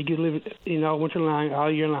shelters for the good live, winter long, all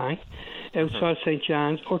year long, outside St.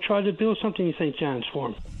 John's, or try to build something in St. John's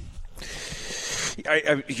for them?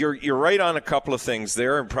 You're right on a couple of things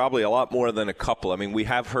there, and probably a lot more than a couple. I mean, we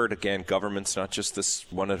have heard, again, governments, not just this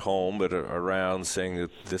one at home, but around, saying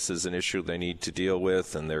that this is an issue they need to deal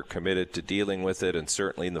with, and they're committed to dealing with it. And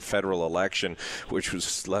certainly in the federal election, which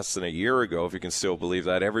was less than a year ago, if you can still believe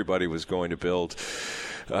that, everybody was going to build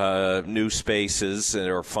new spaces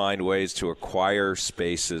or find ways to acquire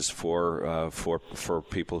spaces for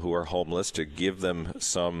people who are homeless, to give them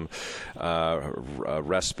some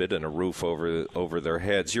respite and a roof over their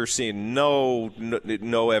heads. You're seeing no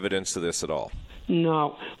evidence of this at all.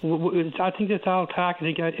 No, I think that's all talk.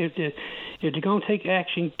 If they're going to take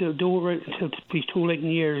action, they'll do it until it's too late in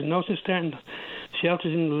the year. No sense starting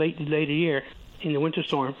shelters in the later year, in the winter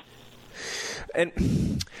storm.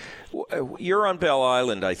 And You're on Bell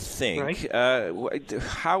Island, I think. Right.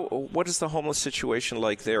 What is the homeless situation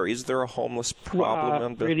like there? Is there a homeless problem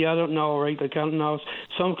on Bell? Really, I don't know, right? Like, I don't know.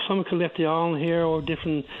 Some could left the island here, or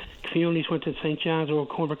different communities went to St. John's or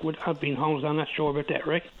Cornbrook without being homeless. I'm not sure about that,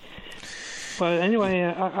 right? But anyway,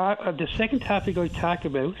 the second topic I talk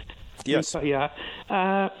about. Yes. People's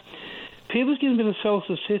getting a bit of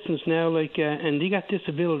social assistance now, like, and they got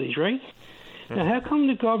disabilities, right? Now, how come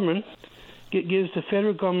the government the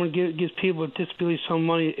federal government gives people with disabilities some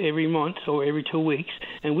money every month or every 2 weeks,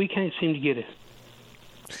 and we can't seem to get it?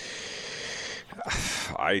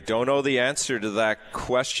 I don't know the answer to that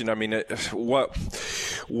question. I mean, who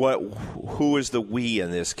is the we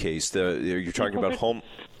in this case? You're talking about home.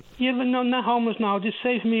 Yeah, but no, not homeless. No, just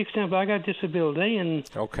say for me, example, I got a disability, and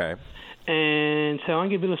okay, and so I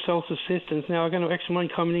get a bit of social assistance. Now I got no extra money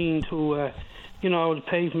coming in to. To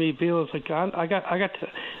pay for me bills. Like I got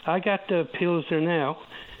the pills there now,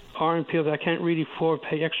 RN pills. I can't really afford to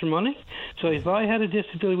pay extra money. So if I had a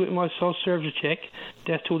disability with my social service check,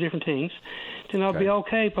 that's two different things. Then I'll be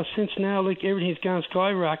okay. But since now, like, everything's gone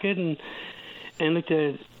skyrocket, and like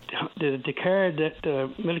the card that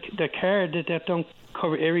don't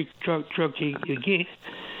cover every drug you get.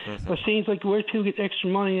 Mm-hmm. But it seems like where people get extra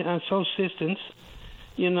money on social assistance,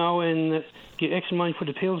 and get extra money for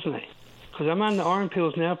the pills now. Because I'm on the RN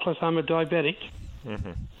pills now, plus I'm a diabetic.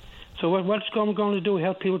 Mm-hmm. So what's government going to do to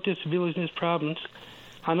help people with disabilities and these problems?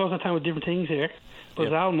 I know sometimes with different things here, but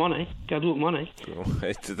it's all money. Got to do it with money.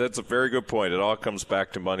 That's a very good point. It all comes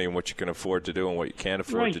back to money and what you can afford to do and what you can't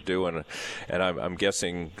afford to do. And I'm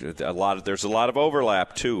guessing there's a lot of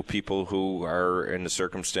overlap too. People who are in the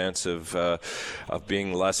circumstance of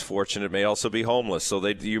being less fortunate may also be homeless. So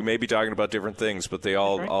you may be talking about different things, but they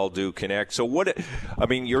all do connect. So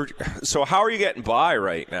so how are you getting by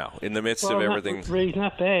right now in the midst of everything? Really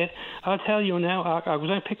not bad. I'll tell you now. I was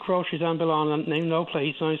going to pick groceries on Belon, name no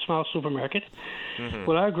place, on a small supermarket. Mm-hmm.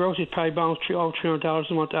 Well, our groceries probably bounce over $300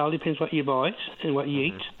 a month. It all depends what you buy and what you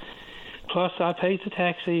eat. Plus, I paid the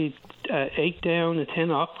taxi 8 down and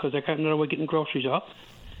 10 up because I got another way of getting groceries up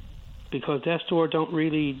because that store don't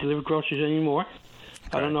really deliver groceries anymore.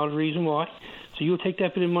 Okay. I don't know the reason why. So you'll take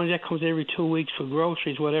that bit of money that comes every 2 weeks for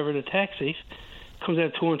groceries, whatever the taxis, comes out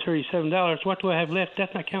at $237. What do I have left?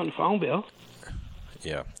 That's not counting the phone bill.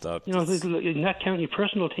 Yeah. You're not counting your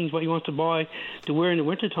personal things, what you want to buy to wear in the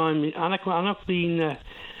wintertime. I'm not being going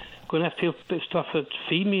to have to pay stuff to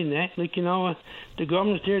feed me and that. Like, the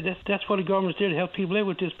government's there. That's what the government's there to help people live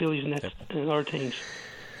with disabilities and other things.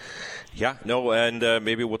 Yeah, no, and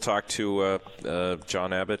maybe we'll talk to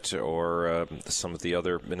John Abbott or some of the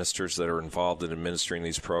other ministers that are involved in administering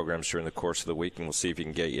these programs during the course of the week, and we'll see if we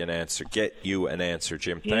can get you an answer.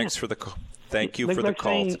 Jim. Yeah. Thanks for the call. Thank you for the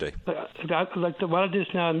call today. What I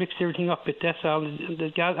did now, I mixed everything up, but that's all.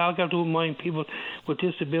 I've got to do with my people with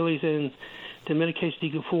disabilities and the medication they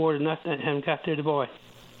can afford and haven't got there to buy.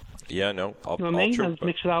 Yeah, no. I'll mix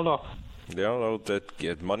it all up. No,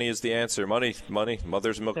 that money is the answer. Money,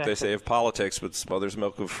 mother's milk, they say, of politics, but it's mother's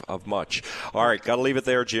milk of much. All right, got to leave it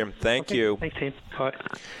there, Jim. Thank you. Thanks, Tim. Bye.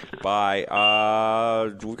 Bye.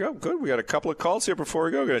 We got a couple of calls here before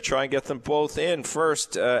we go. We're going to try and get them both in.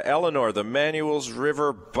 First, Eleanor, the Manuels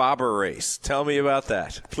River Bobber Race. Tell me about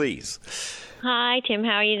that, please. Hi, Tim.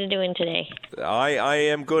 How are you doing today? I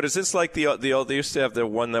am good. Is this like the old? They used to have the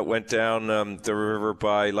one that went down the river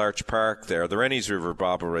by Larch Park there, the Rennie's River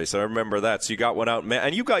Bobber Race. I remember that. So you got one out,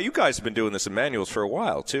 and you guys have been doing this in Manuels for a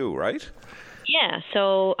while too, right? Yeah.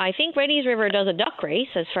 So I think Rennie's River does a duck race,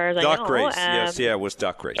 as far as I know. Duck race. Yes. Yeah, it was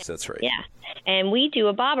duck race. That's right. Yeah. And we do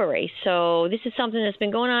a bobber race. So this is something that's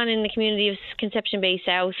been going on in the community of Conception Bay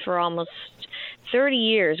South for almost 30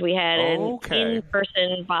 years. We had an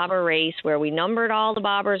in-person bobber race where we numbered all the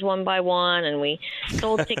bobbers one by one, and we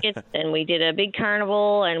sold tickets, and we did a big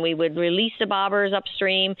carnival, and we would release the bobbers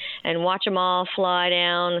upstream and watch them all fly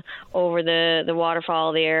down over the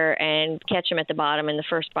waterfall there and catch them at the bottom. And the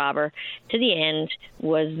first bobber to the end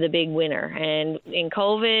was the big winner. And in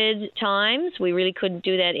COVID times, we really couldn't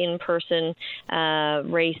do that in-person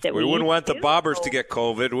race that we wouldn't want the bobbers to get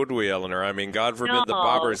COVID, would we, Eleanor? I mean, God forbid the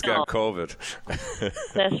bobbers got COVID.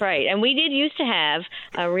 That's right. And we did used to have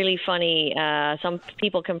a really funny, some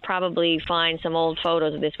people can probably find some old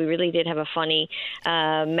photos of this. We really did have a funny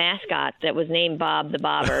mascot that was named Bob the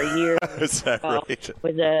Bobber years Is that ago. Right?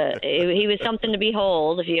 He was something to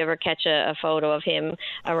behold if you ever catch a photo of him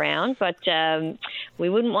around. But we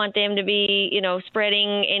wouldn't want them to be,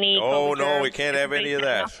 spreading any. Oh, no, we can't have any of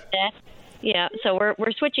that. Yeah, so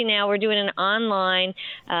we're switching now. We're doing an online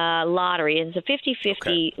lottery. It's a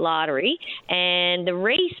 50-50 lottery, and the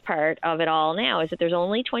race part of it all now is that there's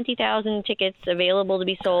only 20,000 tickets available to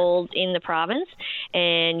be sold in the province,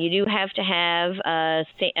 and you do have to have a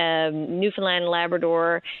Newfoundland and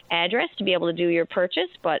Labrador address to be able to do your purchase,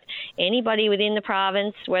 but anybody within the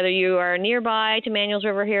province, whether you are nearby to Manuel's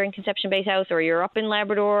River here in Conception Bay South, or you're up in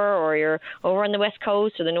Labrador, or you're over on the West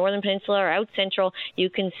Coast or the Northern Peninsula or out central, you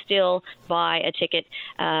can still buy a ticket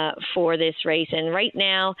for this race. And right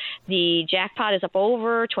now, the jackpot is up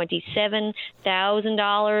over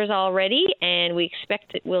 $27,000 already, and we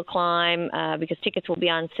expect it will climb because tickets will be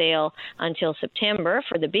on sale until September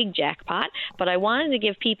for the big jackpot. But I wanted to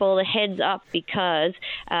give people the heads up because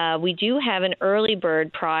we do have an early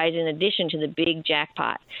bird prize in addition to the big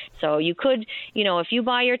jackpot. So you could, if you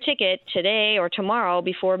buy your ticket today or tomorrow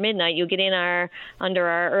before midnight, you'll get in under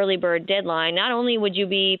our early bird deadline. Not only would you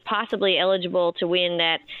be possibly eligible to win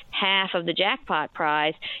that half of the jackpot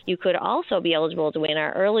prize, you could also be eligible to win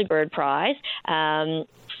our early bird prize,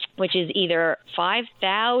 which is either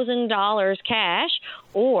 $5,000 cash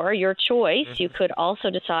or your choice. You could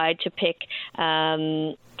also decide to pick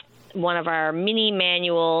one of our mini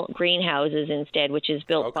manual greenhouses instead, which is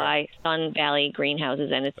built by Sun Valley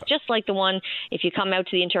Greenhouses. And it's just like the one, if you come out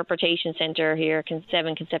to the Interpretation Center here,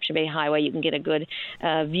 7 Conception Bay Highway, you can get a good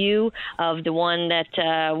view of the one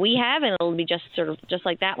that we have, and it'll be just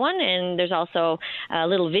like that one. And there's also a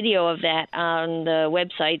little video of that on the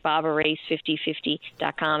website,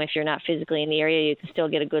 BabaRace5050.com. If you're not physically in the area, you can still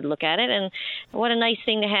get a good look at it. And what a nice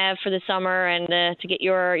thing to have for the summer, and to get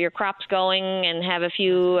your crops going and have a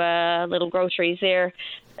few little groceries there.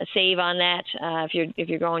 Save on that if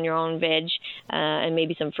you're growing your own veg and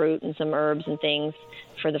maybe some fruit and some herbs and things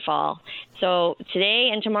for the fall. So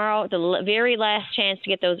today and tomorrow, the very last chance to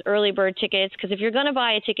get those early bird tickets, because if you're going to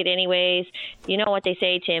buy a ticket anyways, you know what they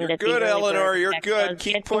say, Tim. You're good, Eleanor. You're good.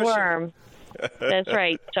 Keep pushing. That's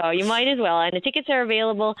right. So you might as well. And the tickets are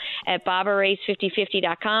available at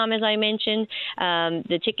BabaRace5050.com, as I mentioned.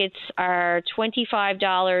 The tickets are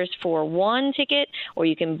 $25 for one ticket, or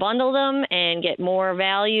you can bundle them and get more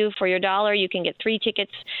value for your dollar. You can get 3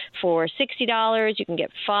 tickets for $60. You can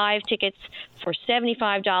get 5 tickets for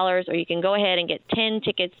 $75, or you can go ahead and get 10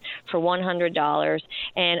 tickets for $100.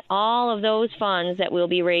 And all of those funds that we'll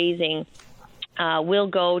be raising will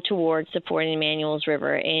go towards supporting Manuel's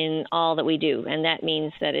River in all that we do. And that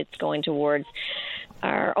means that it's going towards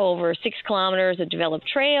our over 6 kilometers of developed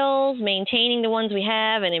trails, maintaining the ones we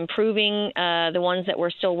have and improving the ones that we're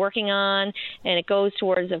still working on. And it goes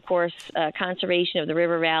towards, of course, conservation of the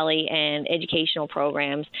river valley and educational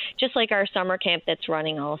programs. Just like our summer camp that's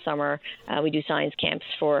running all summer, we do science camps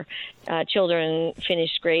for children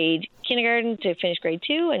finished grade kindergarten to finished grade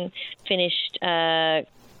 2 and finished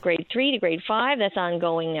grade 3 to grade 5. That's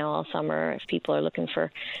ongoing now all summer if people are looking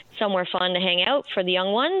for somewhere fun to hang out for the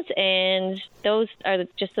young ones. And those are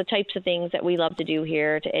just the types of things that we love to do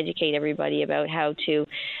here to educate everybody about how to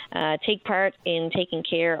take part in taking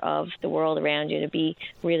care of the world around you, to be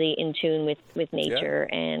really in tune with nature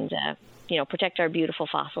and protect our beautiful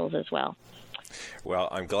fossils as well. Well,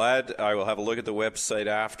 I'm glad. I will have a look at the website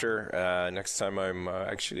after. Next time I'm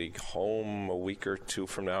actually home a week or 2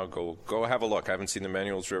 from now, go have a look. I haven't seen the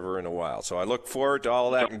Manuel's River in a while. So I look forward to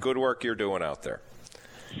all that and good work you're doing out there.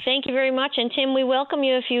 Thank you very much. And Tim, we welcome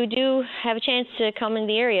you if you do have a chance to come in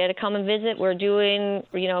the area, to come and visit. We're doing,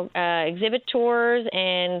 exhibit tours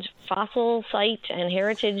and fossil site and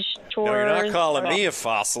heritage tours. No, you're not calling me a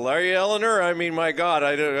fossil, are you, Eleanor? I mean, my God,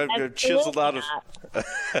 I'm chiseled out of...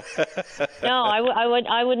 No,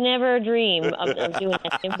 I would never dream of doing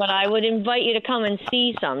that, but I would invite you to come and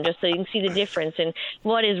see some, just so you can see the difference in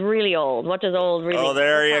what is really old. What does old really mean? Oh,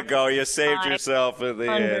 there you go. You saved yourself at the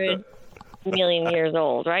end. Million years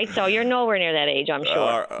old, right? So you're nowhere near that age, I'm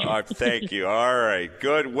sure. Thank you. All right.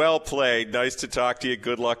 Good. Well played. Nice to talk to you.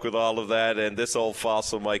 Good luck with all of that. And this old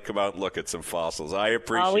fossil might come out and look at some fossils. I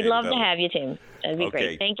appreciate it. Oh, we'd love to have you, Tim. That'd be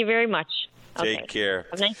great. Thank you very much. Take care.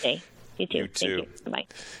 Have a nice day. You too. You too. Thank you. Bye.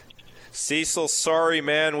 Cecil, sorry,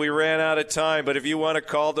 man, we ran out of time. But if you want to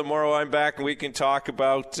call tomorrow, I'm back and we can talk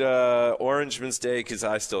about Orangeman's Day, because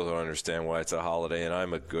I still don't understand why it's a holiday, and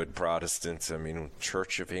I'm a good Protestant. I mean,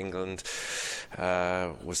 Church of England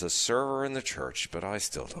was a server in the church, but I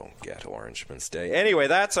still don't get Orangeman's Day. Anyway,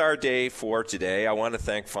 that's our day for today. I want to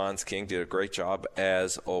thank Fonz King. Did a great job,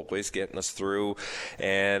 as always, getting us through.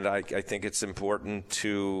 And I think it's important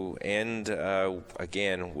to end,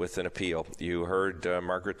 again, with an appeal. You heard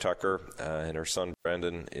Margaret Tucker and her son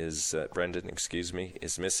Brendan is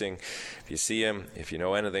missing. If you see him, if you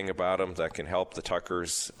know anything about him that can help the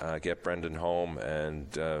Tuckers get Brendan home and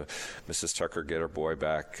Mrs. Tucker get her boy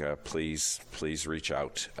back, please reach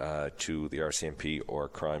out to the RCMP or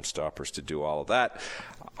Crime Stoppers to do all of that.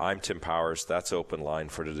 I'm Tim Powers. That's Open Line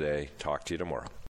for today. Talk to you tomorrow.